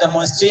ka sɛ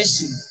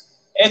demonstration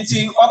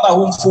enti oba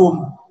womfom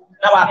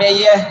na wa be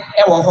ye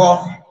ewo ho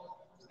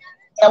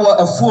ewo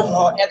afuom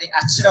ho ede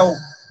akyerɛw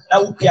na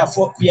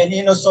wukuafo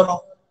kuani no so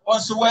no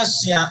also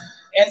wasua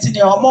enti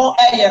ne omo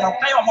eye no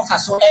kan omo fa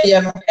so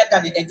eye no eda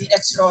de edi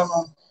extra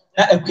no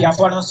na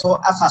akuafo no so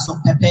afa so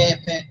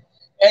pepepe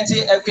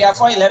enti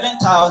akuafo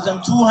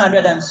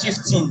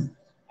 11,215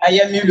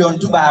 aye million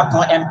duba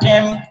ko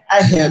empem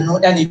ahenu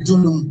ene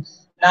dunum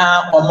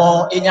na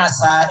omo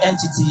enyasa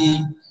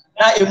entity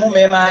na emu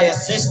mema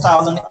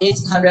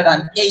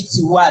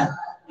 6,881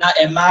 na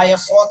emaye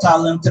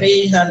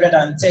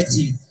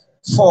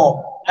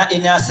 4,334 na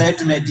enyasa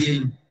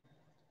edumedie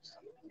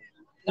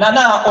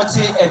nana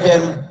oti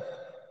ebem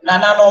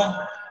nana no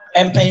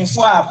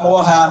empemfo a mo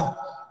ha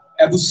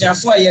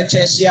abusuafo a ye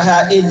twehia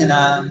ha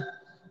enyina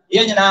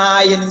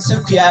ye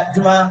nsekua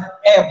duma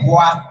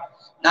eboa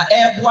na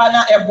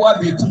eboa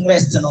Berekum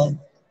West no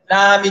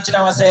na mi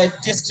kina wa say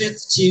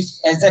district chief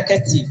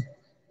executive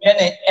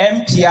mene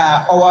MP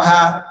a owo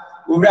ha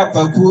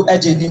Kwaku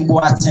Agyenim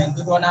Boateng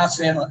do na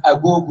afre no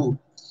Agoogo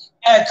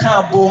e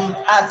kan bom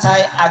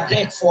atai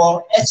agrek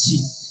for echi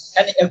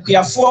ene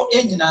akuafo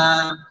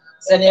enyina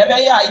se ne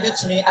ebe ya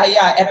ibetumi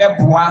aya ebe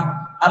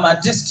boa ama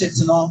district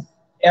no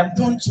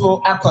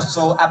empuntu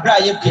akoso abra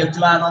ye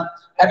piaduma no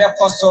ebe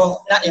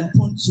koso na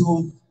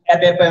empuntu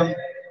ebe bem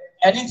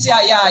eni ti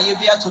aya ye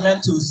bia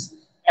tomatoes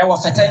e wo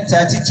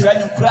fetenta titira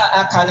nkura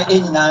aka ne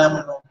enyina mu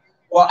no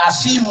wo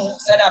afimu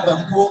se na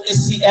bampo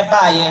esi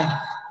eba ye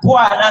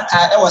boa na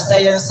ka e wo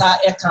se yensa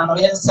e kan no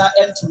yensa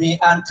entumi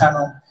anka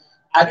no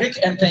agric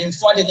employee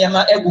for the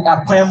nema egu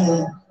akwan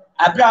mu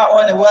abra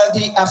on the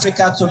wealthy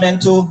Africa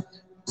tomato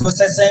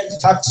processing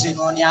factory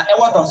no nia e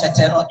wo don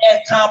fete no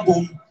e kan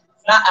bom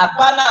na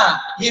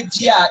abana ye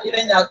bia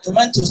irenya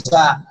tomatoes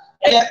a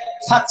e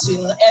factory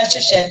no e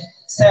hwehwe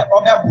se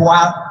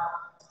obeboa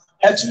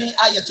atumi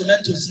aye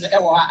tomatoes no e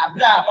wo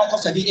abra monko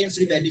fa bi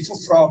enfree ba di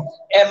foforo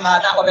e ma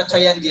na obeto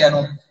ye ndie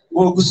no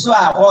wo gusu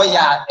a wo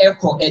ya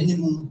eko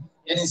animu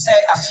eni se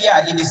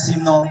afia ye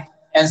besim no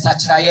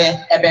ensakraye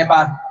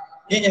ebeba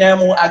ni nyina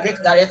mu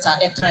agric director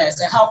e kan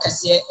se how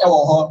kese e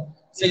wo ho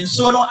se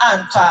nso no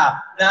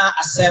anta na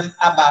asem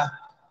aba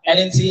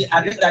enti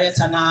agric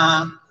director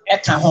na e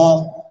kan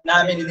ho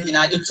na me ni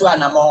nyina etu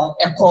anamo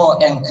eko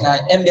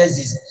enkra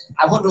embassies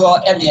agodo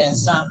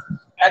ebiensa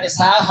and is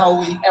how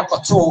we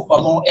ekoto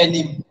omo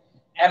enim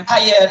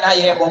empire na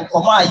ye bon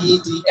komo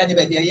ayedi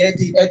anybody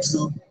ayedi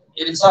etru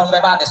it is on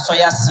about the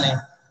soya sling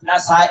na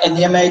sa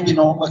enema bi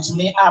no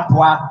otumi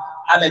aboa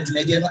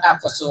amadumege no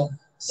akoso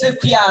se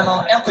pia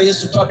no enko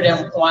yesu tobre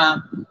nko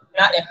a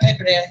na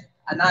epebre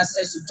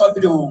anase su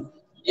tobre o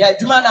ya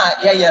duma na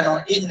ye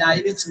no ina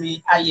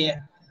ebetumi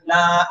aye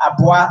na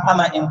aboa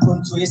ama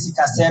impuntu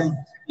esikasem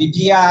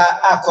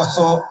bibia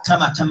akoso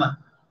kama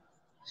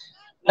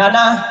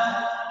nana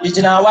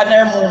ijina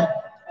wanamu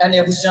ene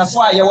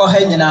abusuafo a ye wo ha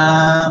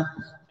nyina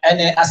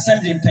ene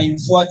assembly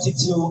mpanyimfo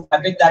titio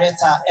abig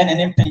director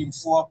ene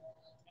mpanyimfo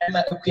ema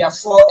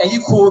akuafo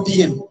ayiko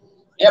biem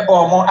ye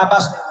bo mo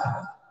abaso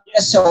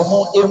ye se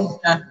mo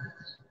emuna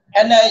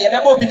ene ye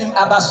bebo binim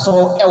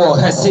abaso e wo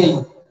ha sei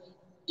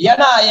ye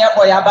na ye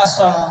bo ya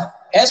abaso no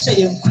e se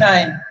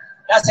yenkran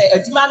na se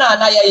aduma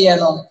na ye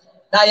no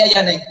na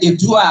ye ne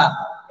edu a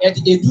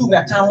edu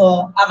be ka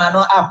ho ama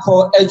no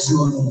akọ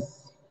ajuo no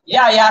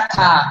ya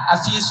ka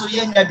afi so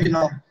yenya bi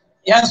no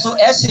yanso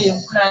ese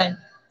nkran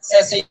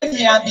se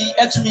yenya bi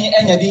atumi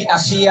enya bi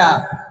afi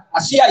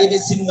a ye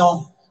besim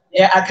no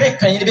ye agrek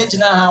kan ye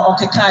begina ha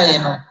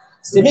okekae no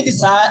se mi di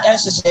sa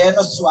enhyehyɛ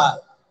no so a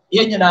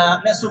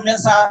yenyina meso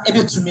mensa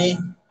ebetumi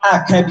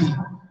aka bi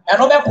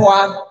eno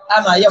beboa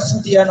ama ye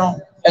fudie no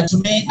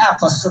atumi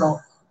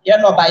akosoro ye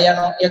no ba ye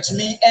no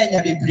yetumi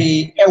enya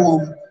bebre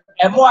ewo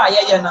emo a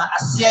ye na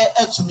ase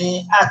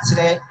atumi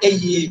atre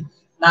eyie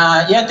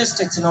na ye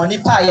district no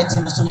nipa ye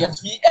tim so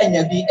yetumi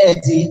enya bi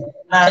edi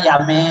na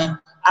yame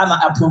ama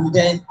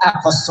apromuden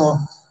akoso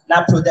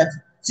na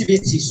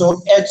productivity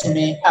so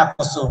etumi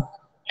akoso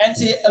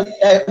enti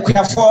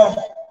kuafo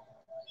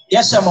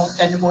yesemo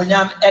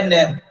enimonyam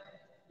ene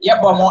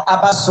yebomo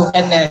abaso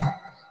ene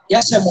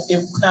yesemo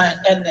emkunan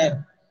ene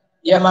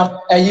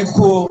yema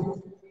ayiko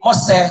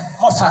mose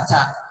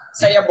mofata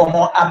se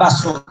yebomo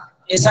abaso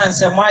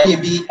esanse moaye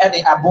bi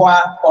ede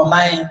aboa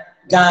oman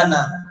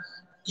Ghana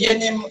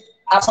yenim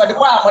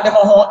afọdịbọ a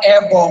mọdịmọ ho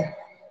ebo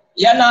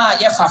yana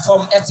yefa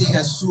fom eti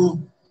hasu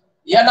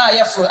yana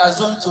yefo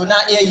azonto na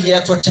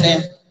eyiye totene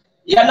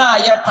yana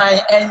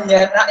yepan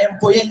enye na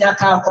empoye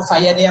nyaka kofa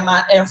ye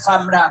nema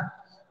emfamra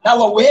na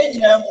wo we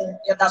nyina mu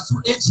yedaso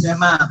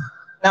echinema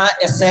na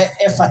ese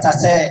efata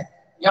se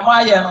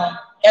yamaye no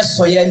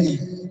eso ye ni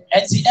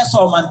enti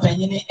eso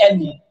manpanyini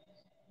eni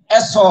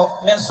eso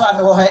menso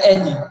amewo ha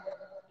eni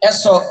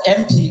eso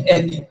MP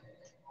eni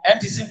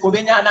MP sin ko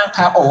benya na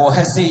nka owo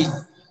ha sei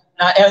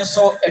na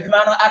enso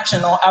adwuma no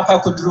action no akwa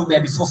koduru ba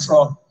bi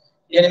foforo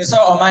ye ne se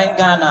o man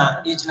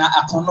Ghana ejina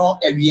akono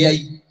awie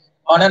yi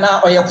ona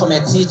na oye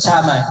committee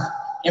chairman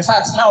in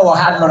fact na wo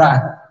ha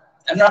nora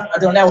enra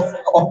do na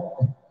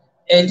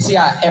enti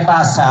a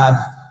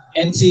ebasa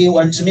enti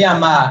wantumi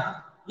ama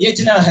ye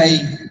jina ha yi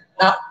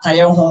na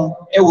kaye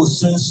ho e wo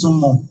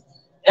sunsumo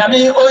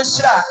yami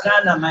onhira na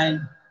na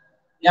man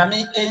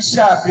yami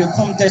enhira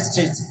Berekum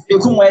district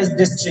Berekum West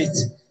district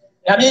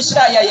Yami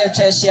shira ya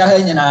cheshia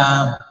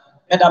henyina.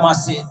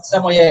 Medamasi,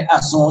 Samoye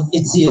Asun,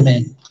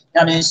 Etieme.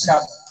 Yami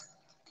shira.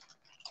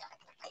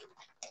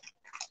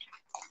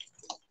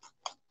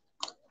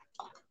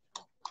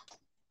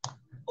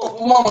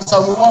 Mama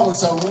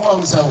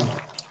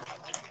sawu.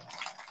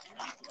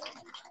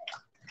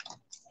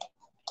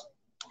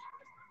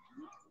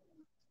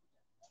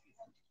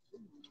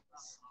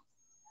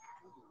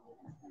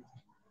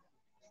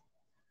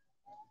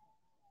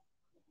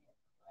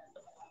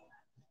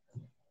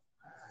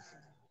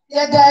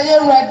 Yɛda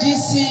yɛwurade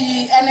si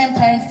ɛne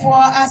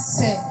mpanyinfoɔ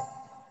ase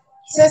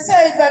sɛsɛ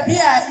baabi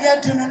a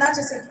yɛdu no na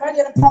kyerɛ sɛ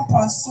dwumadie no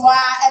pɔmpɔnsoa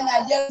ɛna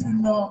yɛdu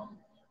no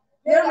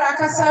yɛwura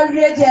akasa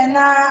wie deɛ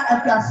na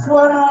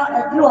akuafoɔ no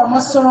aduru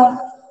wɔn soro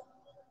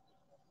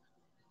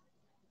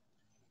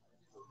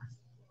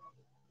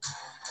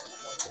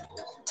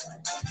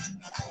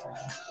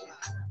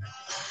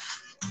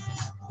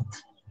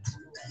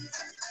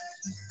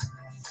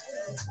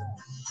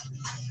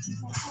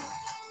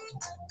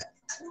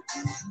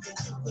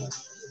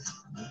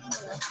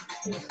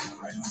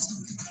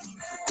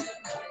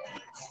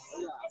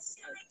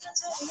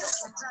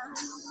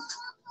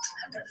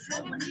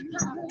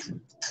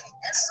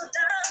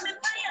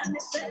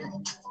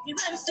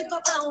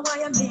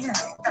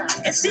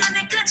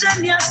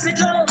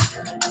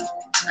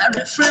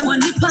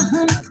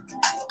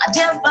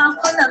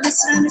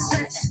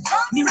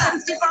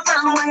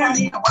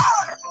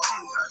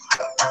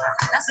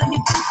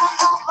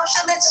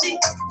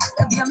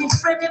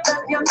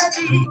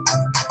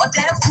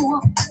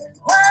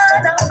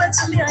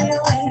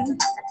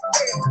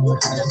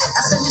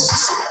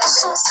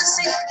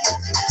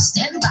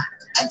Stand back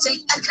and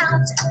take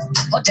account.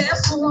 But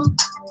therefore,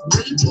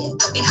 waiting,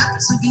 it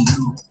has to be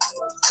you.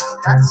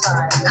 That's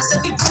right. I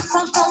said, you put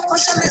from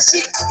push on the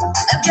seat.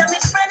 And be a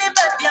friend,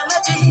 baby, I'm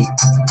ready.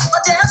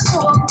 But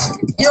therefore,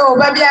 yo,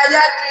 baby,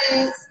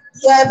 I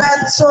yeah,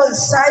 but so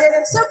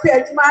silent, so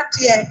pretty much,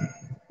 yeah.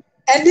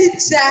 And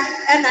it's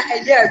and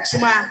a year to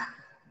my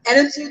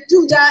and it's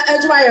do that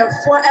as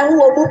for and who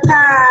will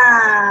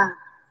pa.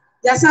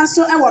 Yes, I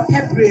saw our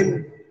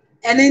pepperim.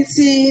 And it's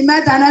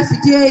Madonna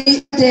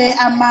Fide de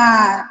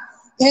Ama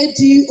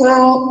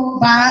ADO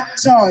Bar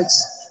George.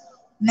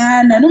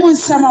 Na no one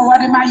summer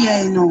what am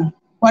I no?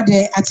 What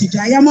the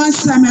Atija Yaman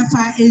Summer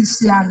Fire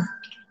Asian.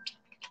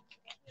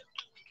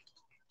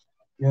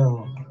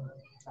 Yo.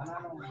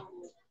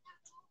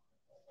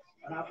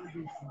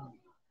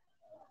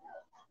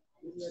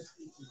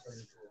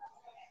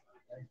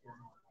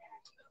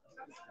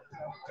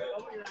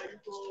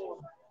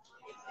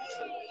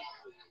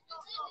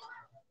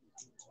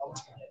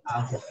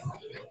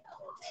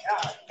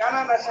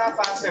 Ghana National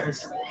Park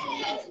Service.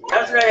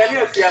 That's why I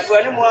knew if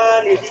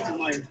anyone needed to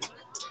mind.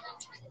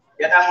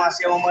 Yet I must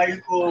say, oh, my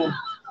cool.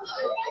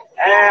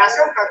 I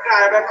saw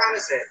Kaka, I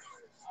say.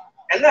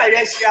 And I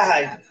yes,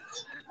 yeah,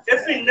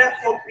 if in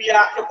that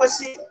copia, the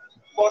question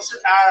was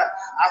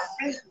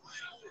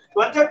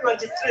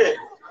 2023.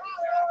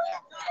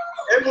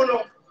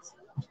 Emuno,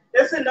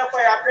 if in that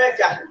way I break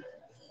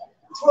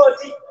what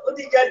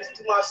did get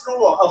to my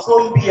snow or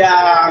from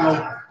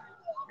piano?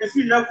 If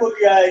you know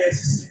copia,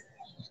 yes.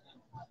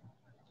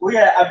 We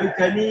are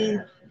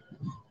Abikani,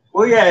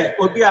 we are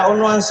Obia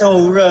on one side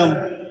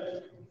room.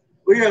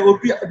 We are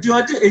Obia,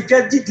 a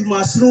get to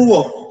my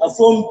snow, a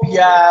phone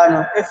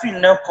piano, if you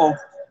know,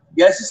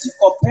 yes, it's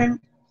open.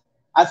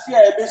 I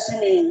fear a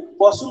busy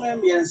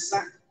Bosumem and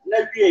San,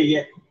 never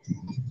yet.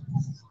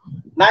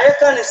 Now you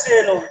can't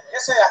say no,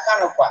 yes, I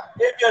can't.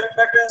 If your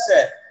veteran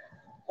said,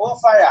 oh,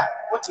 fire,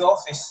 what's your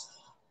office?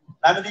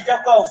 I'm the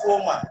Jacka of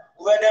woman,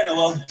 where then the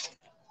world.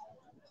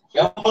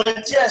 Your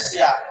volunteers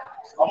here.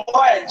 Ọmọ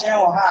ẹ̀jẹ̀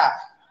ọ̀há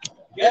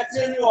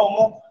yẹ́tí ní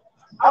ọmọ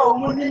àwọn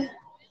múni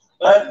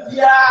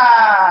bíá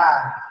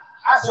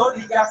aṣọ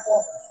òdìjàpọ̀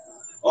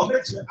ọmọdé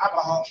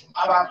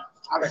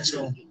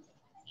abàchìrò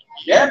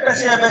yẹ́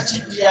pẹ̀sẹ̀ ẹ̀bẹ̀chì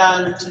bíá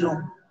lùtìlù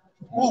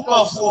kúkọ̀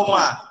fún ọmọ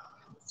à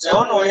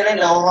ṣẹ̀wọ́n náà yẹ́rẹ́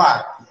ní ọ̀họ́ à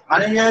màá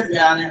ní yẹ́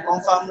bíá ní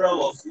kọ́nfàmúrẹ́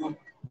wọ̀ fún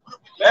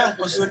bẹ́ẹ̀ ń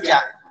kó sódì à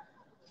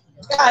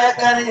ká yẹ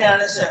kẹ́rin yẹn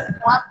ní sẹ́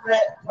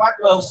wàá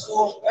dọ̀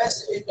fún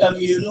ẹ̀sìn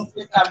ìkàmìínú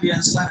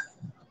ìkàmìínsá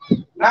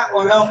náà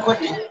ọ̀rẹ́ ń kó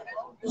dé.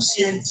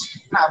 Usient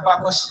na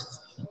abakoshi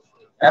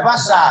eba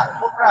sa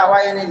okra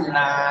waye ni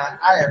na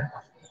ayẹ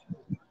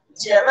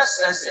ti ebe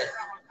sese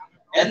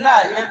ena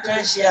ye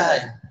pensia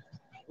hai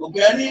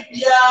ogani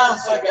bia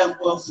mfa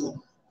gampofo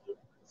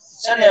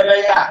se na ebe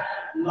ya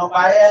no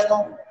baye no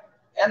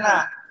ena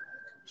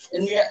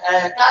ni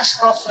cash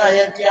crops na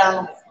ye bia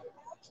no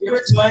ye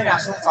betima anya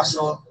so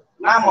faso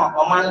na ma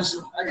oman so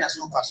anya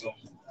so faso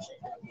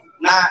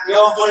na ye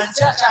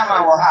volunteer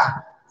chama wo ha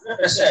we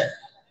pese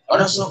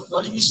also,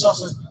 what do you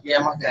suffer? Yeah,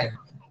 my guy.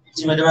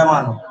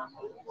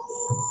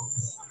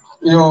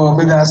 Yo,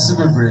 me da si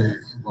bebre.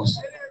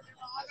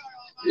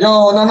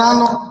 Yo,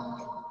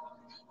 nanano.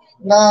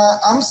 Na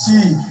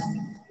MC,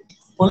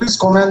 police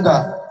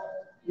commander.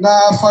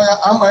 Na fire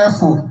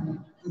amafo.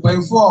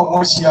 Mbaifo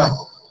omoshia.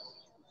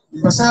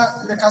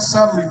 Pesa le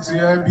kasa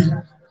military bi.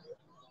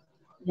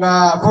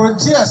 Na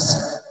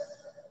volunteers.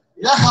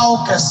 Ya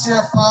how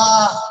kese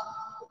pa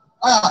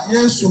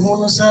Yesu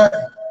ho no say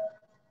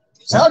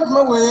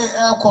adwuma we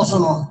ekoso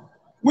no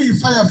we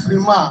fire free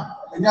ma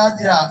enya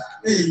dia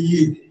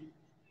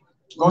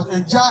because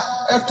eja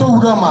eto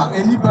wurama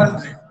eni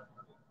bandre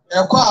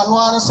anu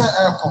ara say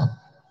eko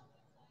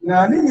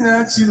na ni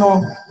nyina ti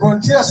no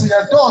frontiers ye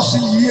dose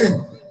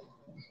yie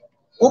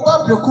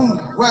oba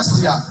Berekum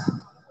west ya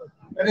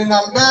ene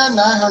number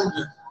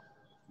 900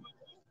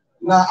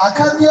 na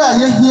akabia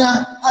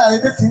yehia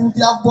ebetin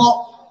dia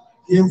bo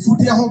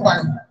yemfudi ho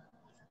ban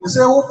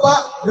say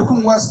oba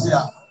Berekum west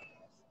ya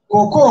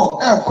koko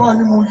eko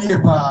ni mu yie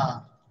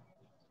pa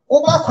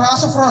oba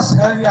cross France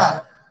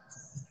area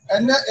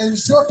ene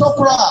ensuo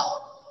tokura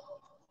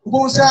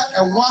ubo say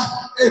enwa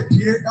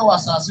epie e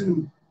wasase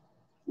nu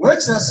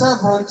which say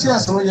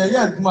volunteers no ye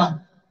aduma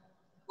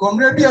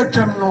komre bi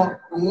atwam no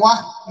nwa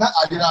na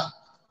adira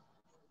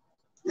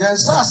ye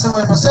sase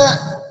we pese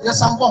ye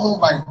sambo ho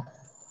ban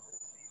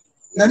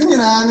na ni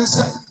nyina ni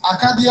se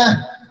akade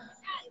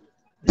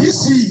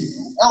DC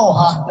e wo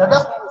ha de be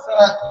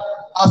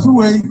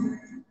afiwei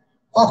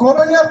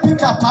okrobanya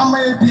pick up ama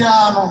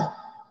bia no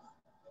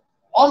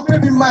on pe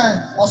bi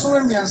mai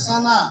osoro miensa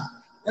na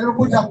e be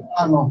boja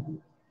ano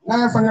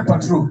na e fanya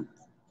patrol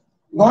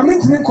no mi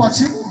timi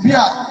kochi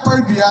bia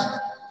toy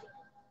bia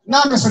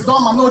na me se do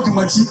ma no di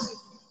machi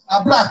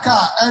abla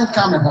car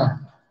enka me ho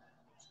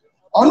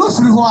onu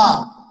firi ho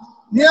a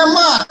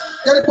niama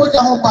e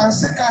boja ho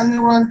banse ka ni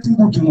ran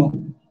timbutu no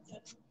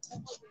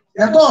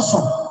ye do so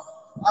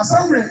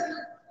asamre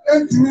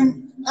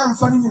entimi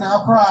amfani nyina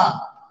akora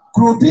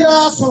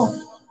krobia so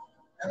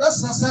e be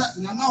sasa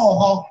na na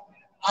ho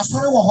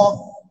asore wo ho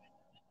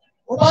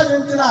oba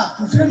dentina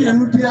mfiri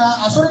enu bia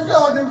asore bia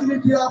o dentina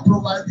bia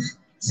provide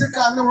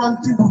sika ne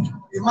ran timbutu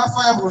e ma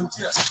fire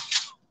volunteers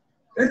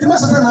entima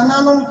sasa na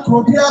nanom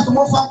krobia to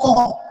mo fa ko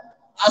ho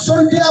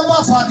asore bia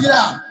ba fa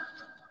dia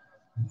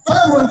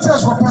fire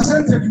volunteers for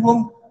percentage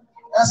wom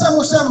esa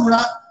mo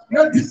semra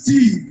na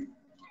diti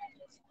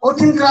o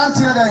tin grant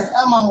here dai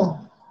ama mo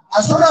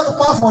asore to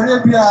pa for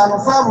bia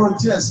no fire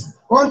volunteers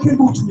ran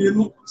timbutu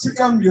menu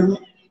sika menu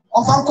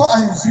o fa ko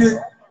ahifie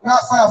na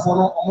fire for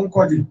no o mo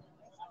nkodi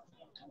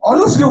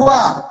olufiri ho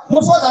a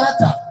mo for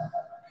director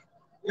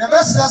ye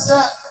best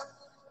say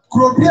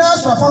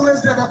Crobia's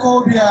performance de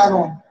ko bia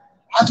no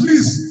at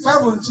least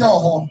 5 volunteer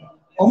ho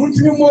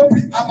omuntini mo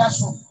bi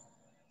abaso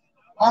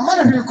mama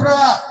ne bi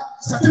kura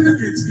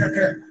certificate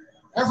keke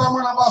ever mo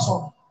na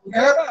baso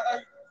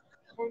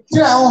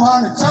volunteer ho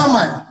ha ni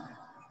chairman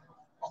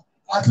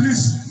at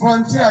least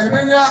volunteer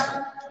yebenya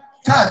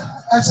card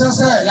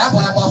exercise ya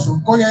ba baso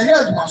ko ye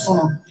aduma so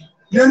no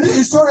ye ni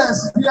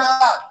insurance bia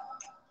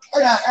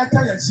ya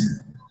enta ya chi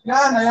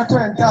ya na ya to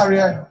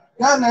entire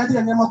ya na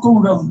de nyama ko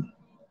wuram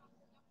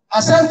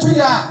asantu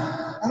ya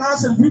ana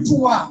se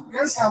bitu wa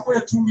yes akwa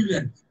 2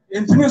 million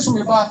entini so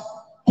me ba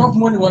top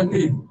money one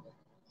day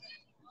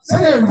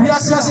say we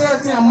asase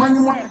ya amanyi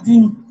mo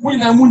din we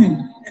na muni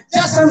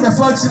just send the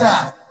first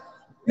year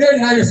ye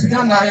na ye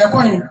fika na ye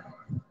kwan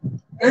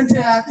enti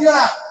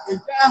adia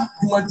eta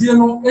dumadie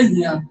no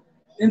ehia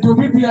ento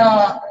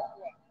bibia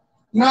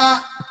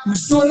na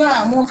so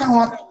na mo ka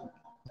ho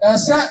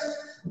ese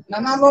na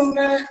nanom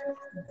ne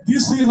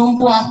DC no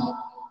mboa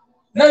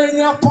na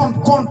yenya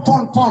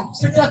pon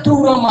sika to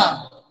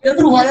roma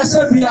edru wa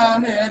yesa bia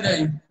na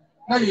yeden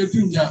na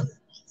yetunja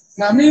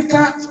na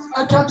mika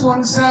atwato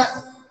nsa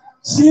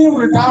see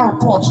with our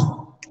report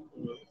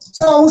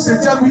so se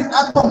jabi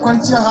aton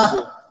kwantia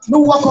ha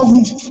no wako hu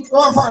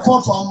no fa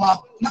report ma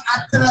na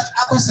atre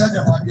akosa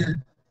de pabie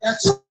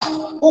eto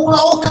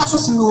okra okaso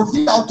se no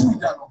di auto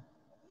da no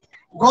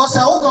go se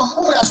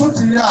o ya so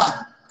ti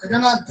ya e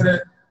na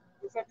atre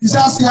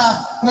Abisaase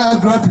na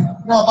grabi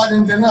na ba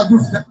de na do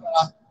fi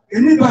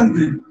eni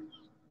bande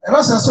e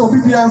ba se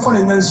obi bia mfa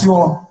na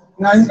nsuo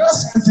na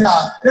investment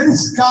ya eni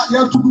sika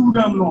ya tudu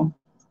dam no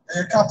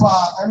e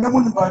kapa anamu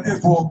ni bande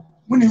bo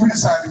muni wi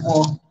side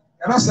bo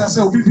e ba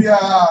se obi bia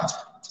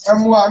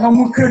emwa na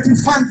mu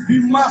creative fund bi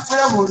ma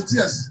fire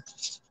volunteers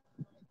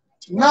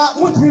na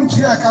mutun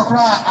kia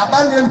kakra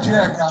abale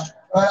ntia ka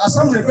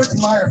assembly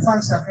betima ya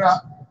fund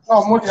sakra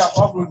na mo dia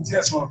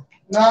volunteers no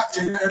na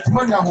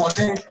etumanya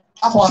hoden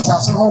abo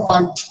asase ho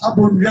ban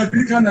abo ndia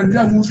bika na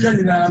ndia mu bia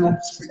nyina no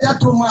ya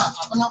to ma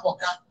abana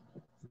boka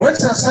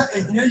wecha sa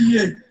ehia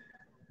yie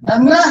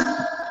na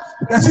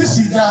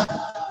efisi da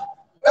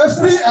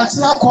every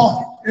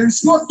atlako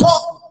ensuo to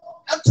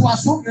ato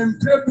aso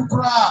empre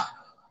dukra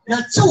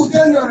ya chiu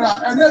denora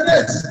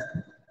enedet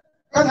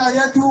kana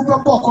ya du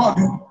bebo ko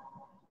du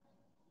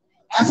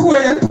afu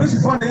we ya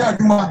principal de ya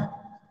duma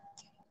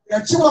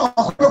ya chiu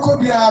ko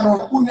bia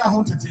no unya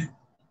ho tete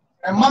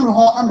emma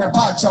ho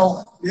amepa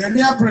achaw ye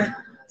ni abre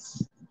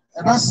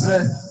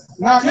ebasre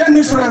na ye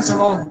insurance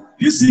no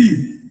DC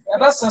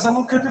ebasre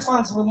mo credit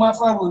funds with my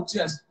family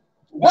volunteers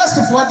west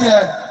for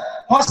there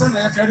hosen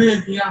na kare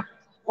ehia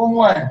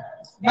omwe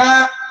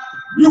na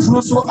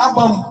youth so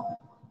abam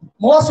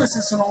mo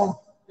offices no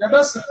ye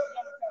best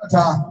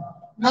ta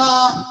na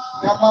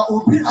ya ma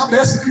obi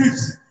aba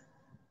script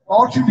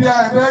o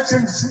tibia ebe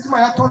change sitima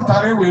ya ton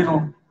tare we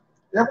no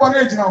ye kwa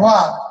na ejina ho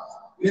a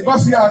e ba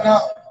fi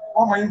ana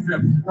my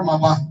influence,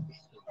 Mama.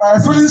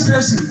 Filling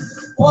station,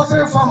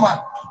 water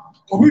farmer,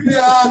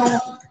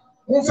 Obiano,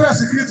 one fair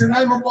security, and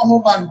I will go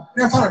home and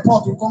never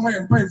report to come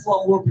and pay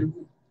for working.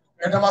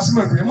 And I must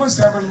make a most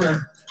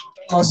everywhere.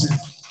 What's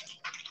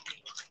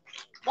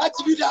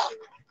be that?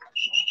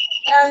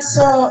 And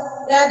so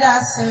let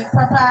us say,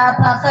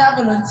 Papa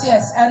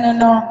volunteers, and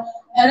no,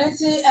 and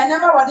see, and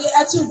never what they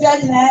actually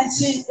get in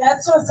see,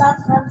 that's all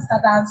some friends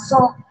that are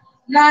so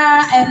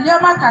now, and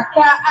Yama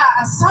Kaka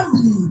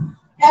assembly.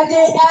 And they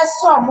are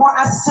so more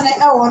as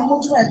I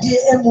want to a day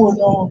and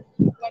no,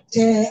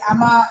 the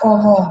ama or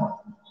more.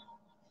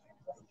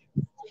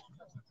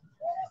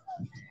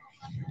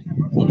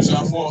 For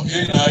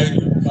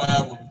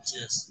fire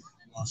volunteers,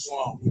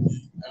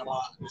 Emma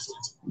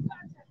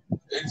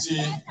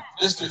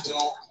district,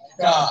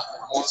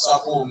 on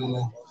Sabo,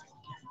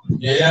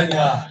 they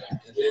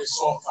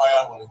saw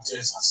fire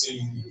volunteers are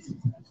saying,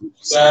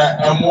 sir,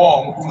 and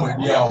more,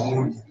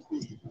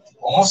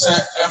 almost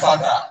ever,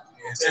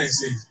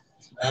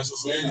 and so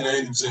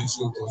when you say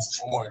so goes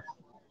forward,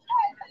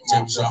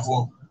 James Shafo,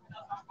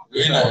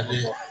 when I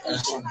did, and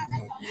so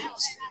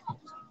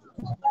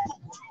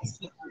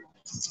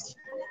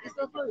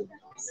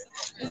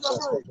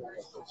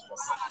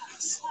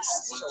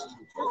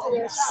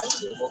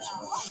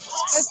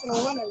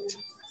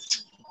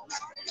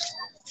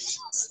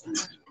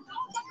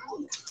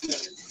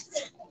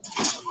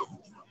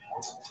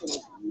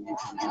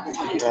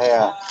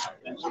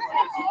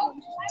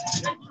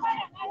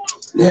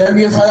There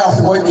be fire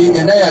for the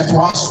day to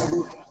us.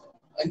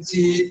 And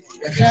see,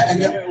 the cat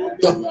and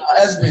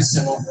as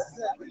business.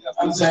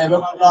 I'm saying,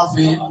 or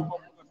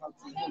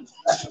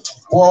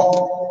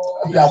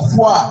we are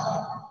poor.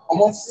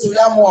 Almost to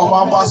them more,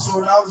 Mamma, so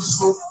now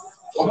so.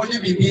 Only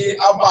be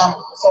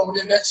about some of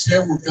the next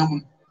year will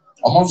come.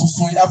 Almost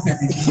soon after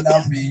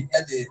the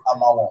at the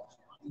amount.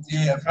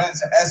 The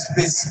friends as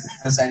space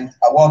present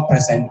award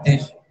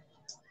presentation.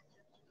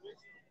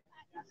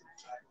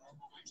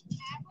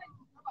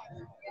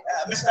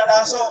 Mr.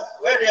 Danso,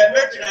 where they are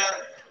making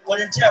a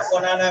volunteer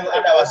for an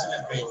other was in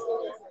the pay.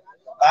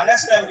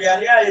 Unless we are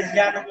nearly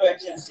young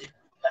agency.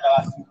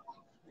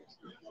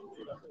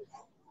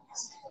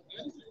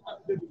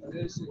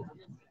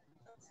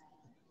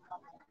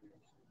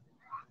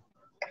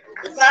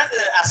 It's not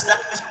as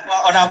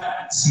on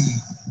a sea.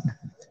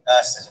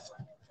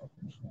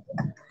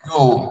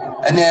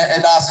 No, and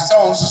as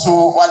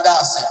so what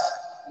does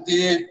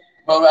the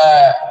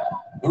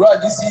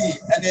road see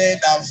and then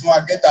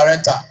get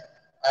director.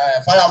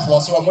 Fire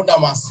force or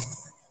Modamas.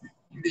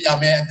 The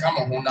Amen come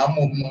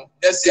on,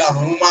 let's see a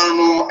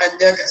woman and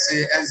then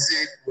say and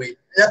say, wait,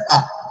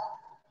 I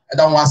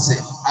don't want to say,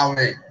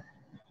 away.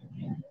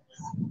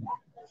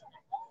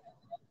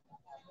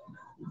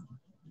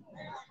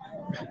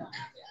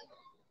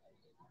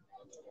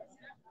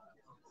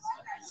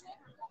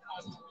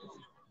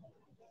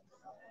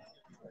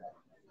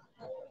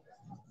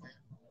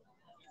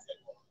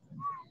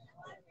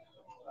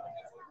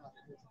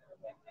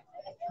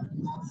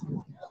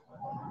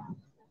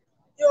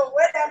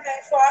 Wait a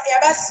minute for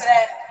your best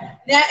friend.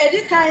 Now,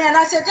 Edith and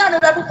I said, John,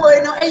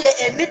 boy, no,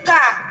 a nika,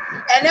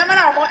 and Emma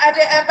at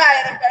the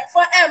empire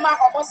for Emma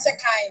almost a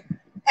kind.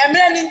 And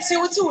then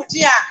two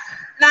dear,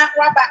 not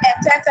what but a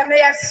tete may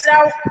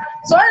yourself.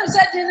 So I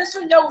said, you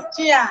soon know,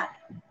 dear.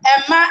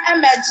 Emma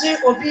and Maggie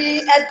will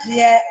be at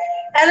dear.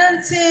 And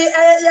until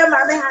a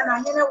mammy and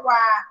I know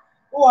why,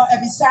 or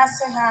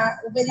Abisaase her,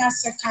 Ubenya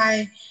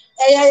Sekai,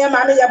 a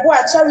mammy, a boy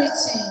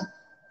charity,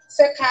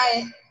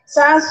 Sekai.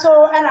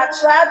 Sanso and a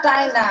trial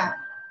diner.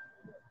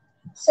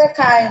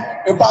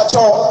 Sekai.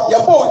 Pacho,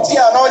 your boat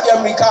here, no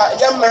Jamaica,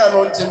 young man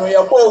on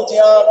your boat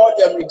here, no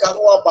Jamaica,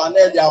 no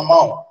banner, your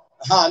mouth.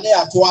 Ha,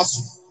 near to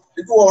us.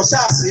 It was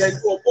sassy and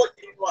you put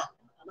in one.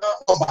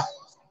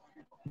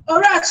 All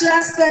right,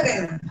 just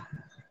 7.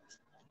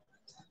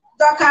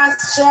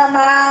 Doctors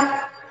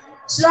Sherman,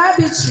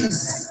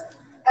 Beatrice,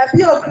 a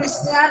Bio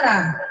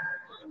Christiana.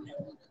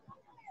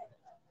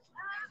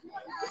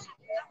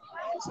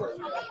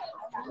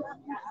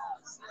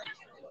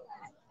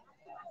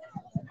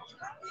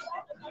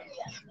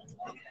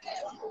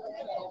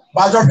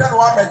 But your friend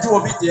want to do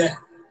a bit there.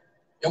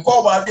 You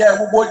call by there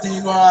who bought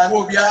in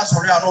no be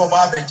sorry, I know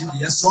about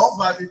Virginia. So,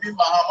 my baby,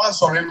 Mahama,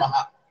 sorry,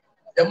 Maha.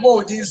 The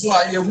more things who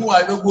are who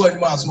I don't go and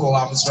mass who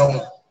I'm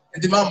strong.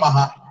 And the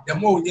Mama, the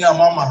more near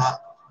Mama.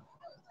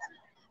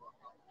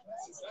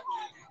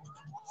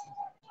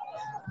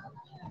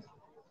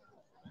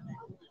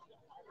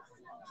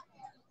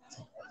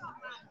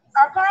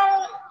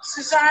 Upon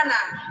Susanna,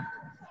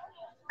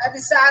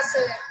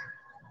 Abisaase,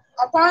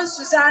 upon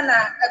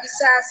Susanna,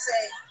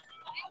 Abisaase.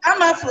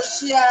 Ama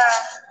Foshia,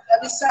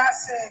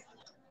 Abisaase,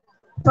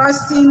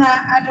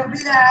 Faustina,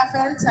 Adobia,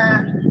 Fenta,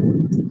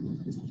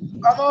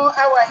 Omo,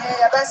 our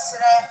hair,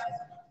 Bassre.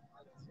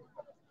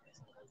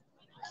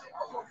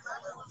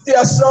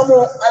 Yes, some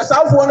as I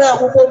want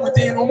to go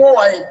within no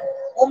more.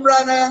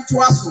 Umrana to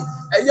us,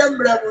 a young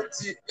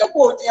brevity, your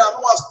boat,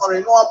 was for a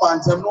no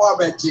bantam, no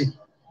abetty.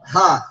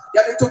 Ha,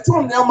 yet to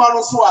turn their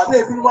manos who are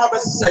living one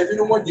best saving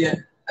no more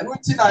dear, and we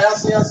think I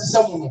ask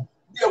someone.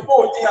 you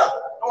go there.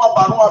 No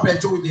one no be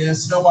do the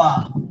slow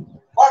one.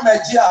 One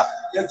media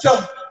you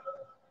jump.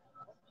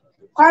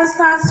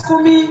 Constance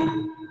Kumi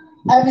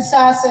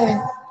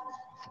Abisaase.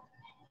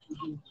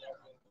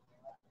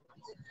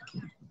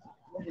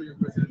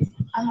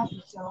 I'm not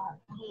sure.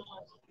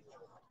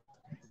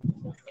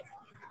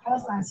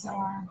 Constance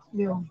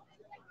you.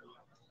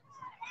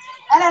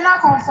 And then I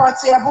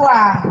comfortable.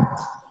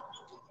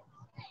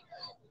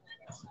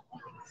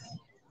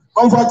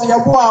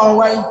 Comfortable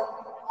way.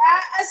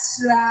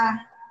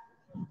 Asra.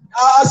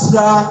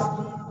 Asra.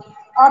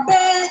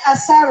 Obey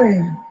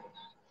Asari.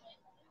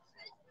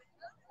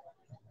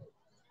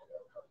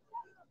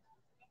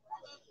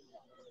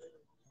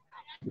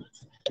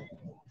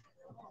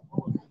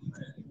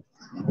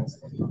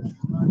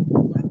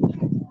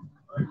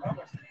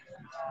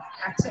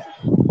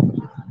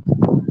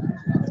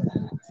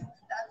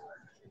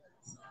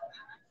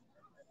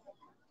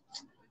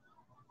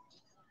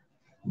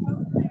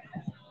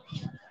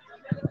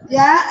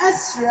 Yeah,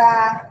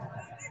 Asra.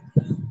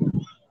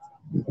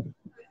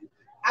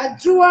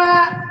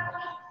 Ajua.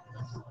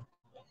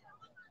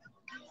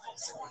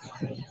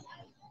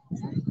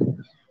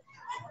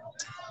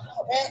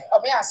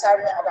 Obey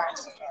Asari about.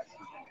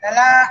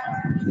 Nana.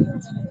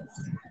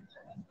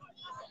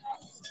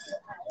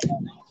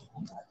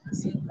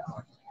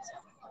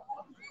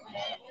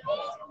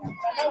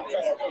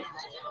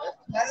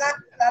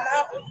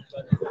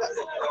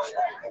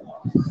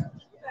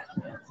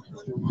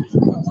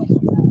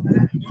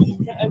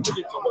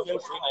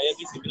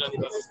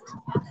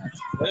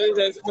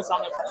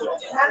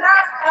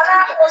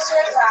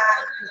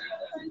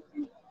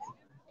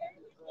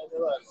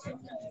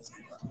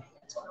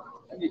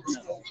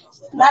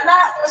 Nana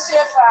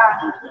Osefa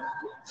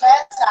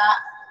Feta.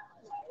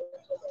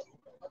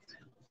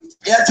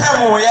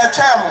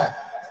 Yeah,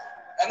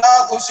 and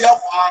now go see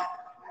up.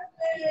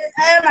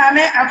 Hey,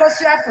 Mammy, I go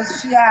see up for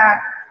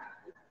Sia.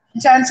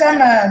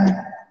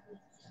 Gentlemen.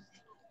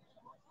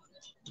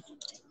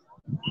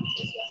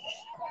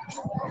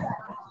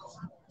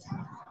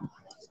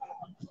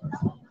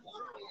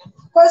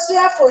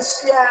 Kosia for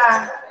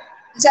Sia.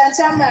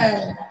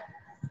 Gentlemen.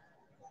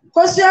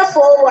 Kosia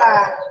for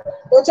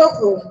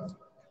Boateng.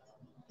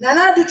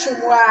 Nana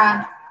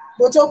Duchumwa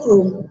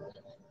Boateng.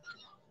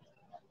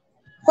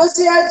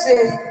 Kosia J.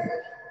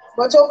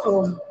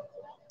 Boateng.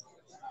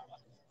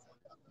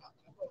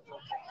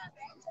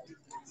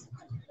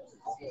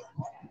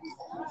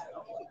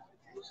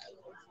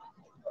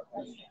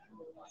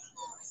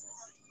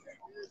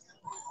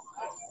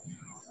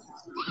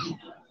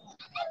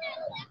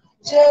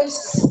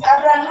 James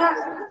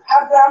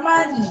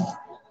Abramani.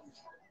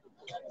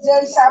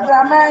 James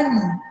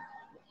Abramani.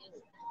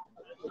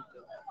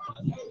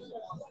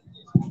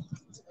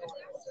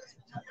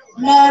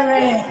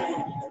 Mary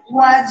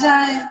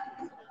Wajai.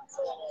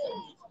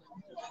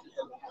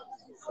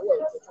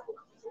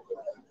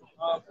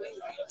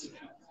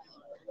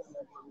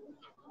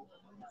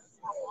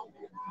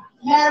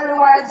 Mary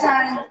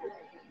Wajai.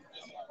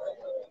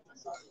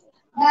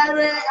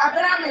 Mary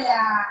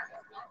Abramia.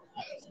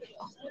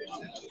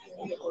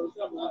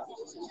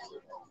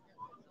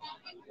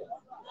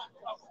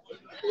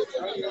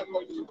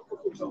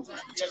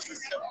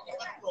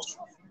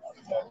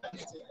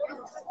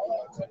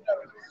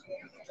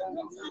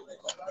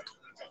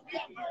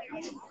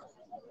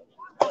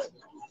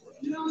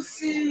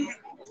 Lucy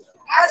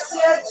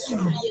Asetu.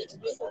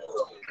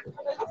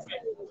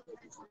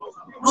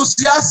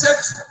 Lucy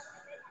Asetu.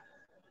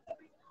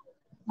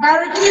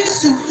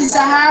 Barikisu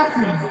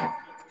Isahaku.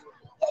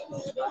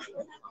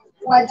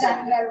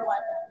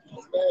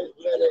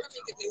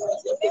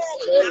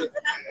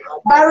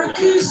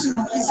 Barikisu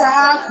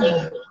Isahaku.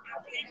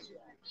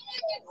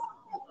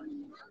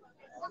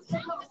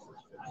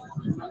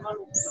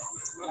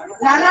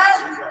 Nana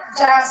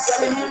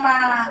Jasinima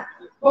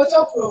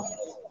Boateng.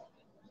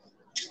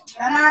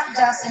 Nana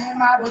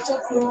Jasinima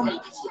Boateng.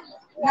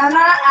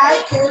 Nana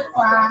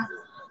Aikekwa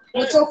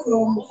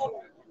Boateng.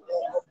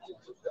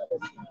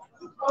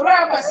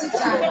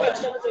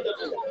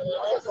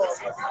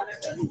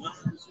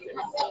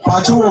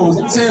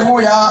 Patrol, say,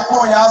 Moya,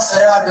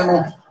 say, I don't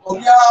know.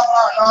 Oya,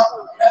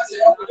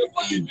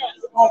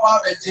 no,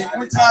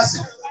 we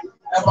transit.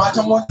 A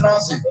Patrol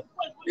Montransit.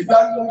 If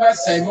I don't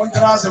say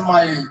Montransit,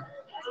 my.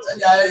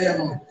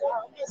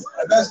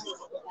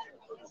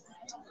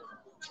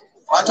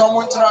 Patrol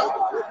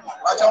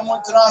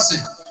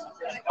Montransit.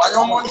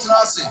 Patrol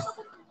Montransit.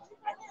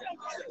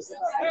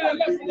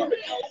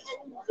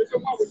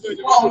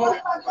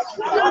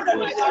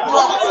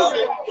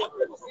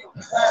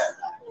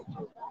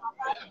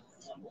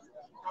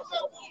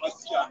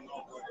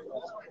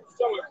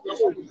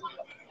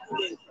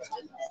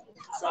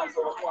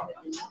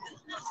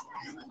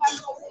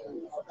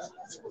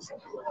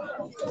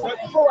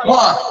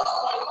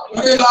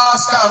 The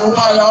last time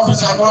my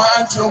officer no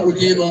answer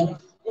with you.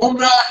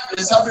 Umbra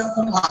is having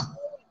Kumha.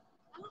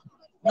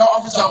 No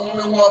officer,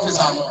 woman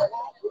officer.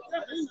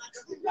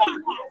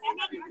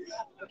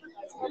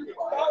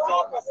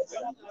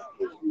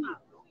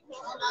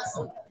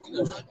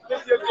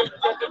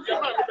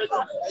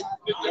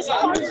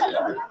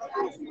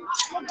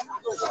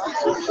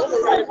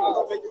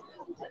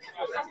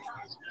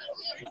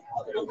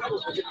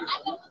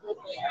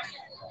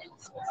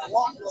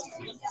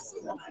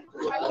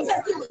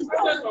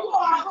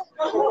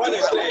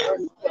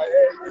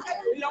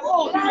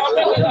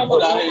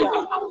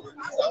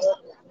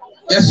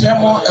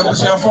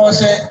 Yes, for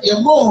say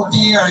you move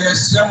dear,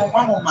 yes,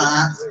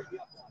 mamma.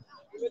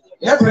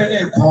 Every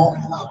day, call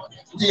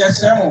dear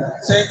Samu,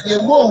 say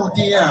you move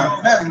dear,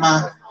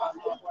 mamma.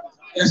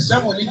 Yes,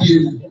 Samu,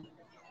 you.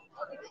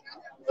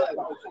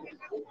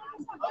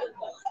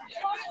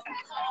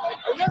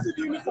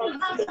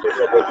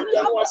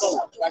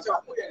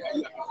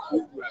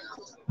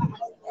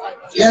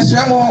 Yes,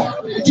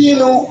 Samu, do you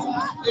know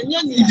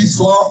it is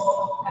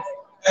for?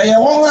 I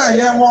want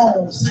to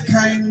want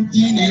second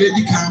DNA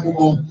the cabo.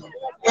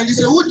 When you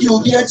say, would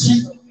you get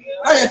cheap?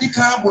 I had the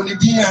cabo, the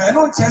dear, I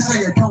don't test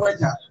your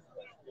toilet.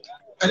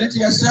 And it's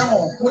your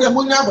Samu, with a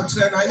moon number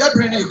train, I have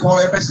been a call,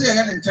 if I say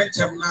an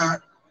intention now.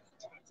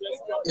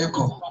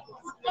 Echo.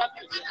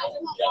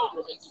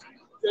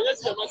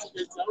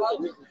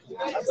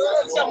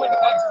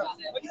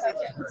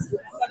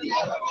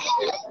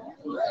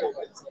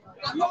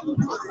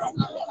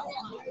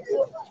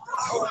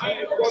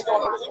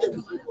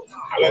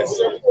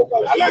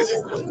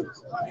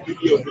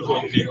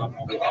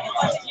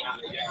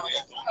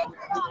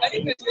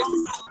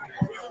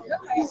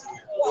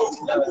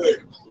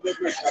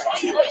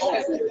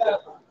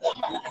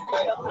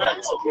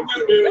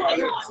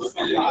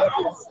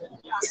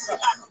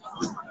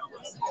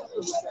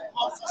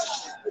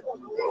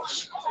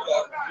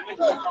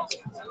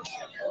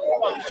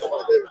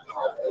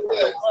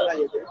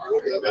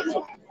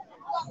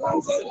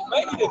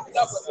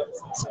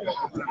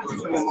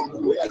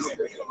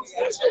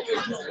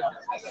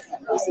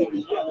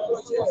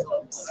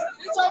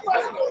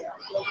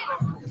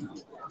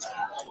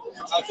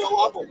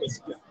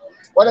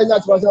 What is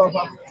that for?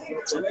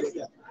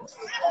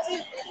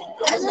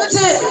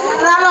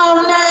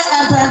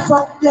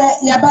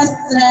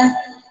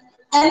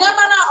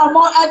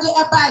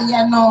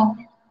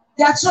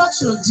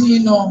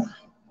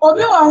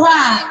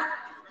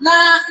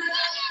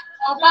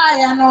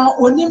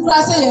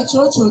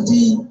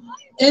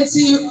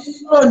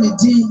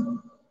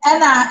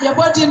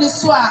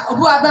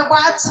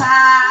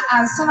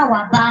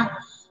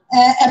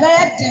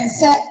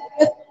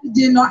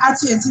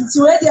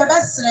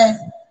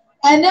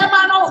 And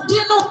never know, do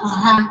you know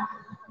her?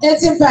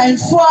 It's in pain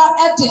for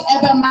at the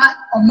Ebema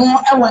or more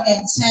ever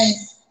and say,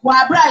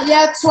 Wabra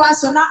yet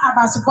twice or not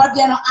about the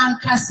body and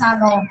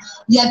Cassano,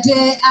 yet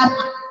they am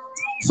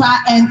far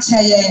and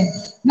chaye.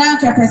 Now,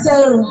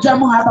 Capesero,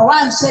 Jamu have a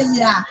one say,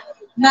 yeah.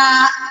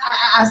 Now,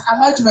 as a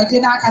much of a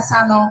dinner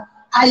Cassano,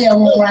 I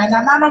am one, and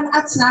none of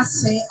Atna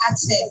say, I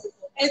say,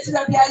 it's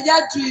a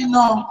yet do you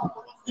know,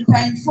 in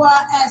pain for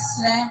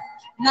us.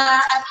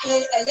 Na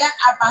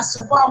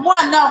abasubo mo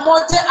na mo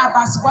de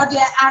abasubo de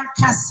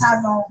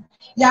ankasa no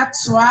ya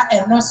toa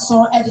eno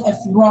so e de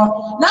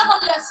afiwo na mo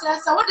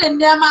yesesa wo de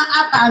nema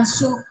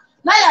abanso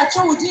na ya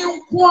twa wudi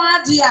nko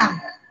ade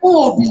a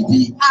wo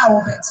bibi a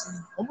wo beti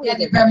ye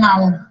de be ma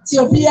wo ti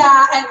obi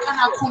a enka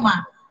na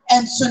kuma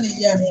enso ne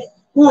yem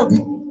wo bi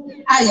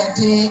aye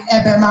de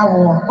ebe ma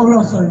wo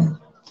orofori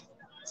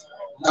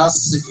na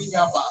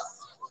sikinya ba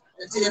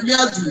eti emi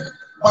adu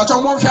ba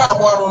to mo hwa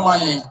abo aro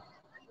mayen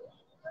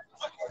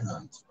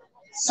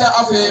se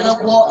afi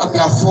mebo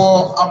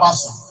abiafo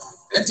abaso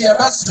enti e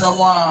besra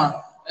mo a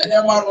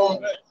enema no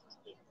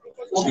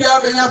obi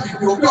abenya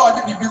bibi obi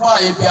odi bibi ba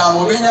ye bia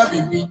no obenya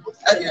bibi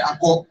e de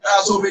akọ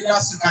na so obenya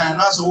sikan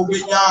na so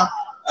obenya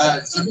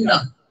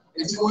semina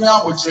enti onya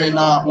abochire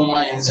na mo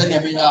mayen se ne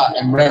benya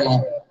emre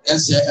no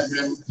ense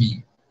emre no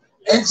bi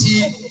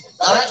enti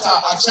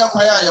director ache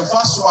kwaya ye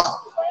faso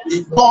a e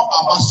bo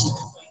abaso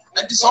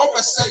enti so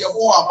opese ye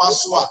bo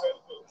abaso a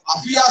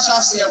afi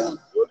asha se e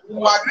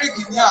wa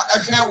Agyenim a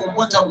ehwe wo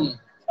botamu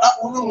na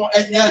unu mo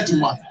enya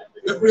aduma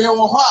bebre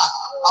wo ho a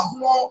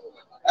afo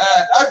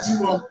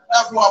adwuro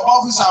na fo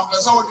abofisa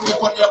amfesa wo de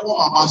ko de ko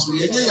mama so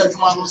ye nye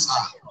aduma no sa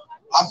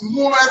afi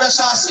mu no ebe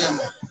sha ase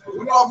no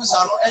unu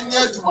ofisa no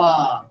enya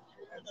aduma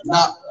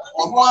na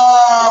omo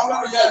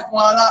wo ye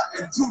aduma na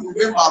etu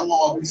be ma no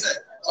ofisa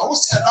so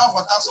se na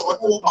fota so wo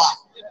to ba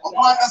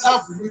omo aka sa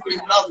fu ni be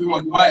na bi wo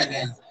duwa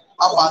ene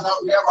aba na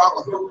ye ba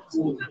ko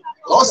to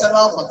so se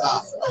na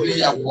fota be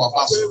ya wo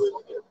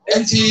afaso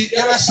enti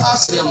ere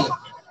sase mo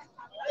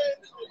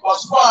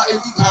osba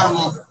edika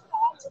no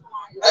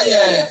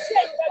eye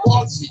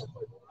porti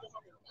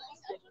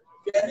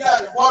kenya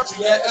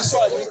porti ye eso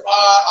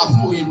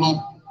afuwe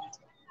no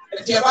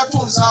enti eba to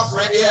nsa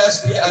for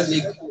ASP as the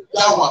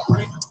yawa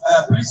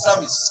pre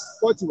service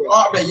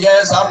all the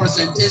years our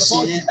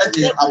presentation at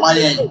the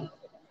amayen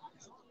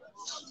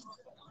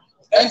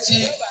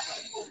enti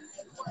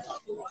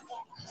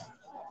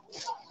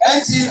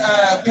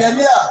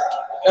Belia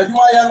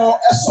Eduaya no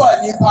eso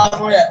anipa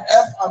no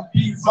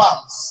F&B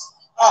farms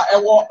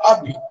ewo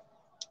Abi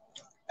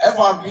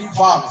F&B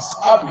farms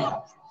Abi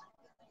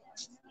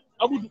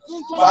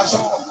Baso,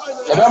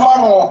 ebe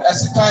mano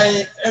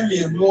esikai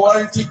emienu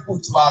warranty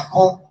put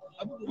baako.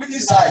 We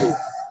decide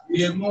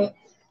mienu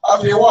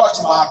abi watch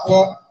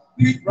baako,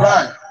 big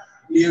brand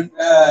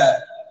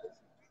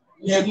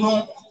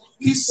mienu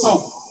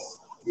kiso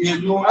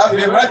mienu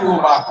abi radio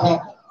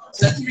baako,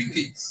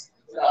 certificates.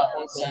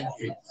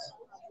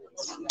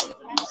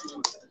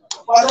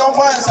 But don't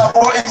find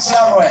support in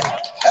Sharway,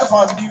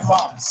 F&B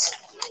farms.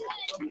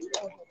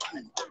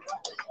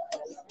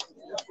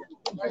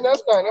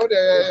 Next time,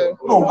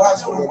 no,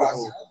 that's what it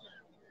was.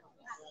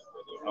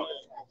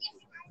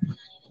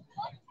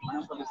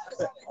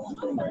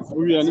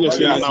 We are near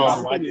here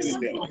now.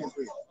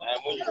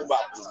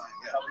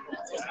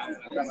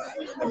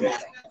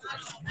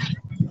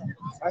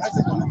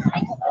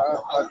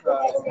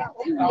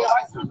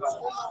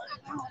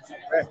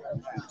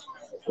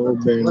 Oh,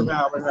 Ben.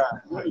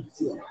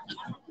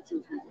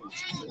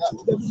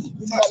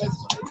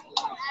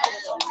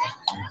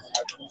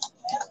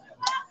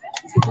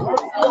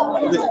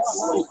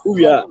 Who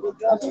are?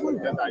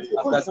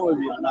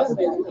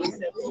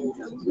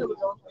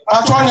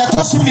 Actually,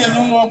 to see me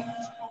no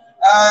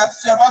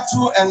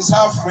Fiabatu and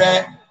Zafre,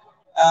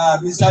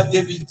 Mr.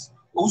 David,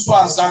 also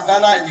as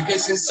Ghana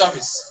Education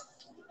Service.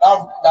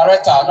 Now,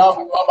 director, now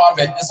we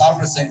have this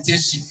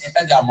representation in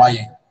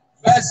Edamaye.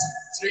 Best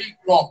 3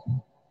 crop.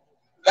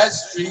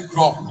 Best 3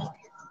 crop.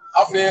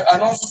 After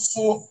and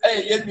also a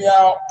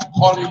Yemia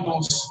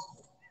Holinos,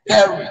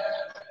 Terry,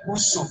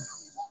 Uso,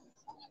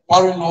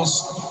 Holinos,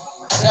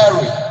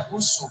 Terry,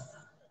 Uso.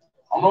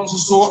 And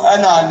also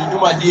Anna, you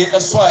my dear, a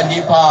soil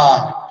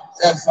nipa,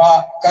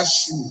 Efa,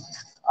 Cashew,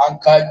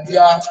 and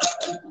Kadia,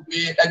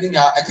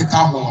 Edina,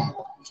 Ekahon.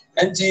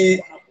 And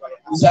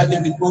Mr.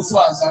 David also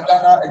as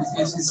Ghana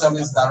Education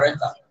Service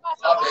Director.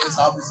 After his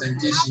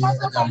representation in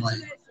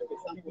Edamaye.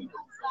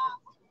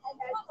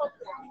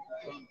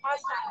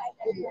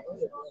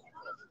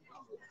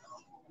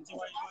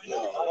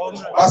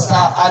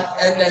 Pastor and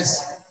NS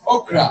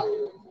Okra,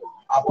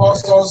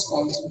 Apostles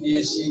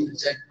Conciliation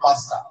Check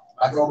Pastor.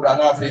 I don't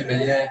know if you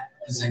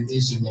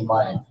presentation in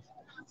mind.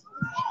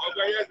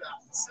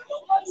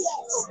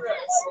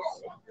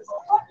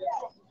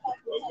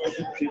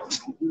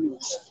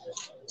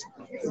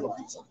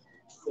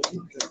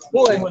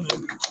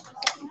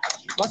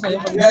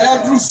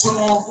 Yeah, Bruce,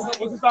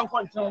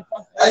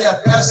 I am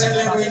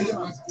personally with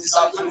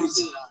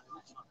disability.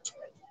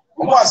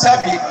 Omo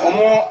asabi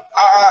omo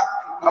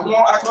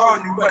ato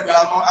ni gbada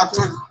no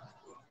ato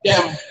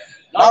dem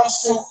now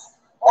so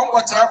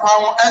omo tra kwa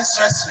won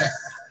ancestry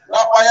na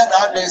waya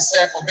na dey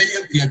say obeye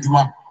bi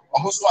aduma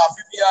omo so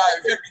afibia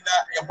efe bi na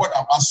e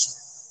boda baso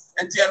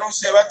enti e no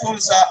so e beto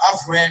nsa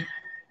afre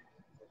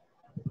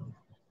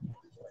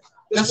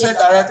the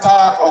director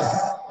of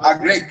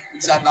Agric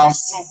is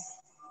announced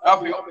now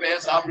we open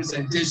our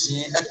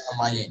presentation at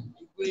Amaye.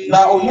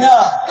 Na onya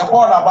e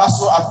boda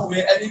baso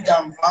akube any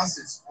Jam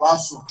Francis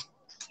Waso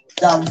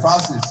Jam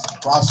Francis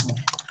Waso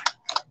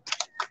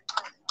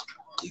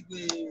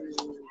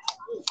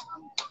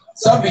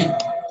Sabi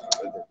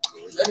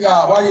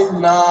ya wayi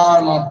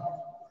na no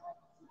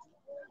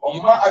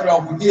Oma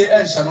agabudie e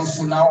hye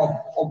so na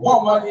obo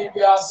ma ni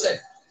bia se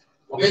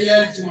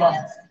obeye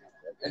ntuma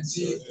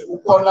enti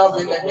ukona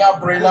be na ya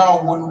brela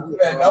wonu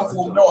na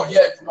fom na oye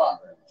ntuma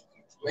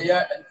we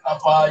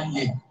apa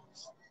ye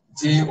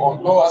ti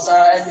odo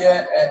asa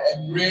eye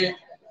emre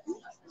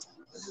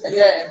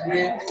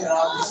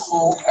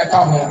so eka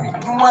ho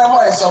mo e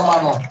mo e so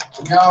ma no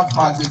ya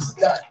fancy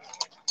that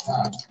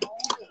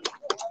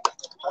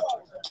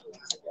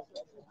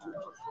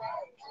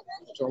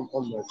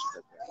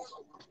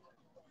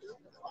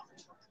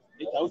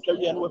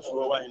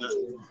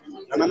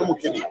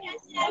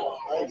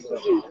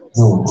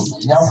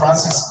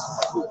Francis,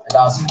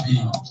 that's be.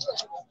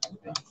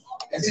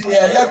 And in the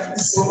area,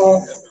 so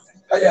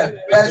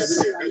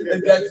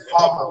best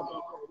farmer.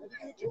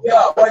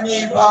 Yeah, when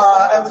you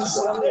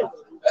episode,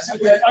 as you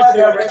get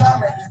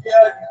retirement,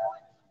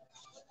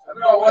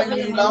 when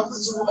you now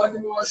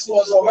was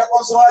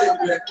also a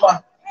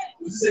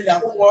we say,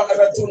 Yakubo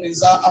ever two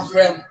is a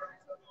friend.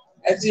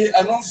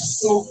 And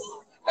also,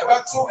 ever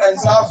two and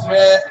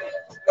Zafre.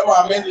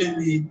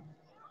 Mainly,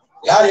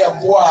 Yaya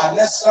Boa,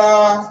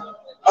 National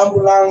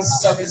Ambulance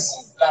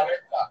Service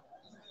Director.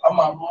 I'm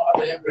a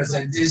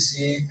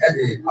representation at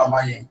the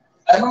Amaye.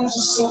 And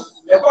also,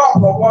 about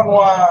one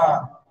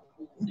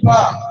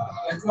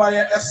and my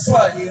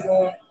F1, you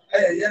know, a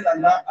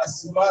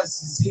Asima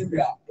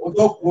Sicilia,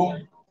 Odoko.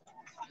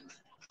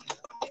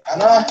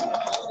 And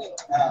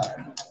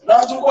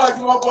now to what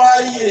you are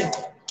buying,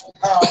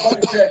 what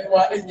you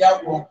are in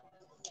Yago,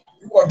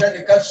 you are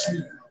very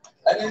cashew.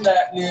 And in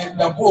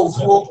the boat,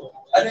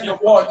 and in the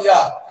board,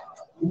 yeah,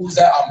 who's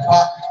a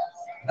ampa,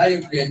 now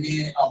you can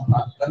be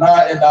ampa. And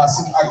I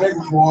asked a great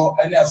for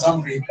any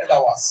assembly, and I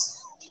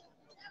was.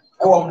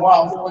 I want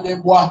one for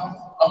the one,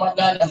 I'm a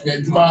man of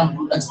the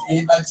drum, that's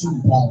me at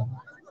 2 pounds.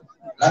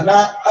 And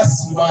now,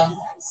 Asima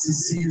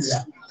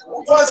Cecilia.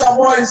 What's a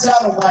boy is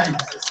out of mine?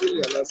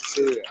 Cecilia, that's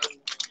Cecilia.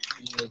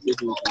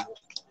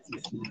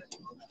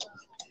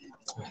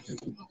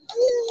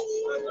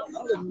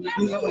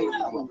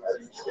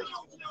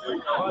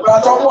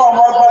 Katomo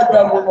amaba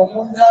dwamo no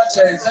munya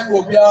che se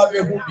obia be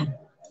hubi.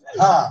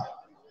 Ha.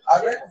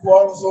 Are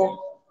for so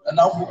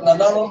na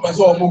nanu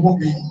pese o mu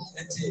hubi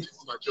enti.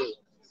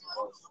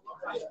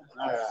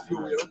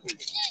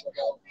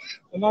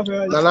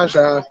 Nana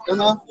sha.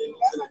 Nana.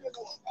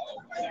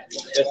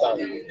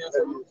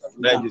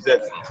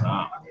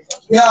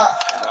 Yeah.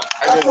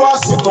 That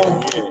was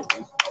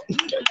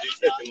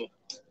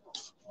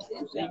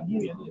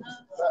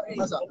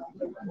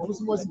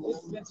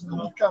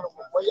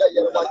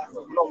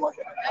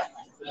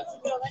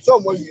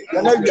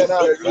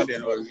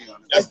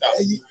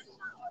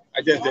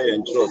I just say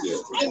intro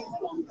there.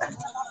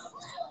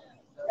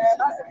 Yeah.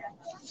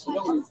 So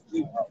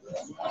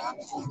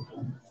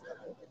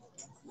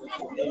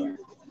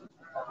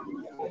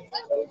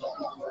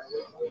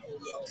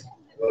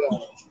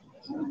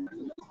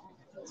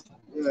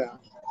yeah.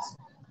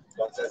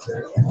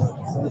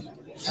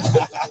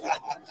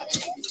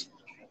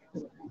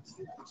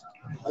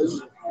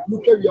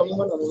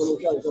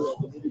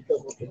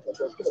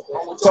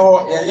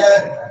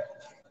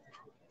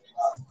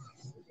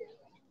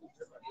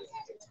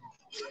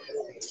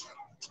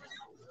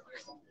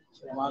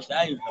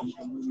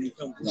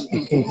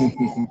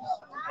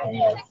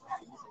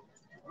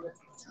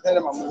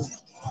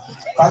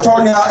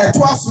 Katonya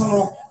etwaso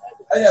no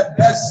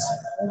best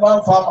woman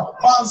farmer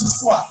fans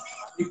so a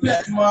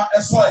ikletuma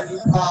eso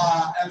adipa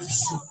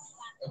enso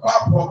kwa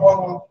probo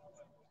no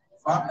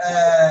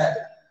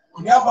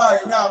onyaba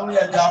enya anu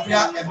ya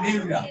dabia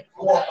emiria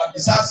wo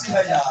Abisaase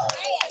ha ya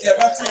e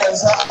beto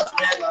yensa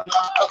na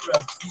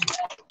abrafi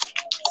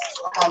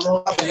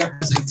amano abe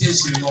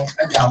presentation no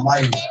e dia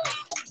mai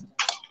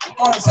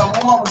on some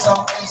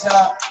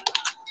insha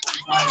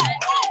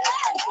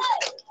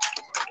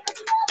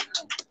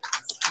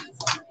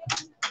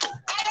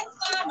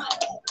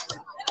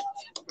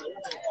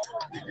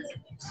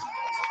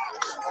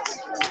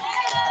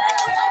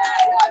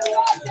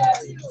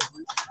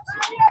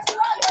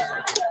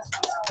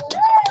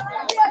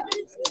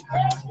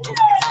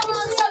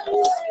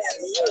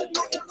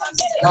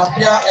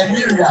Kapia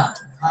Emilia,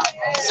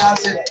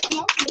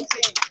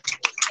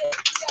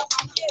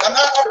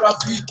 Nana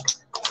Abrafi,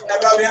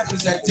 every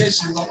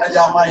presentation of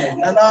Ajamaye,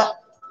 Nana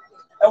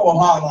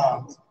Ewohana.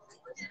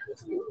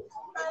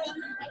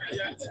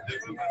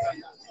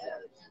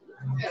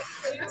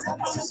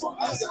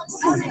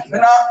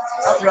 Nana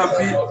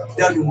Abrafi,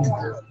 Yadu.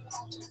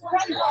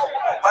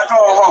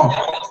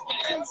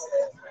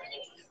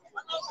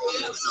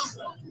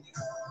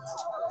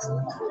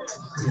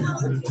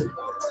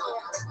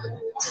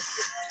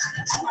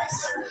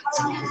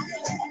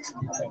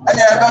 And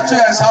I got to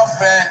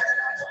yourself,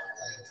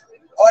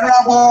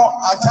 Honorable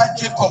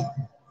Agyenim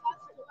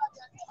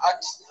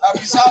at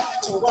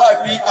Abisaase to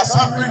be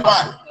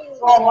assemblyman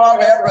from our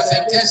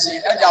representation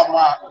at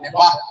Yama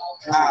Neba.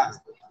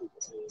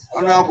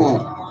 Honorable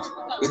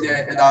with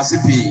the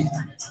RCP.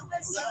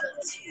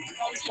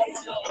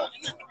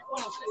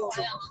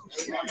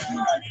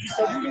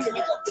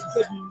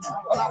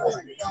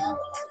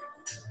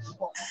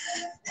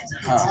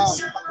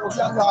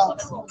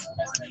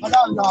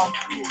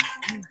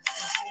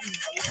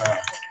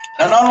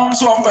 And I'm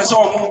so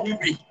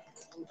movie.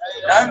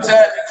 I'm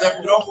saying the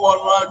block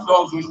one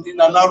dog in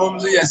another room,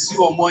 yes,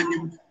 you are money.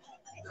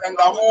 And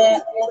I'm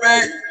over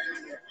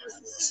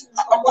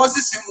a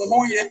position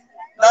who yet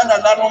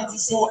none of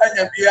so and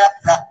a beer.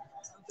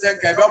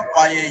 Take a up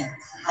by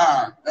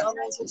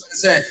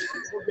say,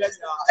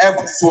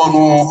 F1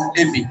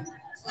 Ebi.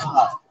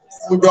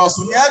 We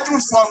also near to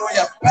swallow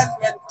your pet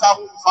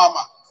town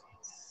farmer.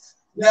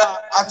 Yeah,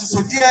 at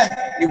so dear,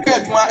 you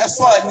get my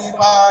swallow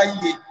nearby.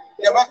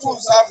 You have to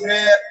serve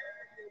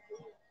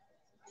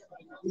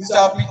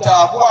Mr.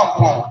 Peter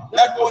Kwaku,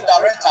 Legal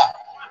Director,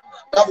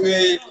 that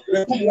way,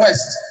 Berekum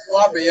West, will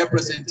have a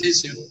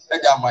presentation.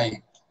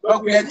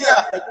 But we are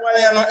here,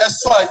 a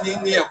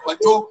swallow near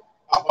Kwaku,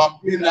 a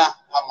Pampina,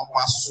 a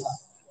Masu.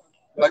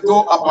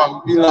 Kwaku, a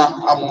Pampina,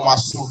 a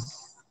Masu.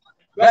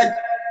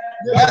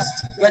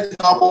 Best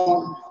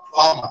vegetable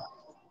farmer.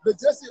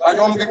 I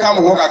don't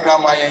become work at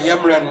Grandma and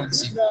Yamran.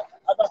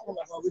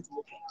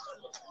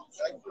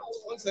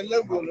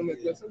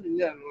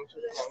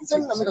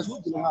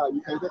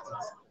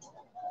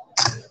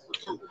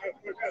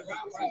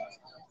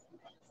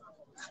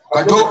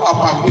 Kwaku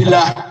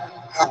Apambila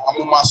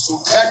Amumasu,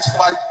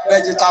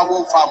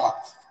 vegetable farmer.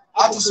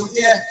 Out of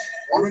Sudia,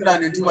 or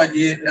than the 2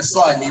 years, a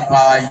soil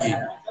by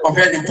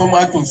compared to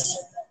tomatoes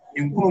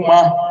in Kuruma.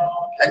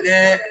 And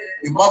then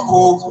the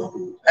mako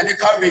and the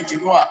cabbage, you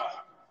know,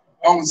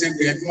 don't say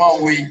we have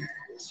more way.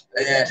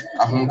 I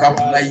won't come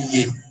like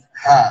ye.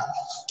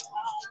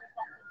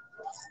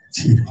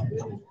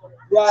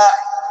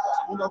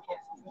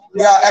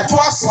 Yeah, at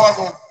first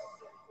one,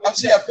 I'm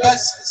saying a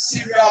best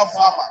cereal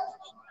farmer.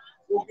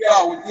 We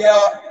are with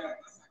your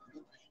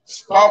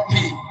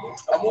coffee,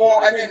 and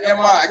more any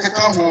Emma, I can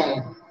come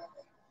home.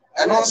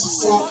 And also,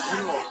 so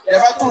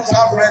never took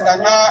some bread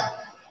and now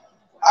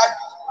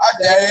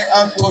Adere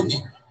Anthony.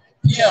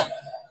 PM.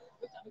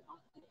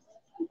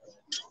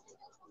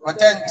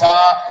 Boateng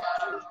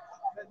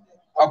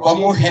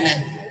Agoogo hene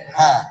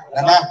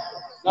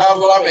na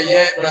go abeye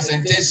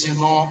presentation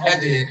no e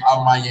de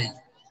amaye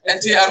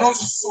enti ano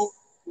so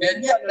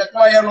eni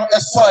adekwaye no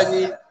eso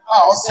ani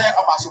a o se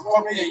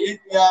abasopọ no ye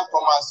yedua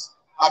Thomas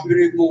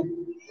Abirigo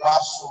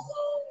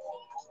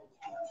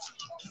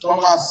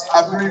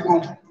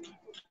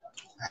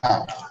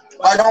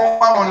bayo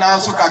mamu na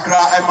so kakra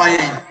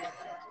amaye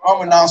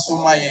mamu na so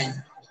maye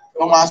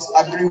Thomas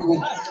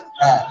Abirigo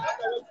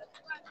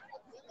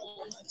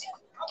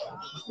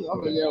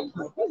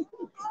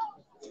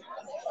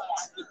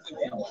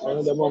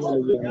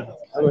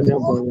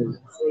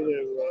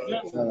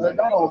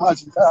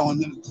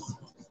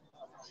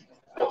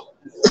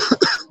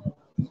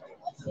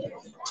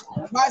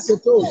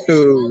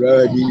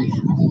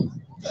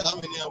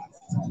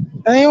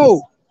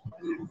Ayo.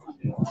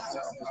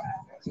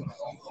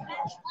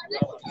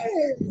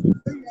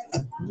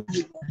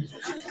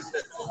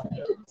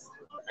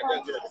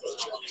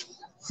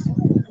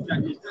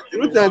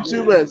 Look at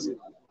two best.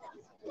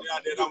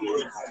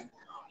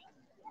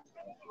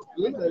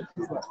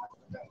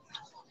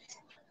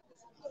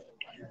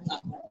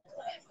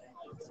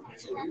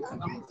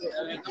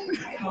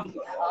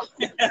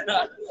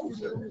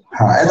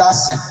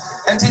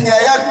 And in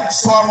the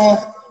swallow,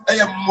 I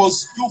am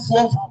most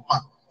useful.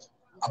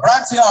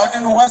 Abranti a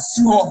ɔne no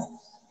wasuo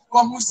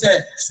wɔn sɛ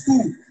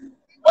school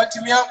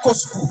wɔtumi akɔ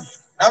school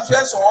nanso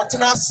ɛsɛ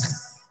ɔtena ase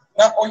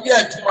na ɔyɛ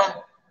adwuma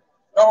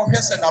na ɔhwɛ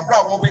sɛ n'abra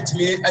a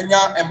wɔbɛtumi anya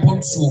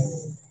mpontuo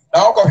na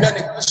ɔkɔhwɛ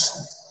ne kusu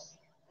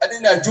ɛne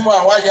n'adwuma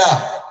a wayɛ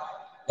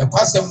a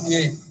ɛkwasɛm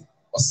nie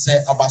ɔsɛ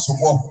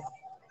abasobɔ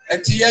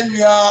ɛti yɛn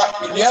nua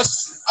Elias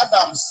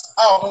Adams a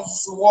ɔno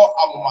nso wɔ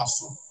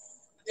amomaso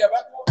deɛ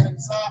bɛkɔ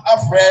nsa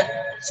afrɛ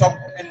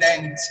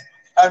supplement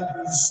and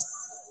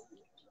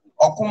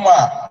Okuma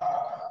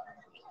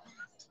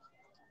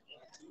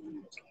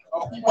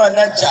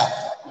Naja,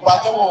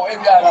 Bato,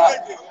 Eviara.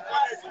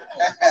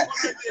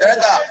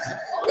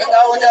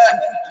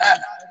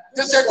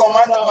 This is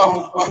commander.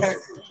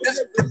 This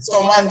is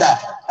commander.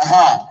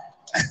 Aha.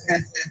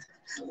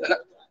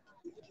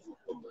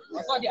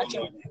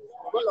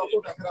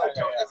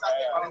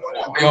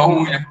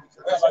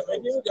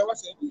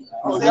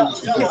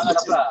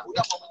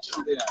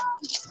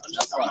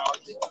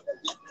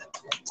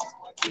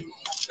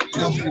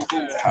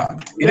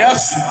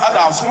 Yes,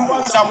 Adam,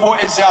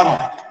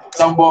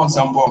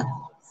 Sambo.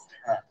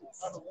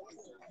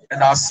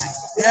 And I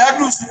see. They are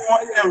doing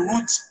a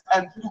root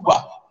and tuber.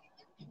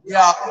 They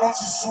are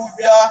also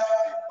Subia,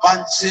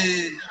 Banche,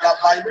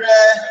 Yabayre,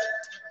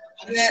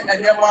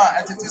 and Yama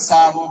at the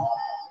Sabo,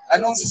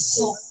 and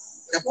also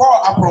the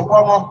core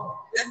approval.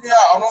 Then they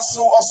are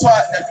also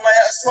that my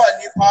son,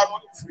 part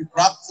of the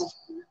practice,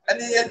 and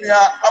the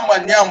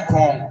Amaniam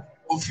Pong,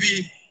 of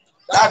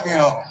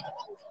Daniel.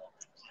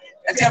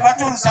 And the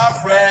battles are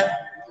friend,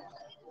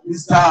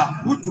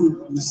 Mr.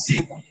 Hudu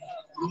Musi,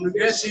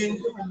 Immigration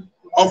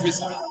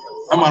Officer.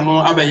 I'm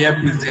no Abaye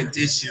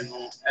presentation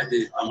at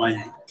the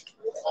Amaye.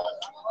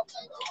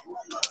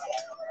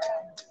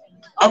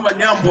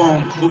 Amaniam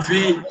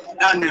Kofi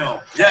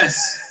Daniel, yes.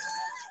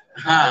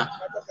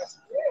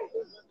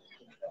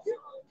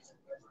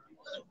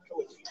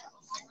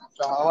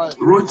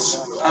 Roots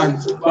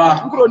and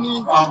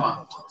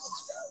Farmer.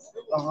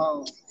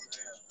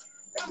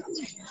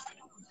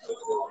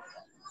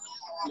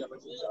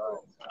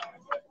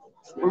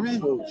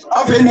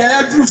 I've been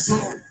here too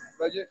soon.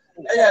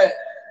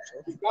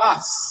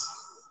 Class.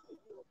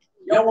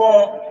 You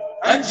were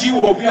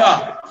NGO here.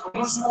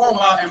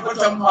 Musuma and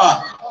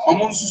Potama.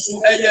 Among Susu,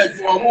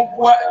 you are more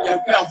for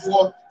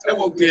a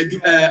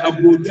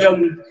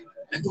Boateng.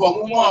 And to a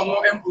woman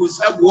impose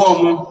a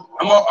woman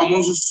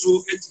among Susu,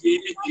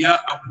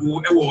 Abu,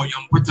 a war,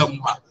 young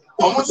Potama.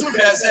 Almost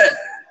said,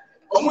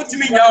 almost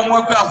me young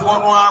worker for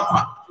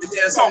one. It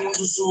is someone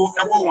to sue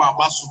a woman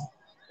basso.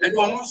 And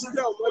almost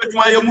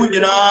my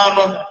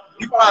Munina,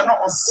 you are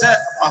not set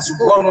as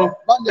one.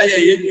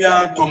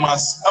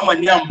 Thomas,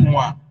 Amaniam,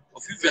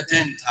 of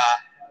 15.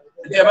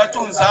 The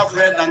Batons have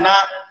read Anna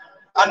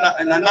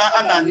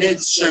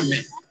Nate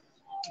Sherman.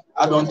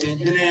 I don't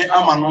think any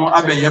Amano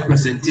Abbey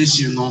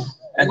presentation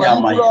at the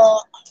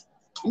Amaya.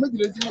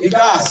 It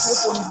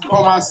does,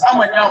 Thomas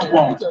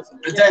Amaniam,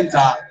 the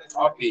Tenta.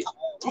 Okay.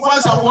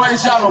 Once a boy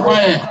shall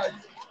away.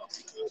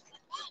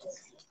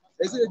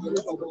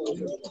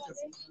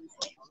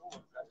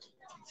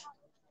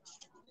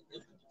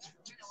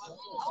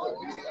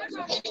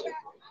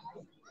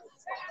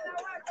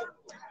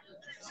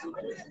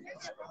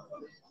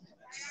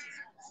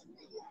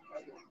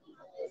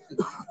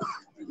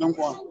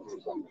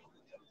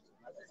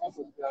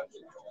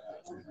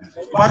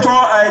 But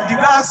the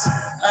gas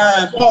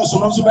boss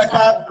on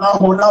Subeka now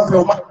will have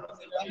your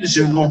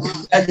mission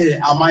at the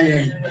Amaya.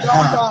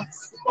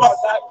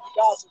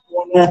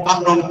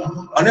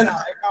 And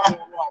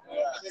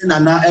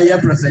then I am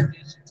present.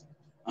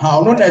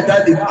 How not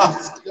that the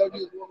gas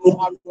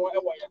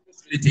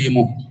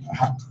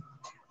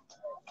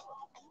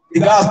the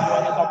gas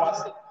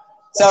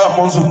Sarah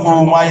Monson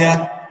for Maya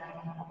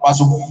was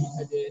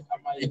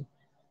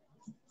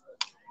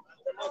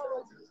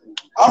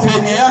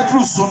Afei ne ya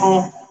tru so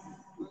no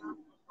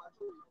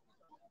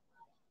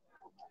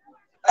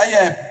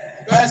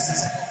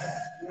best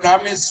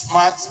Grammy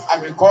Smart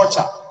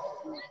Agriculture.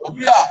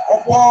 Obi a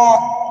opo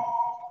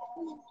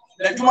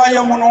adwuma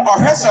ye mu no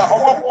ohwesa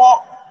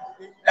opo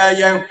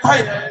yen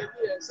kwai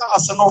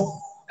saase no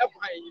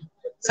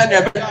se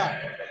ne be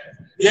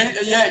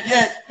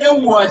ye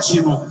wu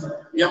achi no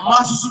ye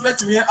masusu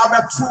betumi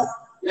abeto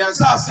ye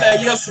saase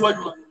ye so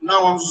adwuma na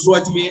won so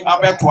atumi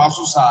abeto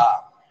aso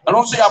saa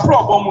eno so ya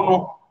problem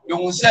no ye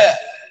hu se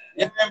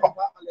ye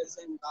papa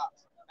Alexander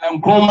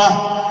Nkroma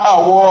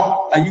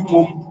awo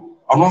ayimom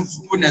ono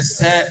fu ne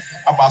se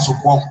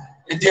abasopom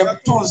enti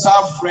ebeto nsa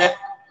afre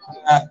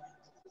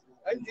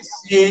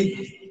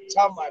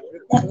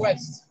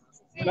West.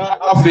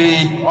 Na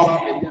afi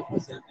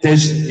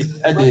test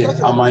ede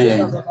amaye.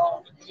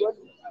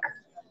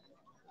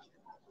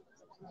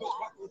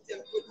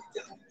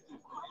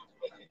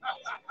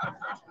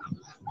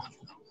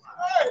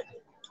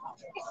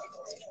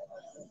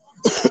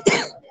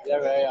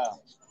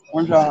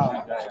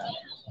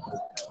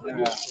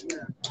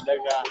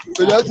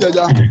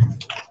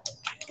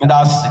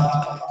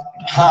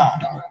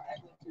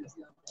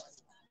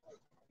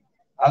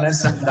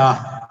 Alexander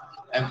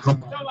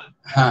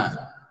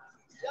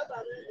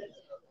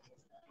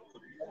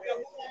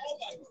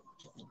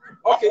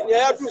okay,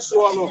 yeah, to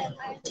swallow.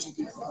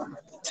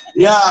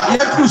 Yeah,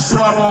 to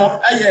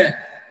swallow.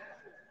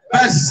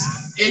 Best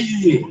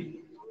AE,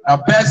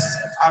 best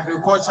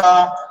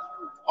agriculture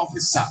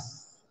officer.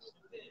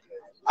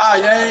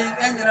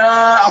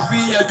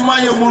 Afi adwuma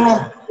ye mu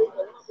no.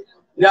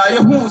 Yeah,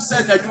 you who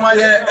said adwuma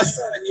ye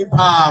esani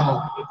pa no.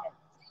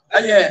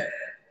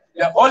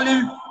 The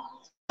olive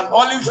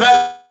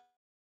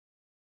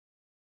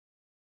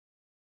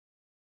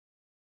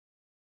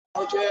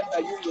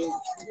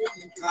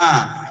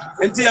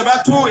enti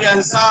abato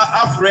yansa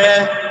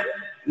afre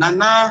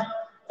nana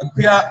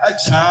akua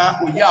acha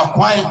oyi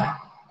akwan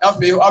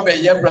afi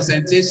obeye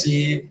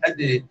presentation at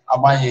the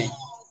amaye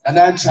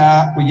nana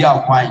acha oyi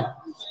akwan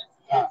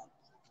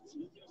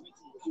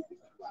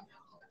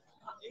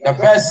the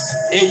best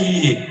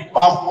AE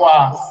Papua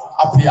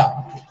Apia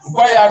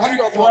boy agri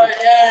boy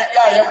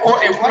ya ko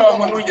ekura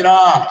mo no nyina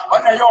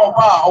ona ye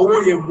oba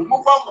owo ye mu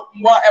mo fa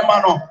mo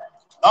ema no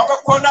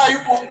Akakona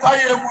yuko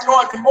mkaye muno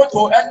ati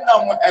moto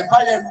enna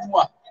ekaye mu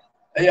a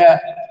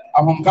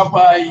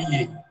ahonkapa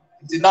yi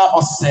ntina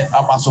ose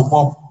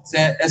abasopo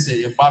se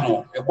ese ye ba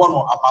no ebo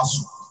no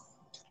abaso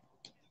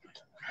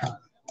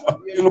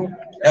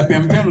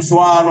epempem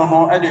so ano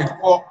no ede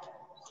ko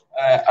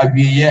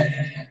abiye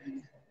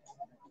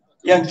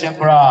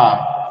yenchekra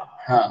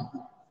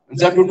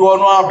nzadudo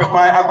no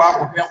apekwan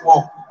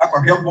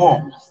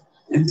akọhwebo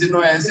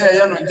ntino ese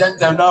ye no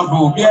ntantam na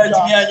go bi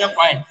atimi anya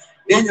kwan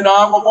enyina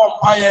agbo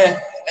mpaye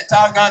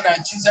etaga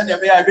na chise de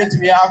be ya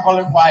betimi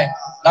qualify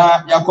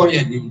na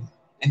yakoye nim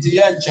nti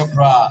ye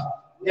nchekra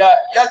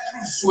ya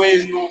true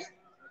sway no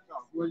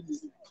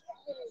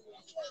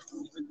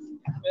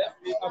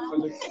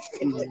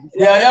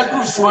ya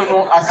true sway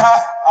no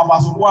aka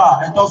abasobo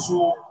a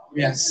etoso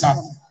yensa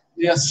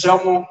yes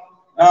shamu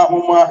na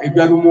uma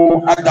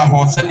ebialumu ada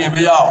ho se ne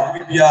be ya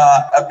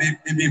obibia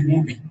ebe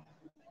movie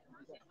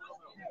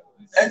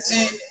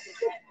nti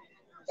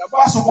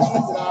abasobo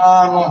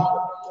no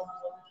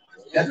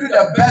you do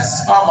the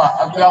best farmer.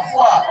 And we are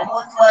for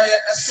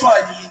a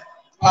soil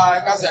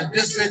as a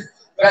district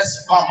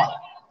best farmer.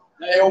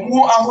 You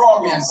move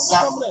around and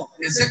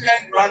the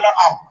second runner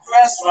up,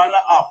 first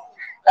runner up,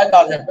 that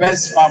are the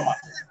best farmer.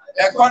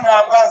 The corner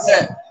advance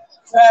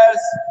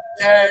first,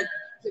 third,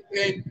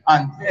 second,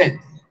 and third.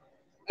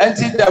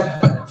 Until the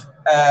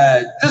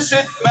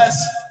district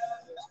best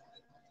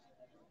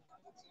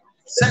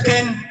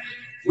second,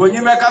 when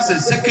you make us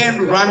a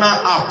second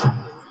runner up.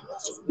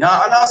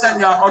 Now, and I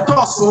said,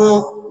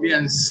 also, we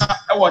and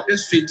our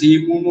district,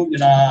 Mumu,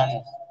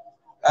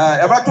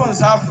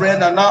 Everton's our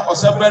friend, and now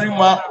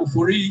Osaberima,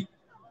 Ufuri,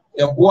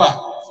 the Boa,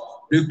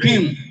 the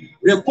cream,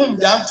 the Pum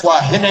down to a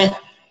henny,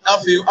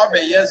 after you have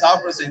a year's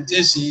our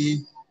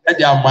presentation at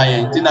the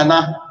Amaya,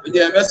 Tinana, with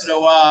the investor,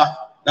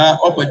 now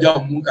upper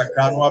job Muka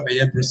Kano, a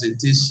year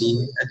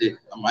presentation at the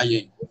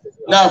Amaya.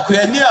 Now,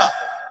 Kuania,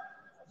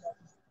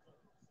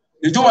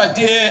 you do a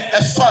day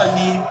as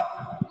funny,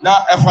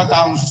 now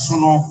Effortam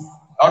Suno.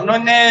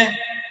 Onone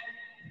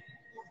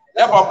e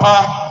papa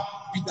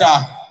Peter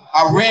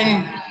Awen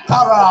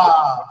Tara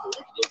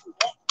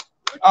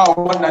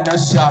wona na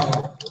sha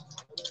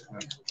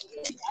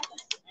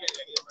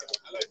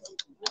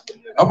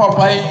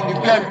papa yi ni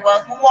pe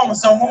mo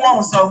sam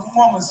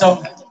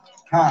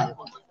ha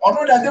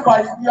onu da de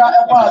ba bia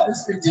e ba this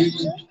street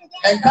yi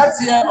en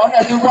katie onu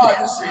da de ba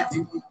this street yi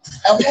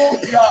e mo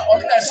bia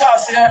onu da sha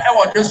se e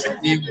wo this street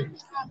yi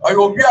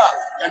oyo bia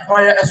e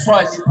kwa ye so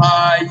aji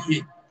pa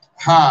yi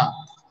ha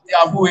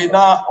Abuwe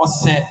na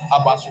ose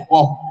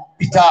abasopo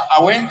Peter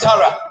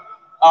Awentara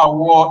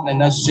awo na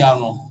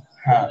nasuano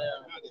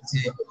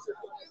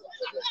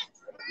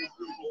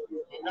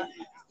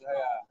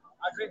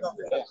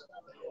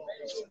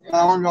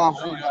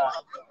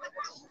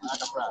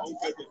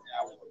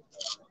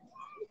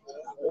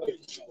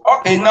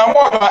Okay, now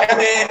what a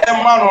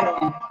man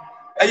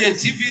a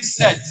TV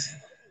set,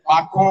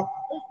 Bako,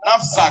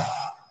 knapsack,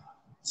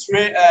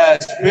 sprayer,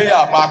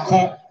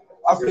 Bako,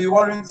 after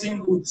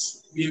warranting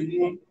goods,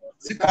 we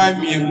second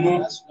me,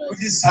 with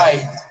this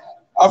side,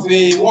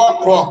 after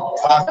walk,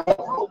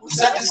 Bako,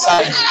 set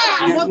aside,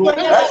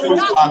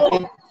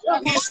 Bako,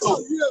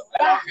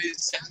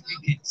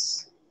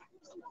 certificates.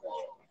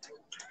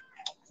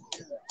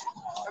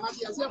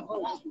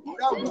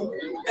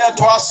 Yeah,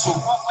 to us.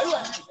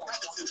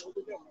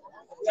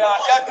 Yeah,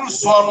 every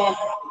song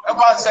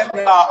ever said,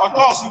 of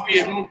course,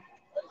 and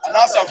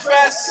that's the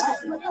first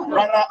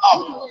runner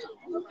up.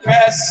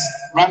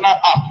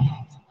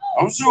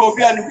 I'm sure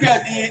we are looking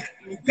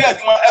at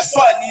my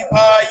SY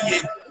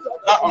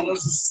not on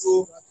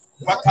so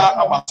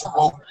about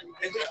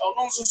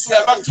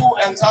two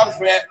and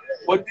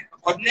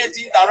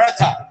coordinating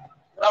director.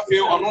 I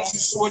feel on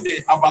also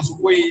the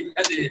Abasway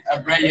and the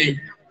Bray.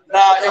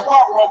 Now, a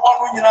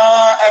walk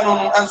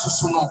and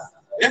Susuno.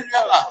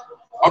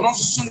 On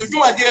also the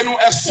do idea no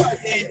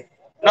SY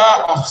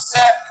now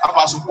offset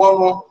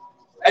Abaswano.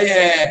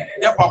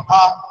 Yeah,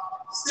 Papa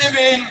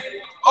Steven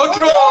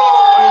Odro.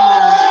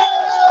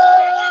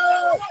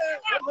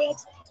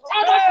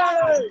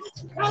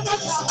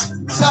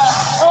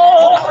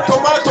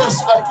 Tomatoes,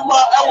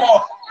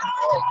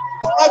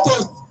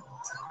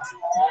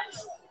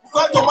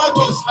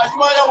 tomatoes, and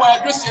my way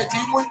address it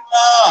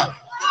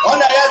on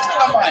the edge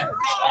of my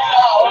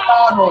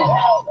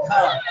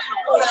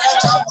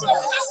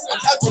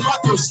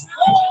tomatoes.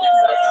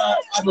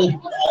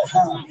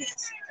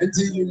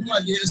 Until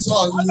you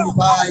saw you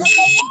buy.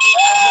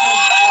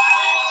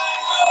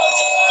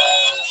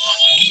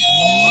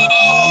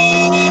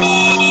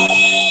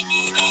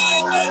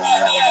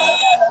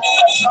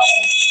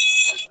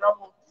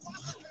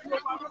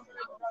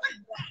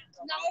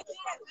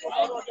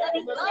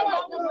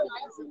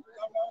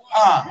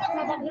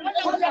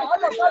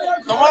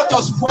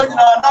 Tomatoes,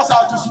 that's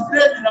how to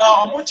spread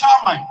now. Much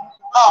time.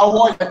 I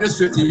want this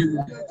with you.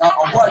 I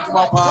want to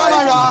buy.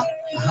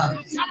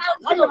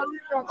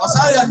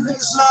 Asaya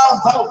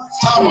national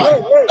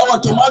our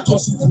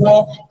tomatoes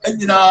for and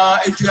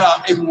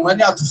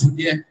money to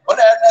Sudan. On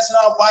the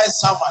national buy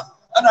salmon.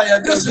 And I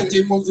had this with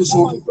him to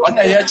so on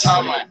the year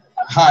chairman.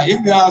 Hi,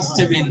 if you are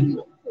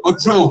Steven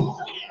Otro.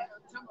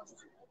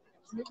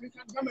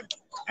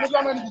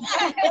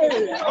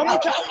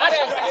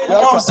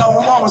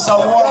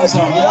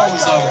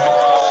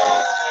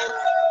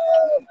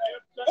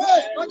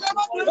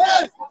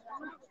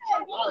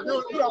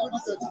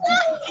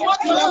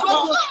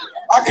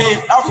 Okay,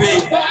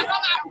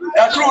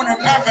 you're doing a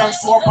pepper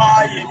swap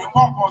by the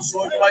compost, so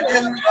you are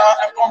getting a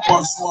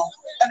compost swap,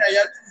 and I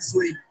had to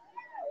sweet.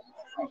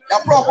 The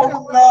problem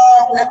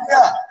with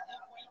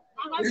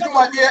you,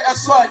 my dear, a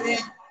swine,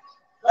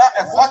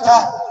 a fata,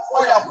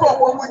 or your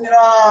problem with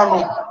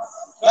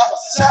that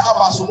set of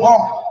us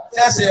one,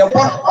 there's a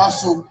one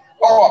parcel,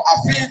 or a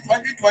fee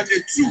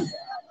 2022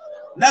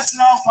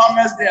 National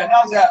Farmers Day,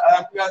 another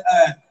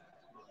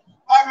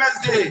Farmers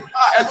Day,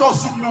 I thought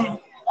soon.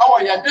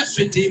 Our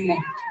district team,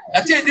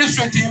 I think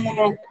district team,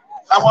 our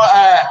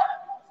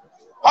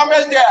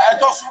Farmers Day, I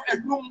thought a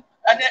room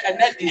and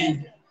that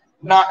day.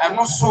 Now, and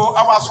also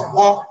our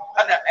support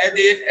and a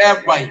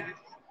airby.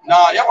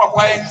 Now, you are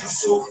buying to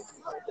so.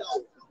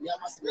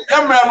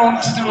 Young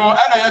man, to know,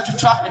 and I had to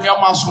chat in your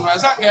muscle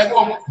as I get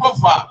home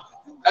profile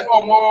and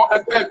more a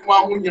big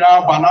one when you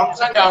are, but I'm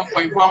saying I'm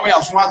for one way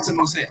of smarting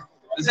to say.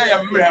 As I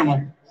am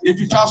Remo, if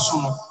you chat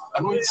soon,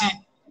 and we see.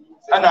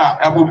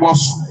 I will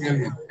boss.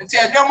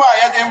 Until I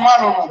had a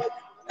man,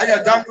 I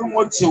had done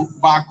what to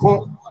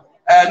Bako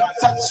and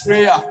such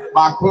sprayer,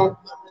 Bako,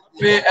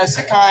 pay a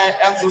second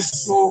and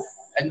so,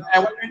 and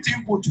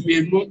everything put to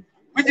me.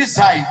 We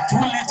decide 2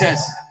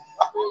 liters.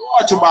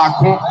 Watch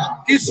Bako,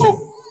 this soap,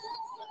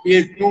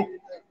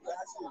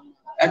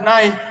 and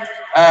 9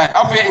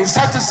 after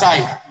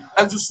insecticide,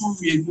 and to sue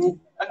me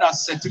and a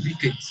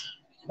certificate.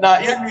 Now,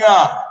 here we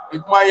are,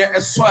 with my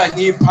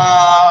Swahili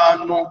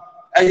pano.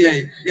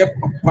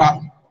 Papa.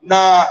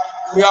 Now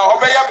we are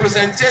over your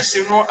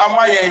presentation. No, am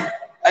I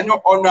and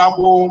your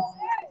honorable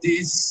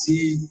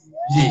DCG.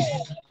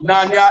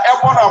 Now, they are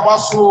able to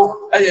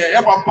also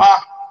a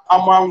papa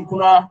among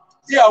Kuna,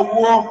 dear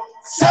war,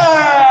 sir.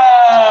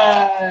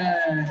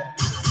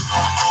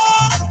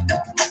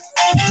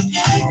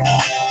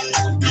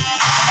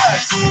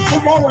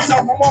 Come on,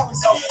 sir.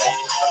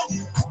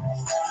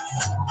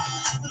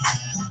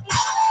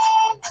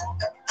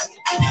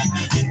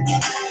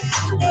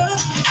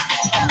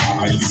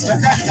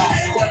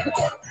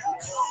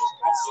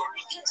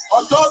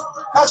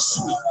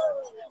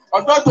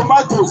 Although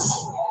tomatoes,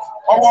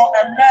 or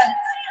a man,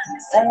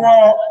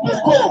 or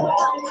cocoa,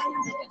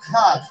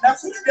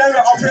 that's very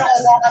often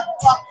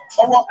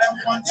our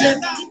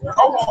content,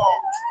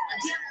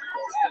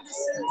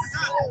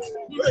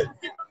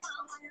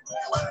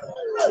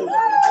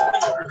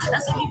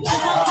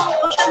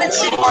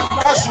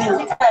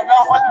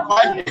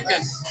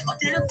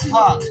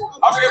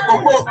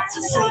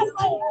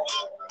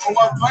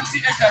 over 20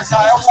 acres. I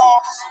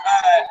want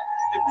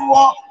if you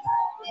want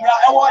ya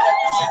ewo ya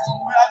kisi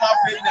mu ya na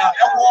fe na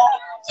ewo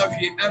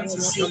safi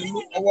emsusu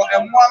ewo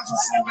emwan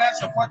susu be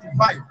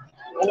 45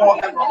 ewo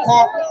ekoko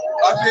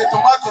abi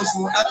tomatoes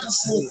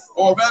atusu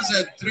o be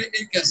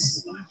 3 acres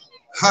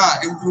ha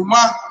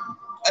nkruma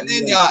ane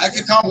ni a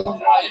ekeka ho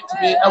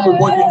etimi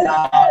emobɔ ni na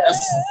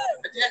esu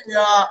ede ni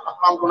a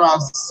angona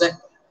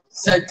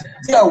se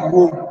dia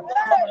wo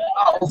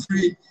a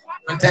ofri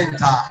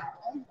patenta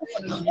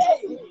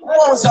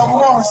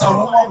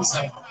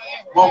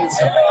Vamos.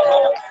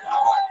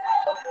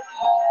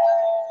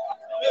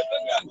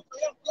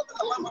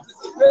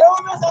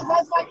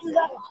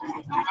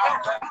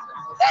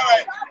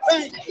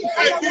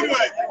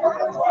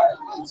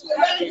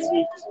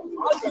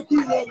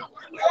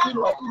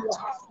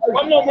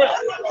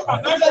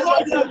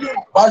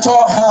 Bacho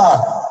ha,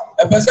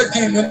 e pese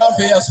ki mi na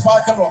fe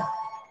sparkle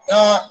na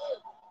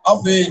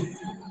afi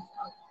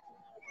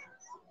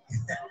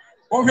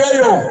Obi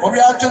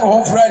atu no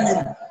ho fra nim.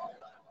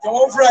 Ke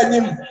ho fra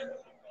nim.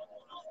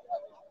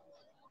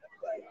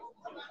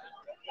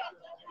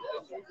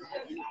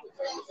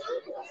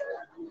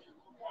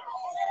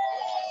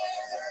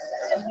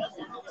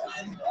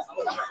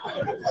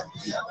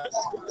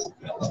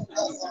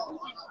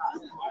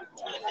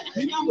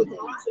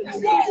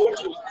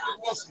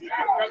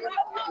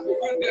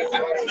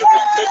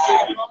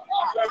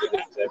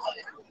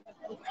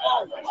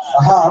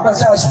 Aha, but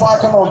say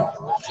sparkle.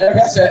 Like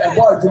I said, a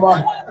boy to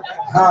man.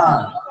 Ha.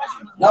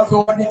 Now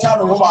for one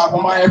channel who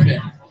are my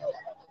head.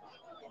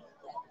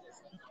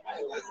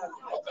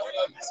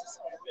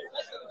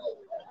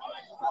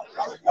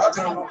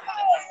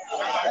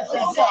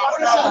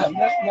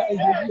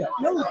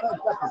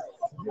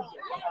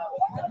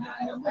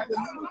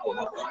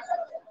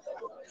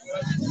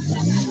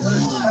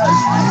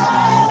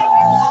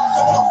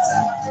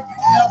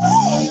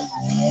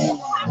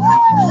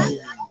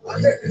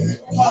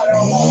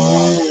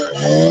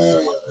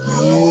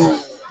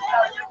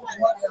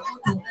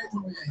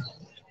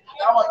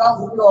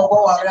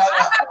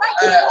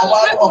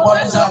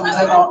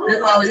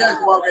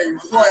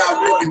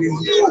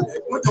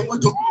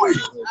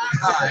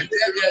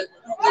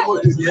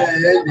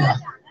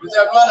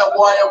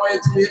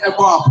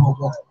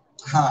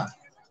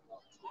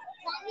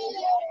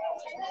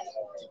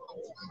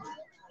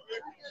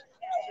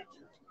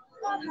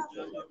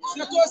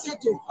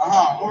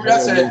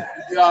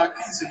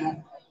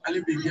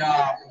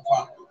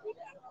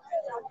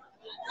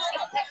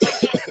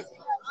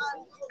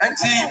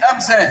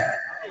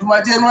 My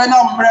dear, when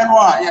I'm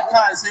Renoir, you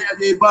can't say a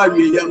day by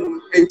me,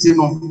 young 18.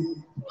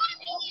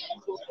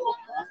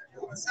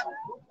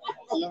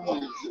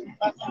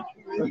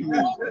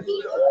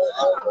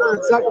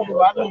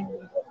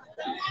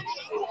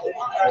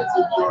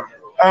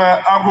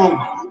 Abu,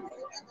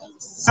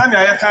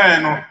 Sunday, I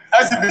can't.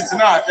 As if it's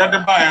not, you're the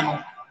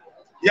buyer.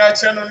 You're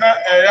channel,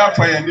 a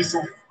fire, and this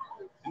one.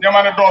 The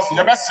man of those,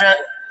 the best,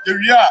 the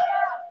real.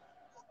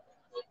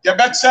 Your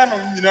best channel,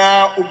 you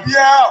know,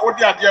 Ubia, or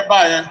the idea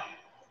buyer.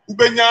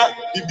 Ubenya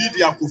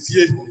bibidi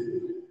akofie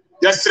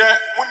yesre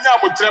munya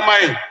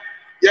motremai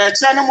ye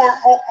chane mo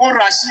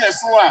rashi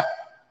eso a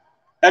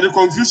e de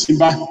confusion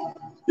ba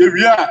ye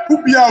wi a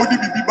ubia odi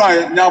bibi ba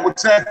nya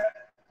abotre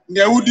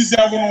nya udi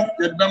zabo no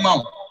ye be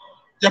ma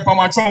ye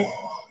pamachon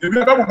e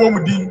bi be bobo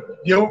mudi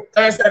ye o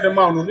say the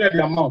man no ye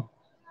de amount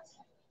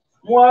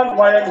one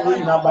wire the way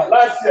na ba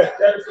last year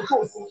there is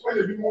supposed to when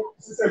the people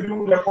say we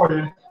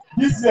record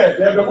this year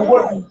there be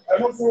bobo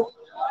and also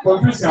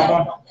confusion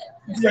ba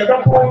the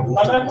example, I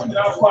don't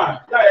know why.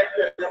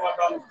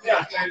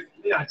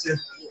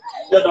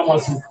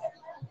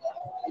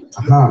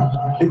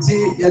 It's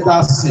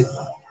that's it.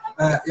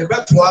 You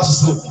bet to us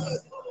so.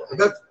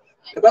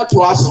 You bet to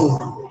us so.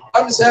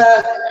 I'm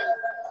saying,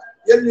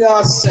 you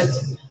are set.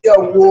 You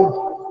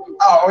go.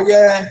 Oh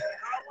yeah.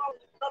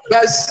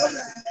 Best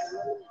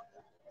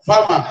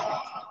farmer.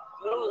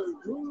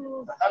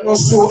 And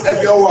also,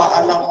 if you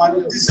are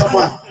allowed this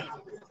one.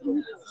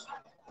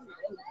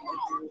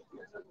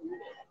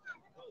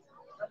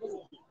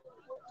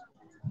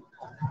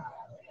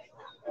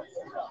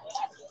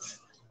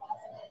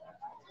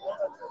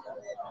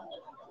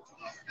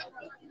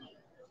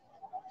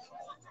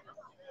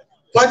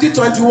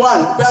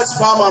 Best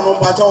farmer no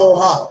matter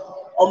how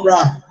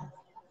Omra.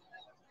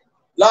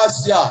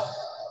 Last year,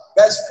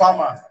 best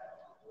farmer.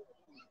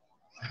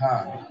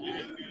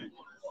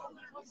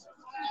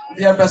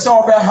 The best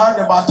of the hand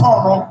the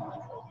baton,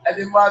 and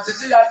the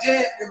master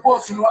again the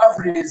both no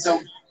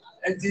Africanism,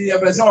 and the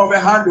best of the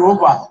hand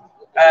over.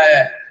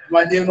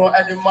 When they know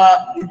any man,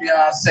 if you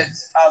are set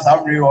as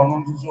a real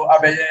or so,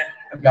 I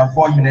have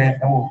 4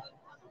 minutes.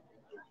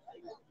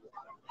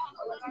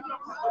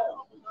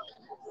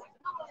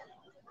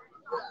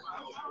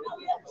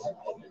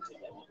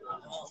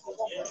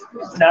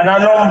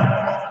 Nanano,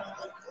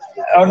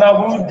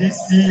 Honorable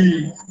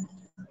DC,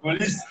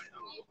 police,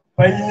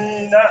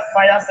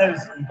 fire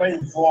service,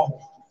 paying for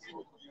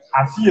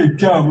a few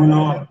job, I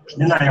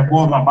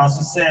bought my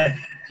boss said,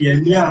 here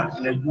near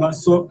the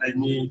so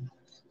any.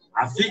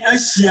 I think a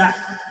share,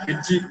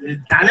 it's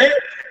done it.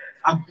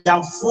 I'm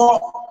 4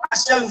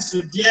 ahyɛnso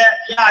deɛ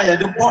yɛ a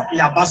yɛde bɔ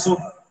yaba so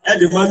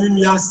ɛde ma me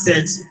nua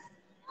set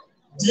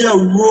deɛ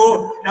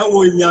wuo ɛwɔ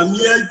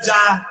nyame agya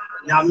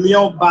nyame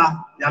ɔba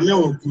nyame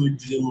wɔ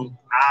kudie mu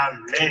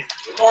amen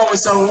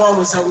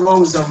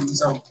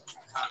wɔn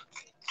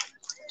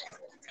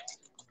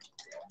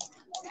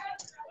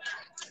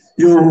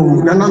yo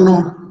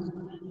nananom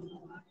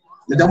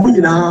medamu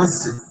nyinaa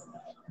ase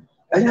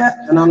ɛyɛ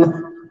nananom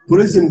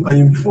polisi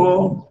mpanyinfoɔ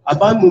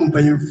abamu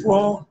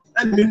mpanyinfoɔ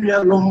ɛne me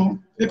nuanom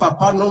me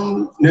papa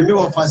nom na me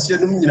wɔ faseɛ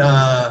nom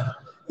nyinaa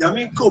nyame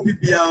nka obi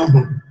biara ho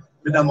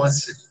medamu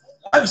ase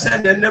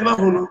abisɛ ne nnɛma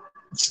ho no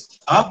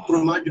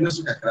aporo ma adwene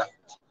so kakra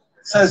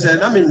sɛ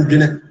na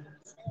mendwene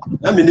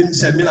na menim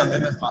sɛ me na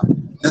mɛbɛfa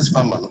ne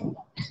so ma no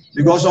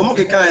because ɔmo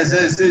keka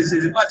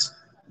sɛ but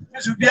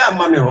nso biara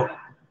ma me hɔ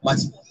but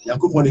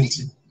yakobɔ ne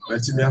nti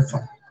wɔatumi afa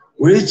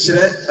wɔyɛ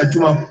kyerɛ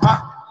adwuma pa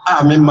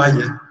a memma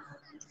yɛ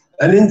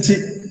ɛne nti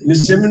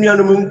mehyɛ me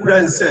nuanom nkura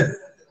nsɛ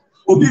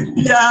obi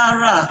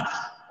biara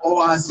a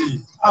ɔwɔ ase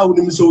a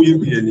wonim sɛ woyɛ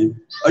biani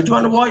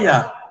adwuma no wɔyɛ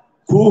a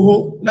kuro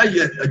ho na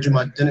yɛ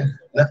adwumadene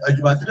na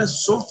adwumadene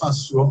so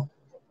mfasoɔ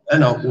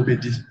ɛna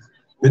wobɛdi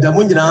meda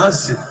mo nyinaa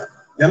ase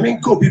nyame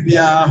nka obi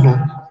biara ho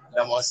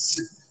na mo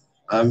ase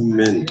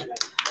amen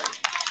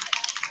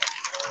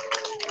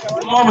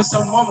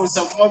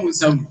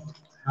mɔmusam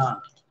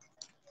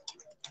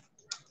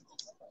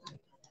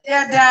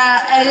yɛda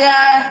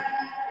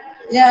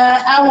yɛ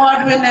award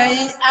winner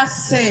yi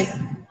ase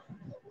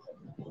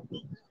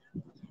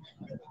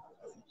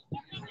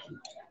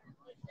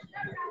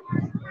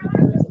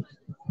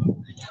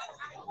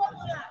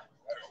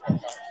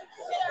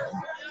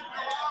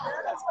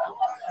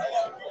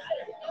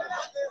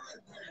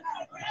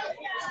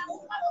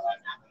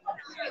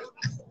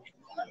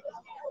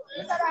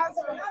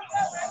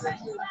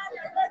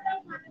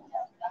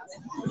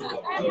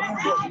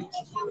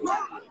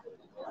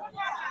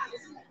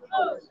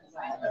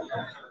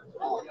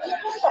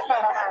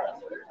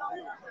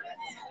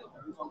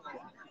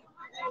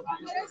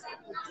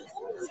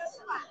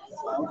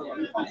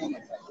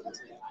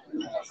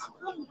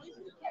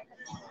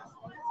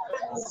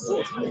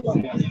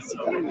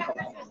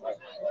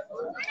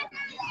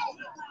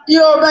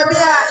yo baby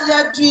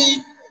yadwi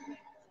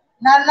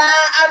nana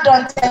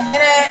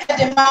adontenere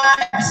de ma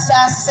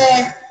Abisaase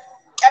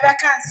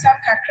ebeka nsam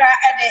kakra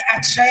ede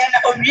akyerɛ na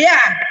owia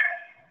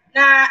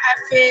na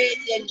afi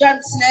ye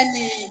Johnson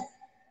ani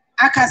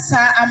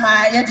akasa ama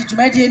yɛde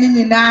dwumadie ni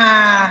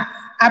nyinaa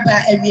aba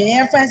awie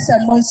yɛmfa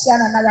nsɛm monhyia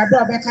na wado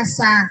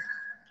ɔbɛkasa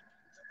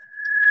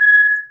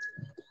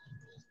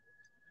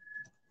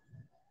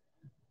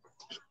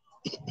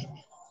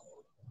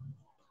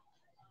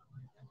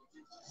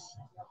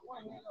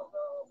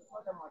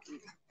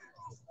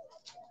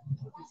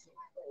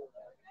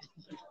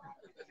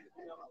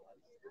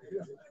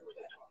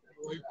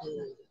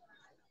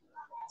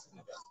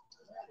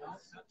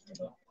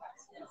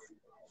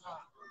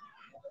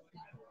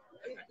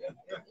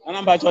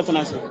Anamba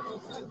chotana so.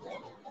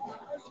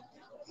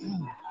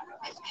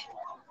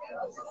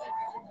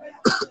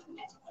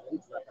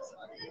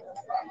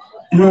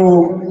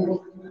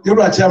 No, you're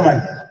a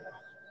chairman.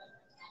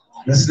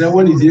 That's the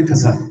one is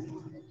Yakasa.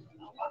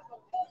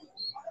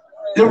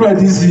 You're a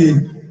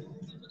DC.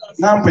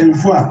 Now paying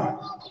for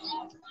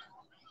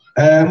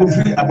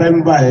movie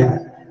about by.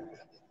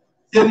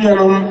 You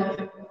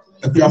know,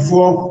 if you are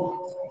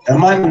for a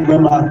man,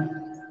 member,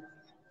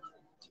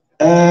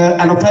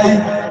 and a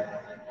pay.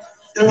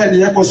 Even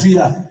the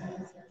Ecosia,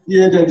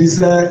 here that is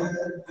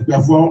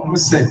therefore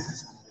must say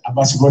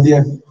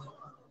Abasibodian.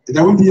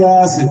 There will be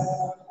a say.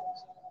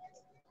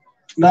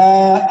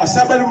 Now, a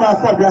seven mark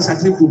probably as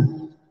a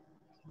tickle.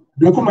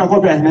 Berekum my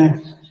copy and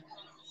name.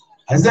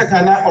 As they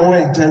cannot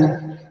owe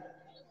 10.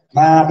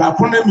 Now, by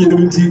putting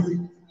immunity,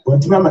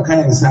 what you are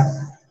kind of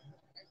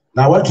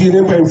now, what you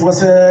name for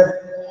enforce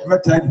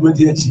what time with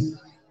the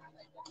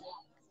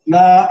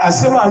now,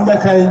 as some are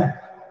making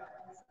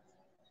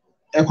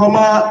a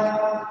comma.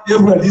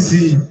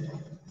 DC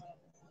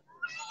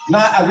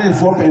now again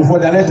for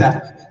the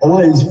letter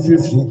or is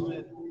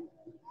 50.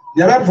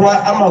 Never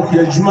I'm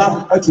a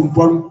Juma at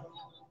Tumpon.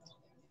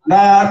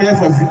 Now I'm here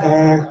for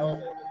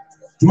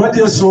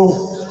Tomato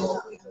so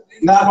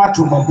now back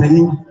to my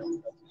penny.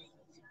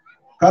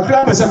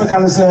 Captain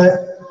can say,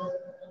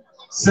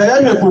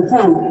 I'm a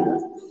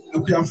cocoa, a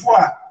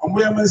piafua, a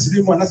woman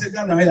slim one as a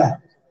gun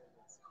here.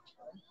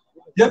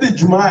 Yet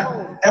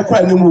Juma, a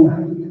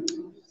quanimu.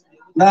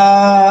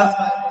 Now,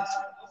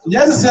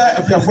 yes, sir,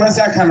 if your friends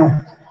are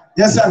canon.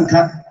 Yes, I'm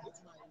can.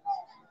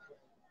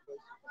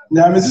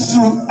 Now,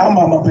 Mrs.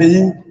 I'm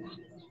paying.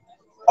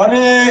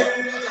 Only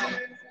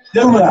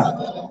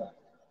Yura.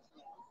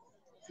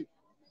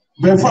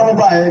 Before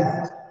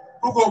by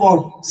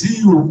Agoogo, see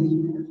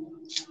you.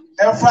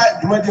 And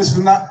fight images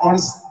on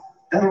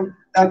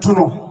and to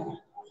know.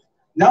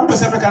 Now,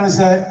 Pacific can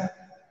say,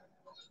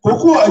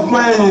 Kwaku,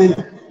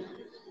 admire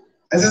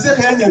as I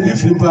say, can you be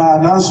flipper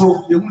and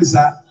also you miss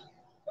that.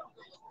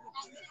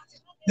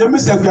 The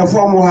Mr.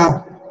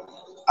 Gaformo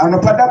and a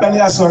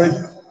Padabania, sorry.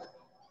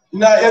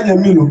 Now, any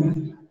milo,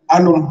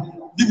 and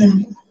give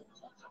him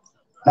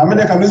na me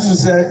de ka me su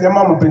se ye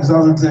ma mo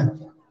pensa so te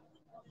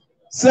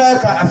se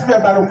ka afi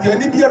ba no ye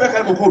ni bia be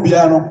ka ko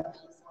bia no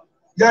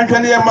ya ntwe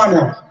ne ye ma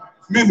no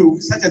me no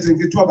secretary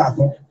ke to ba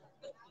ko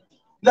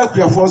na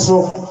kuafo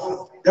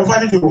so ye fa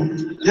ni do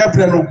ye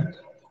pre no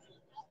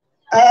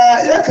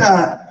ye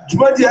ka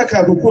jumadi ye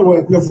ka ko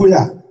wa kuafo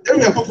ya e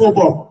me ko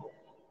bo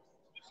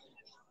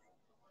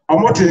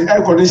amote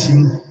air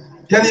condition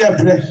ye ne ye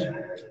pre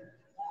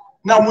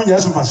na munya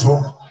so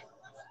maso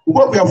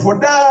kuafo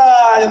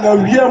da na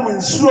wiya mu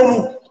nsuo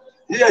mu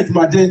ye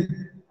adwumade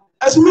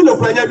asumi no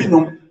kwanya bi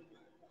no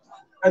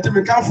ati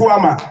me kafo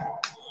ama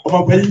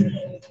omapayi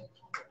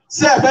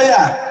se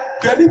abaya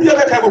kwani bia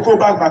be ka ko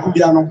ba ko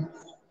bia no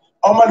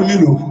ọma no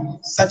milo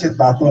sachet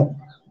ba ko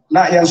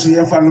na ya so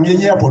ye fa no ye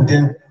nye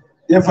Boateng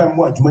ye fa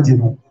mo adwumade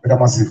no be ka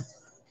mase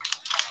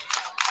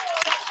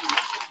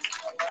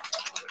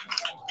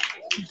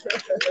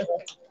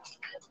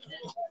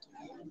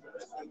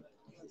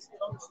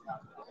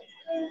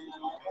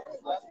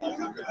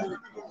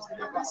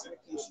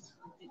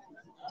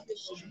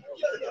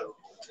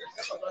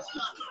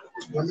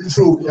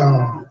So,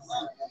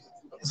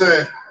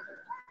 say,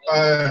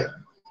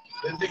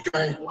 the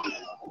guy,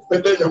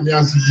 better than me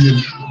as he did.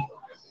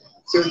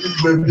 Say,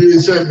 it may be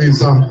a shame in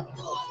some.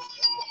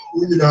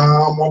 We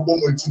are more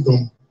bomb to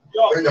them.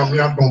 When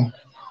you are bomb,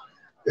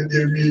 and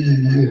they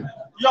be.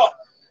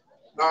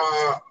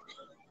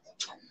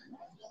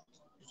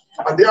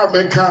 And they are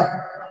making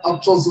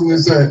up to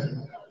say,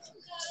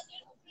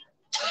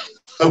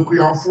 a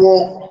queer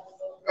four,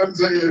 and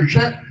say,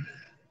 check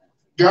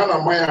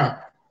Ghana Maya,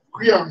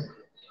 queer.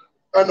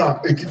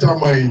 Ana ekita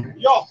mai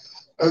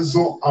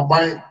enso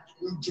aban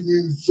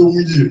ntumi so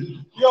muye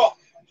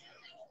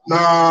na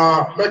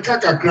meka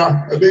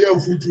kakra ebe ya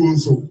futu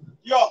nso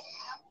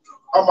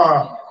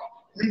ama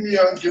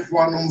minia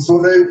nkefo anu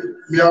nso na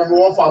bia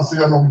mo ofase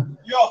no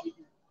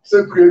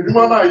se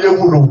kreduma na ye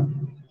hu no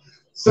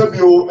se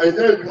bio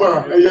enye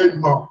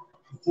eduma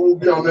fo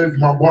bia na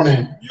eduma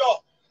bone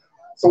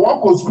so wa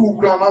ko school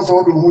kra na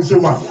so do hu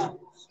shema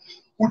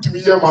utumi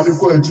ye ma de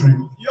ko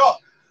atiri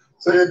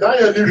say that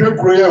you need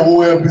prayer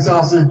who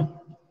Abisaase.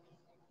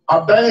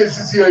 I've done a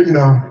CC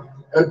now,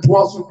 and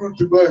twice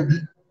to go and be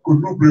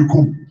could do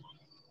Berekum.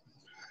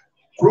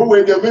 Crow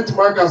when they met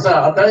my casa,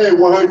 I die a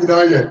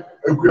 100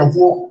 a queer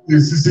for the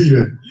CC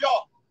here.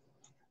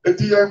 And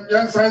the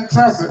young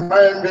scientist, I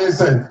am being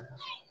said.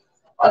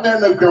 I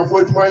then a queer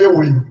for my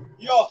way.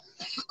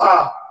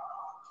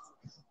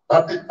 I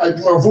do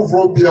my full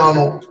from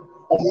piano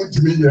or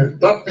multimedia.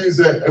 That means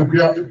a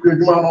queer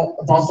man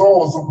of Pastor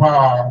also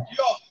power.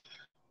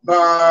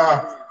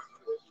 Na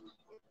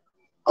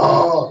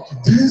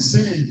DC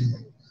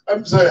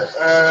I'm say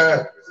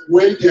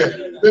we get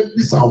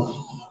maybe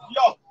some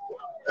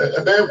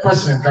a very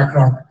question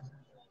kakra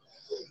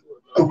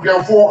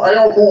okay for I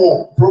have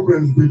more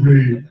problems with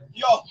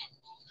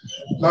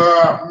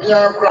na me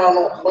akra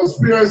no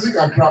experience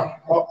kakra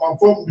my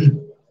phone be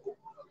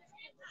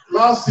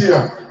last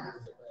year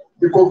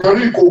the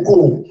kokari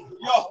koko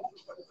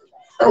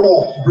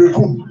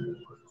Berekum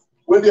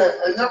when they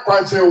enya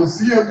kwache o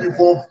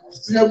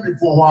CM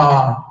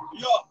before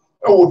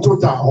o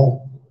total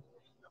ho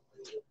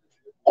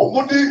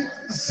omudi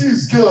see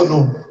scale no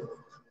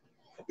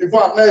if I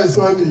na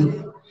so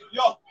ani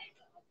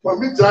for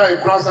me try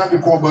cross and the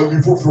come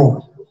before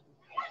from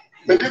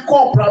me dey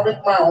call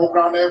private man ho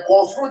ground e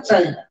call through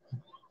chain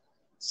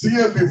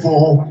CM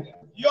before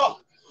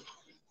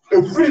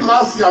a free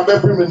last year be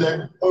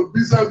permanent on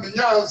bisa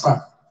me answer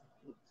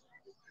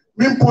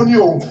me poni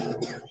o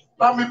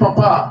na me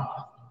papa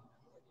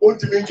o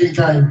ti me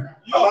kinkan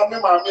ala me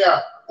mama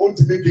a o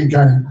ti me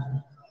kinkan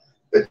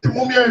eti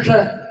mo mi ehwe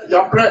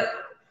ya pre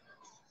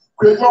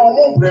kwema o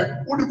mo pre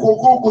o di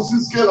koko ko si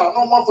scale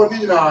na ma fo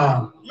ni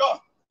na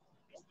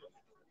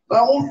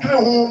na o tre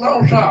ho na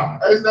o sha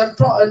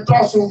and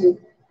so mu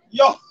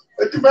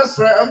eti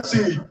mesra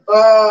MC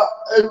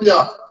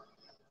ebia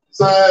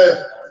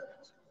say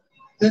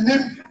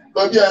ini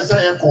baby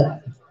say eko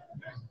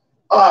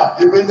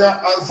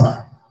ebenya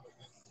answer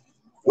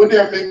when they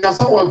are making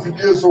some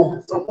video so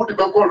somebody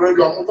be call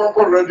radio I'm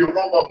call radio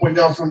number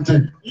ponya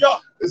something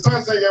it's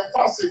say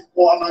emphasis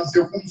or an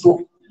answer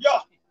so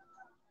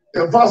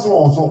emphasis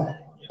also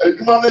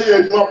eduma na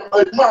ye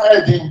eduma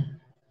heading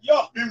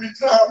me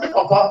try me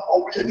papa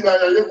o we ni na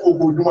ye ko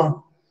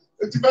goduma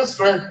eti best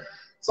friend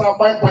sa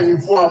ban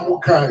pan fo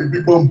amuka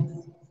ebi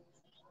bom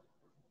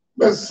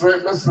best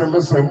friend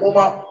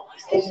mama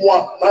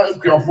omwa na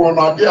nkrafo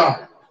na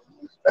dia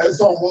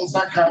eso mo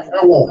nsaka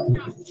ewo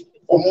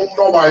omo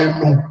no ba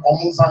enu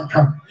omo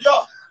sanka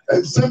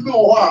sembi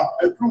o ha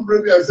edrum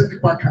rebi asedi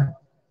paka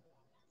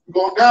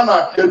go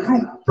Ghana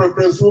edrum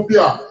prepreso bi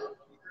a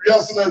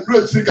wiase na dru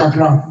etri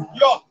kakra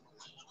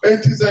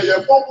enti say ye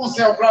popu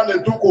se abra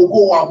na to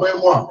kogo wa ba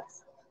mu a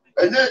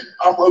enye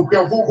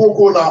amakwafo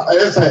kogo na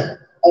ese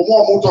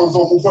omo to so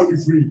omo fa ni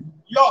free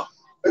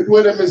edu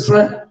we dem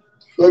sre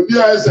obi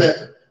a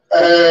ese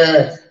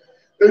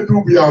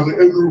edu bi a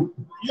edru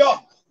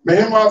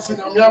me ma fi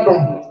na mi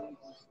adom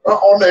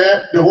on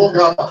the whole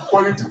Ghana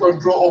quality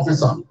control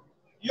officer.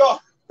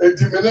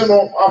 enti mene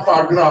no afa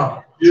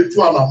adwena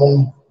yetu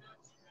anamon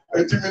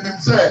enti menim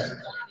sɛ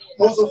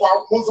moso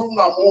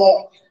na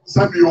mo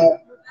sabio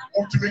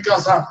mutumi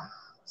kasa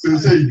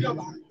sensei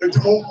enti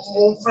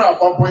mo fra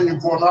papa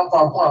yifo na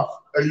papa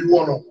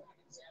ayiwo no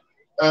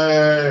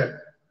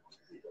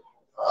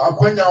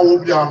akwanya wo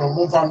bia no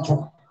mo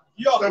fanto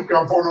na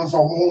krafo no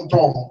so mo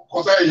nto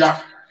ko sɛ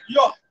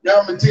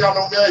ya me tia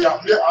no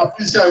me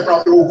official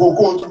from the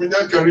Agoogo to me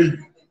na carry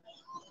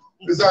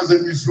this as a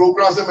misro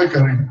class me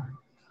carry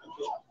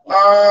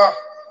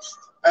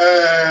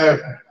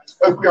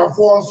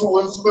akuafo so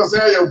wo so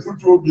sɛ ya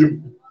futuo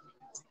biem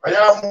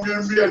aya mo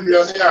bi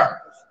anuane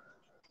a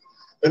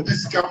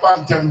ebisika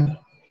bantam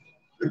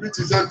ebi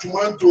ti sɛ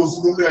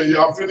tomatoes no na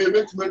ya afei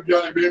ebi tuma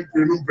aduane be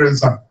mprenu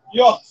prensa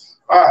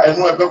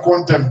eno ebe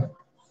kontem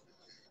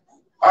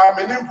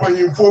meni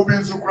mpanyimfo bi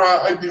nso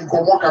kra adi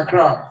nkɔmɔ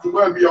kakra so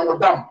ba bi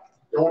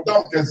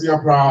yɛwodam kɛse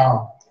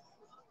akra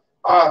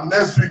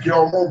next week yɛ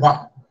ɔmo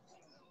ba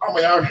ama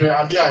yɛahwɛ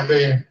ade a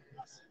ɛbɛyɛ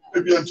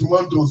ebi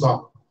tomatoes a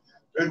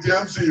enti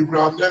MC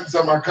kra dem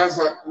sɛ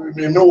makasa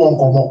me no wɔn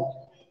nkɔmɔ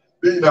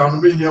bi nyinaa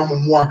no behia mo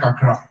mu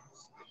akakra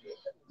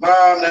na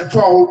neto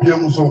a wo bia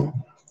mu so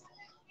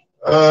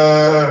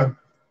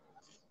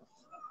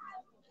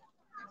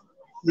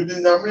me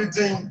di na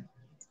meeting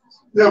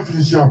na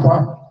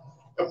finishapa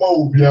ema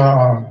obia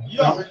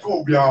na me ko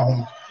obia ho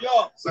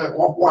sɛ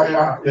wɔkɔ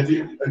ya yɛde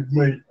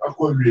adwuma yi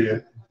akɔ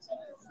wie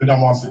bena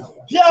mo ase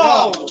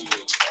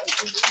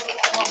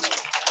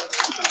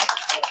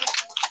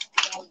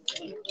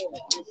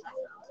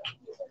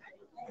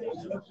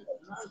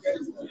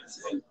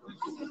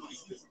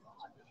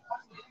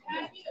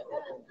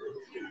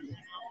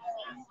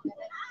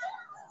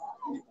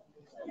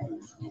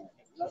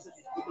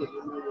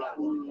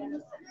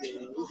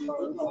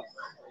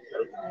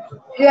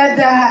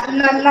Yada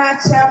nana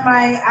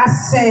chamai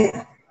ase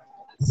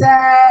se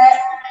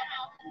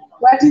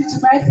wadi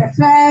tumai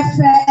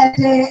fefefe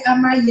ede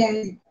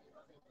amaye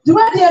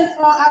duwadi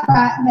no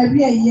aba na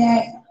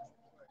wiye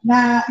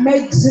na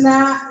mejina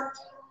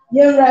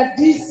yera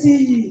DC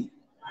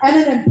ene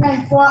ne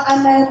mpanyfo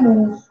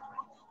anamu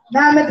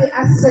na me de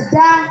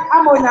aseda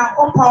amona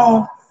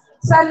opon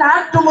sa na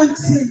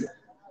adomunti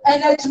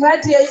ene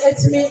tumadi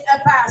etimi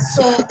eba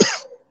so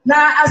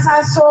na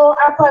asaso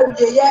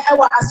akwawie ye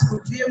ewa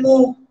asodue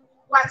mu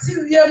wati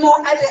wie mu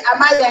ade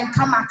amaye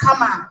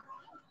nkama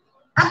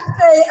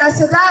ape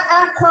aseda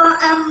akwa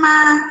emma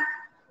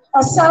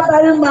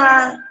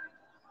osabarima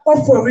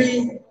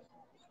ofori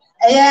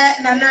eye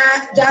nana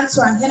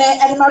janto ahene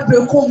enema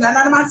Berekum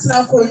nana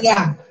matena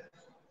konya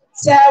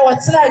se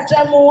wotira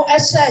dwamu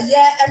ehye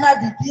ye ema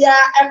bibia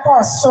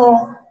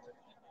ekoso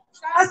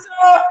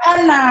aso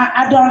ana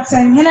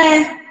adonten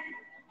hene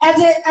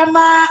ade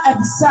ema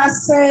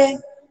Abisaase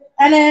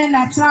ene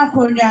na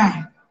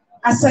trankonya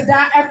aseda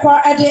ekọ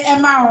ede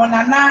ema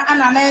wona na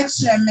ana na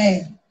ekyeme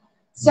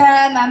se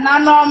na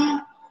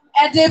nanom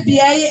ede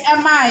biai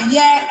ema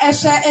ye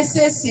ehye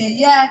esese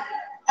ye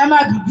ema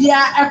bibia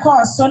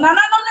ekọ so na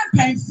nanom ne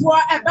panfo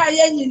eba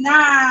ye nyina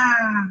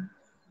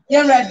ye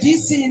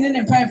radisi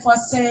ne panfo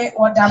se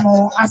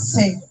odamo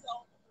ase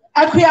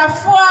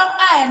akuafo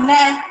a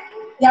ene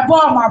yabo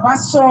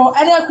mabaso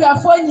ede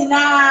akuafo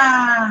nyina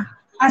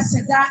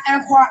aseda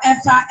ekọ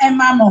efa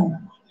emamo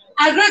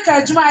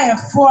agrika juma ye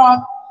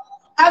for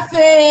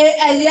afe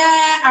eye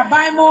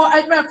abaimo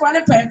adwefo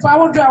ne penfo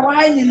awodo a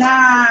wa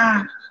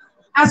nyina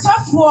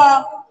asofo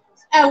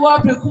ewo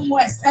Berekum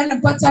West ene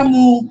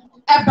potamu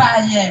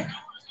ebaye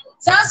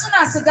sanso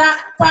na seda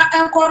pa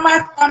enkoma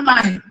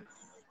tamai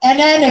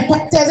ene ne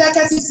poteza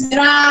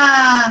katisira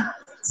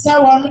se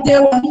won de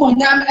won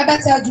monyam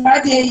ebeta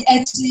adwuma de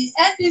echi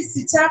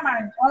NDC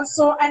chairman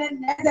also ene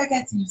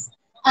executives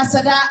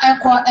aseda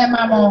enko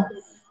emamo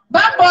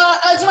babo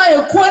adwuma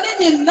ye kuoni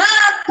nyina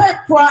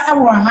pepwa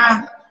ewo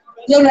ha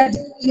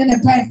ye ne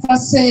pai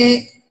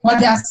fose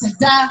wode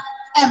aseda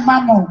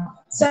emamo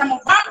se mo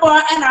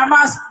babo ena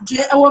mas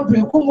je ewo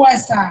Berekum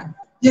West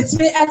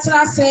yetimi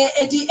etra se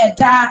edi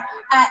eda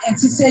a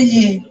etise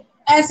ye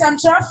ensam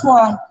trafo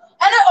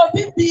ene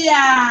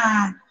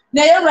obibia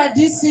na ye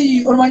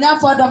radisi Oromonya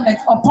for Dominic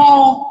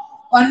upon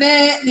one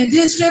the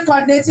district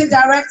coordinating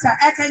director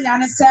ekenya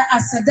ne se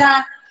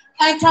aseda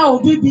enka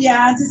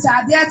obibia ntisa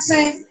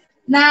ade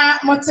na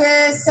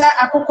mote se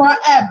akoko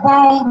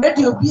ebon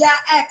radio bia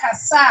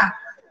ekasa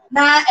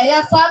na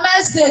eye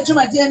farmers day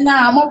jumadie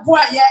na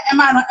moboa ye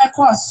ema no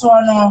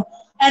ekoso no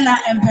ena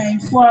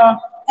empanfo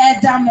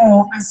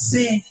edamo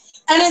ase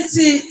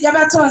eniti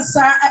yabaton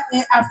sa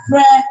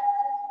afre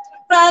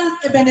Fran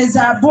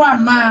Ebeneza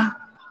Boama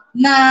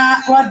na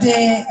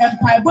wode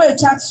empaibo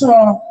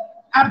etwato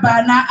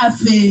aba na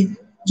afe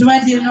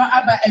jumadie no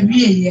aba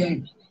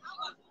awieye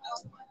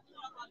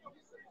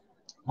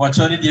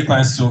Wachoni di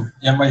panso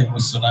yama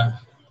yemusuna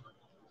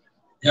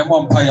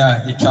yama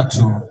mpaya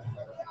etwato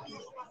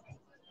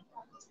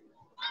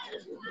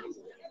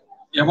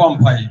yama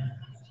mpaya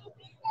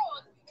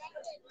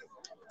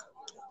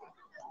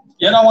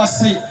yana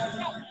wase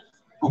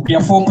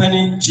opiafo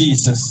pani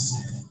Jesus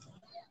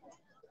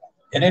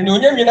ene ni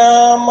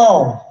onyamina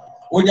mao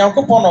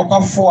Onyankopɔn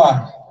ɔkwafo a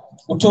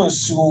wotɔ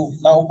nsuo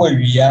na wobɔ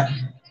awia.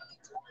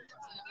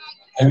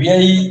 Awia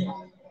yi,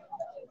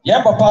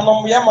 yɛn papa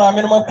nom, yɛn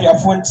maame nom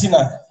apiafoɔ nti na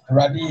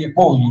Awurade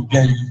yɛbɔ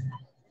owia yi.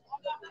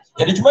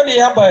 Yɛde dwumadi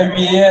yɛaba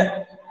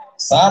awieɛ,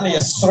 saa na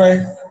yɛsrɛ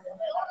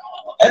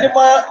ɛde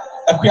ma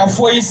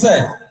akuafoɔ yi sɛ,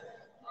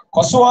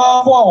 kɔ so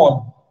aboa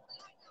wɔn,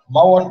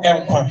 ma wɔn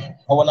nkwa,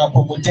 ma wɔn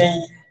apɔmuden,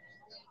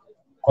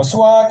 kɔ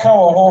so aka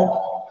wɔ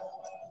hɔ,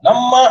 na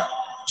ma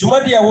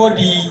dwumadi a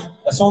wɔdi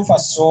ɛso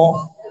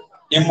mfasoɔ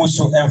emu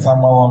so ɛmfa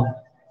ma wɔn.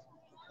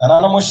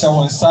 Nananom hyɛ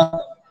wɔn nsa,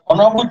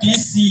 ɔnabo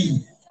DC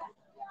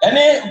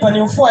ɛne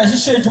mpanimfoɔ a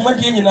ɛhyehyɛ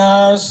dwumadi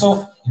nyinaa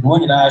nso, ɛde wɔn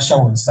nyinaa hyɛ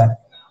wɔn nsa.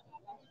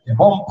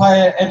 Yɛbɔ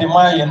mpaeɛ ɛde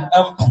ma yɛn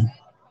ampi,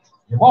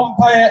 yɛbɔ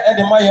mpaeɛ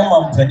ɛde ma yɛn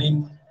mampanin,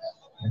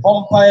 yɛbɔ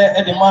mpaeɛ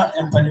ɛde ma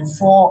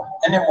mpanimfoɔ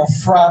ɛne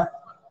mmɔfra,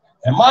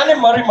 mmaa ne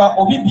mmarima,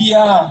 obi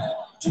biara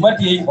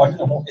dwumadi yi ɔde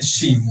ne ho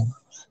ahyɛ mu.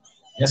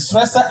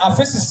 Yɛsrɛ sɛ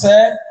afe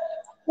sesɛɛ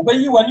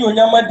wobɛyi w'ani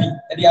onyam adi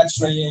ɛde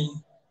akyerɛ yɛn.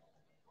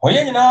 Wɔyɛ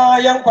nyinaa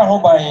yɛn nkwa ho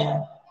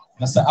ban,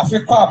 na sɛ afe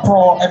kɔ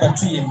aporɔ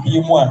ɛbɛto yɛn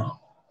bie mu a,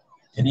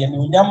 yɛde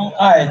anuonyam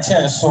a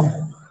ɛkyɛn so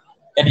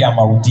ɛde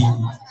ama wo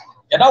din.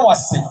 Yɛda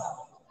wase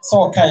sɛ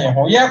ɔka yɛn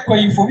ho. Yɛkɔ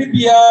yi fo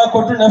biara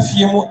kɔduru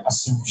n'afie mu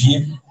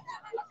asomdwie.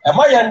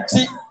 Ɛma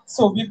yɛnte sɛ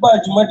obi baa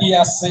dwumadi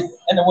ase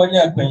ɛna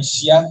wɔanya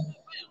akwanhyia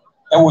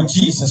ɛwɔ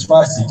Jesus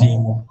Christ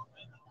din mu.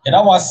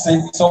 Yɛda wase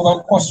sɛ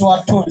wobɛkɔ so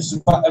atɔ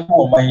nsupa ɛwɔ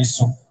ɔman yi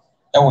so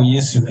ɛwɔ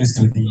Yesu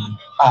Kristo din.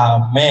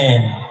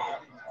 Amen.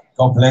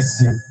 God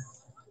bless you.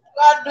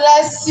 God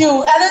bless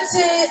you.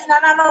 Anything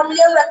nananom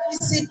yɛwura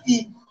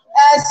PCP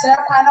ɛsrɛ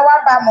kwa na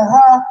waba mo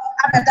hɔ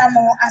abɛda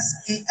mo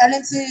ase.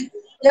 Anything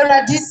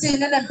yɛwura DC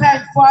ne ne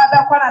mpanyinfoɔ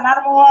abɛkɔ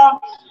nananom hɔ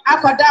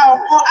akɔda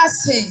ɔmo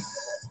ase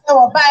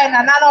ɛwɔ bae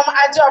nananom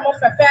agye ɔmo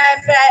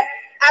fɛfɛɛfɛ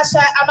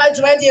ahyɛ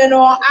amadwumadie no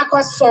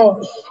akɔ so.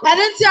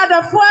 Anything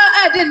adɔfoɔ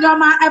ɛde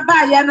nneɛma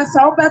ɛbaayɛ no sɛ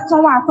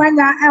wobɛtɔn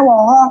akwanya ɛwɔ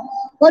hɔ,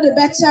 wode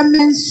bɛkyɛ me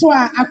nso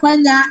a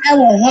akwanya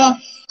ɛwɔ hɔ.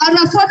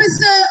 Adɔfoɔ bi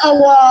sɛ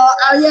ɔwɔ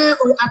ayɛ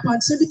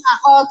apɔnkye bi a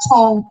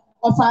ɔtɔn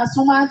ɔfa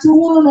asoma nti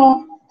wɔn no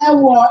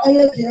ɛwɔ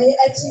ɛyɛ deɛ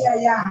akyi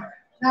ɛyɛ a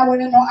na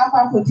wɔn no akɔ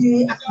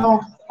akɔdi ano.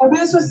 Obi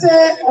nso sɛ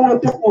ɔwɔ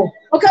dɔkɔ.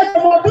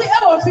 Ɔkɛdɔm obi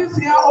ɛwɔ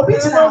fifiri a obi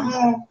gyina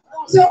ho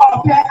sɛ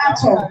ɔpɛ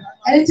atɔ.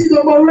 Ɛne ti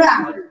dɔm owura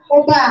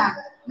ɔba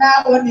na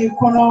ɔni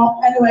kono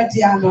ɛne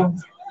wadi ano.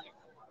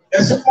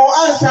 Ɛsopɔ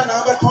ansa na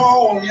abɛtɔn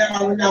wɔn nneɛma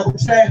no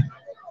nyabotire.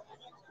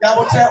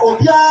 Nyabotire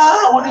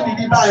obiara wɔde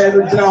didi baayɛ no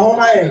gyina ho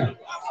ma yɛ.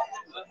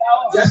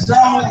 Yɛsrɛ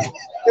ho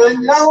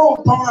ɛnyina ho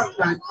ntɔn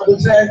anta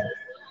abotire.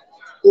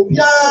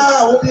 Obiara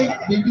wɔde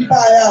didi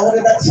baayɛ a wɔde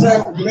bɛkyerɛ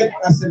dwumadi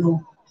ase no.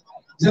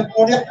 Gye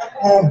wɔde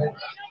ho.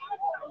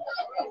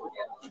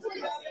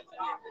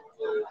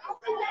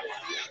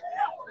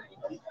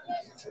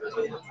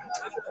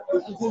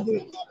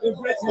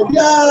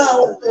 Obiara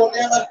wɔde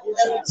nneɛma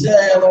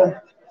ɛkyerɛ no.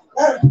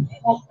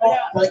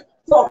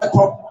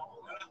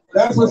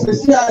 Nanso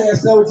sisi a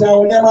yɛsɛ wogyina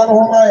wo nneɛma no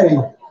ho ma yɛ.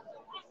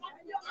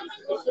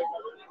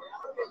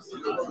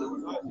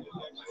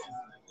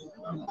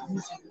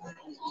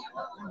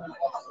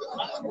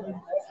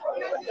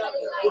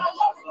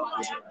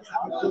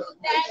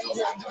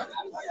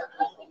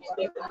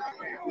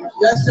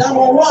 Yɛsɛ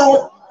mo wo a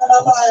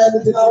wobaayɛ no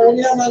gyina wo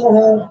nneɛma no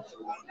ho.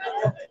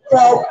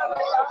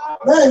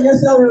 Na ɛnyɛ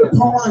sɛ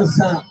woretɔn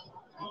ansa.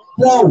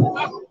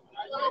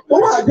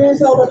 Wọ́n máa dín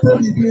sẹ́ ọbẹ̀ tó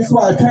bìbí sọ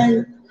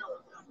àtẹ́yìn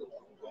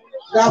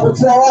ní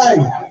abùtẹ́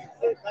wáyé.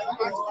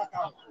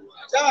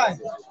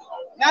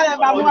 Yàrá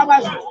bá mú abá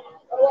sùn.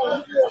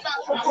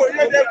 Kókó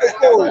yé dé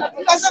kókó.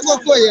 Nígbà sẹ́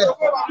kókó yẹ.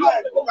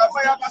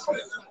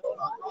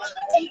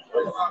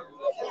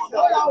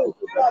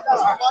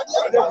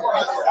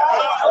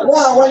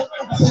 Wọ́n àwọn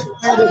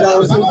ẹ̀dẹ̀dà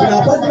ọ̀sùn ìgbìnà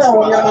àbájá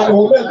àwọn yàrá ní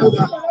ọ̀bẹ̀ tó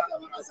bì.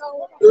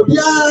 Òbí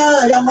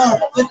ara yà máa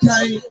tẹ̀ka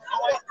yìí.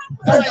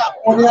 Ẹ̀dà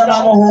ọ̀nà yàrá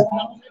wọn hó.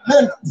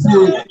 Mẹ́ǹtì.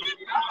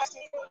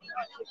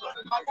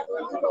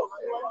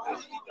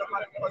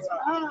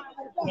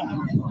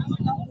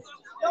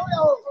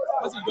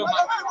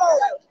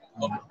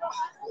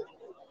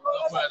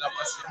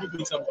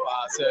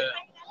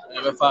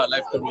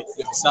 Life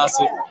committee,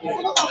 Abisaase,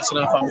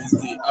 National Families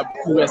Day,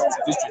 Agoogo West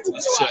District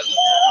is shared.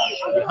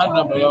 The hand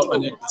number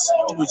on it is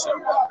which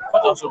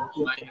but also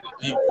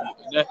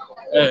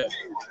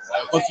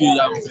coffee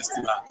young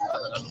festival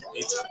and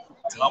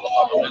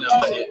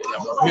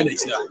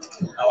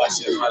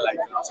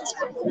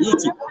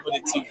YouTube for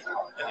the team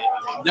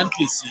and then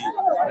PC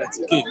that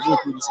came no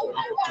producer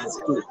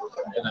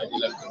and I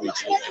like to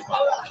reach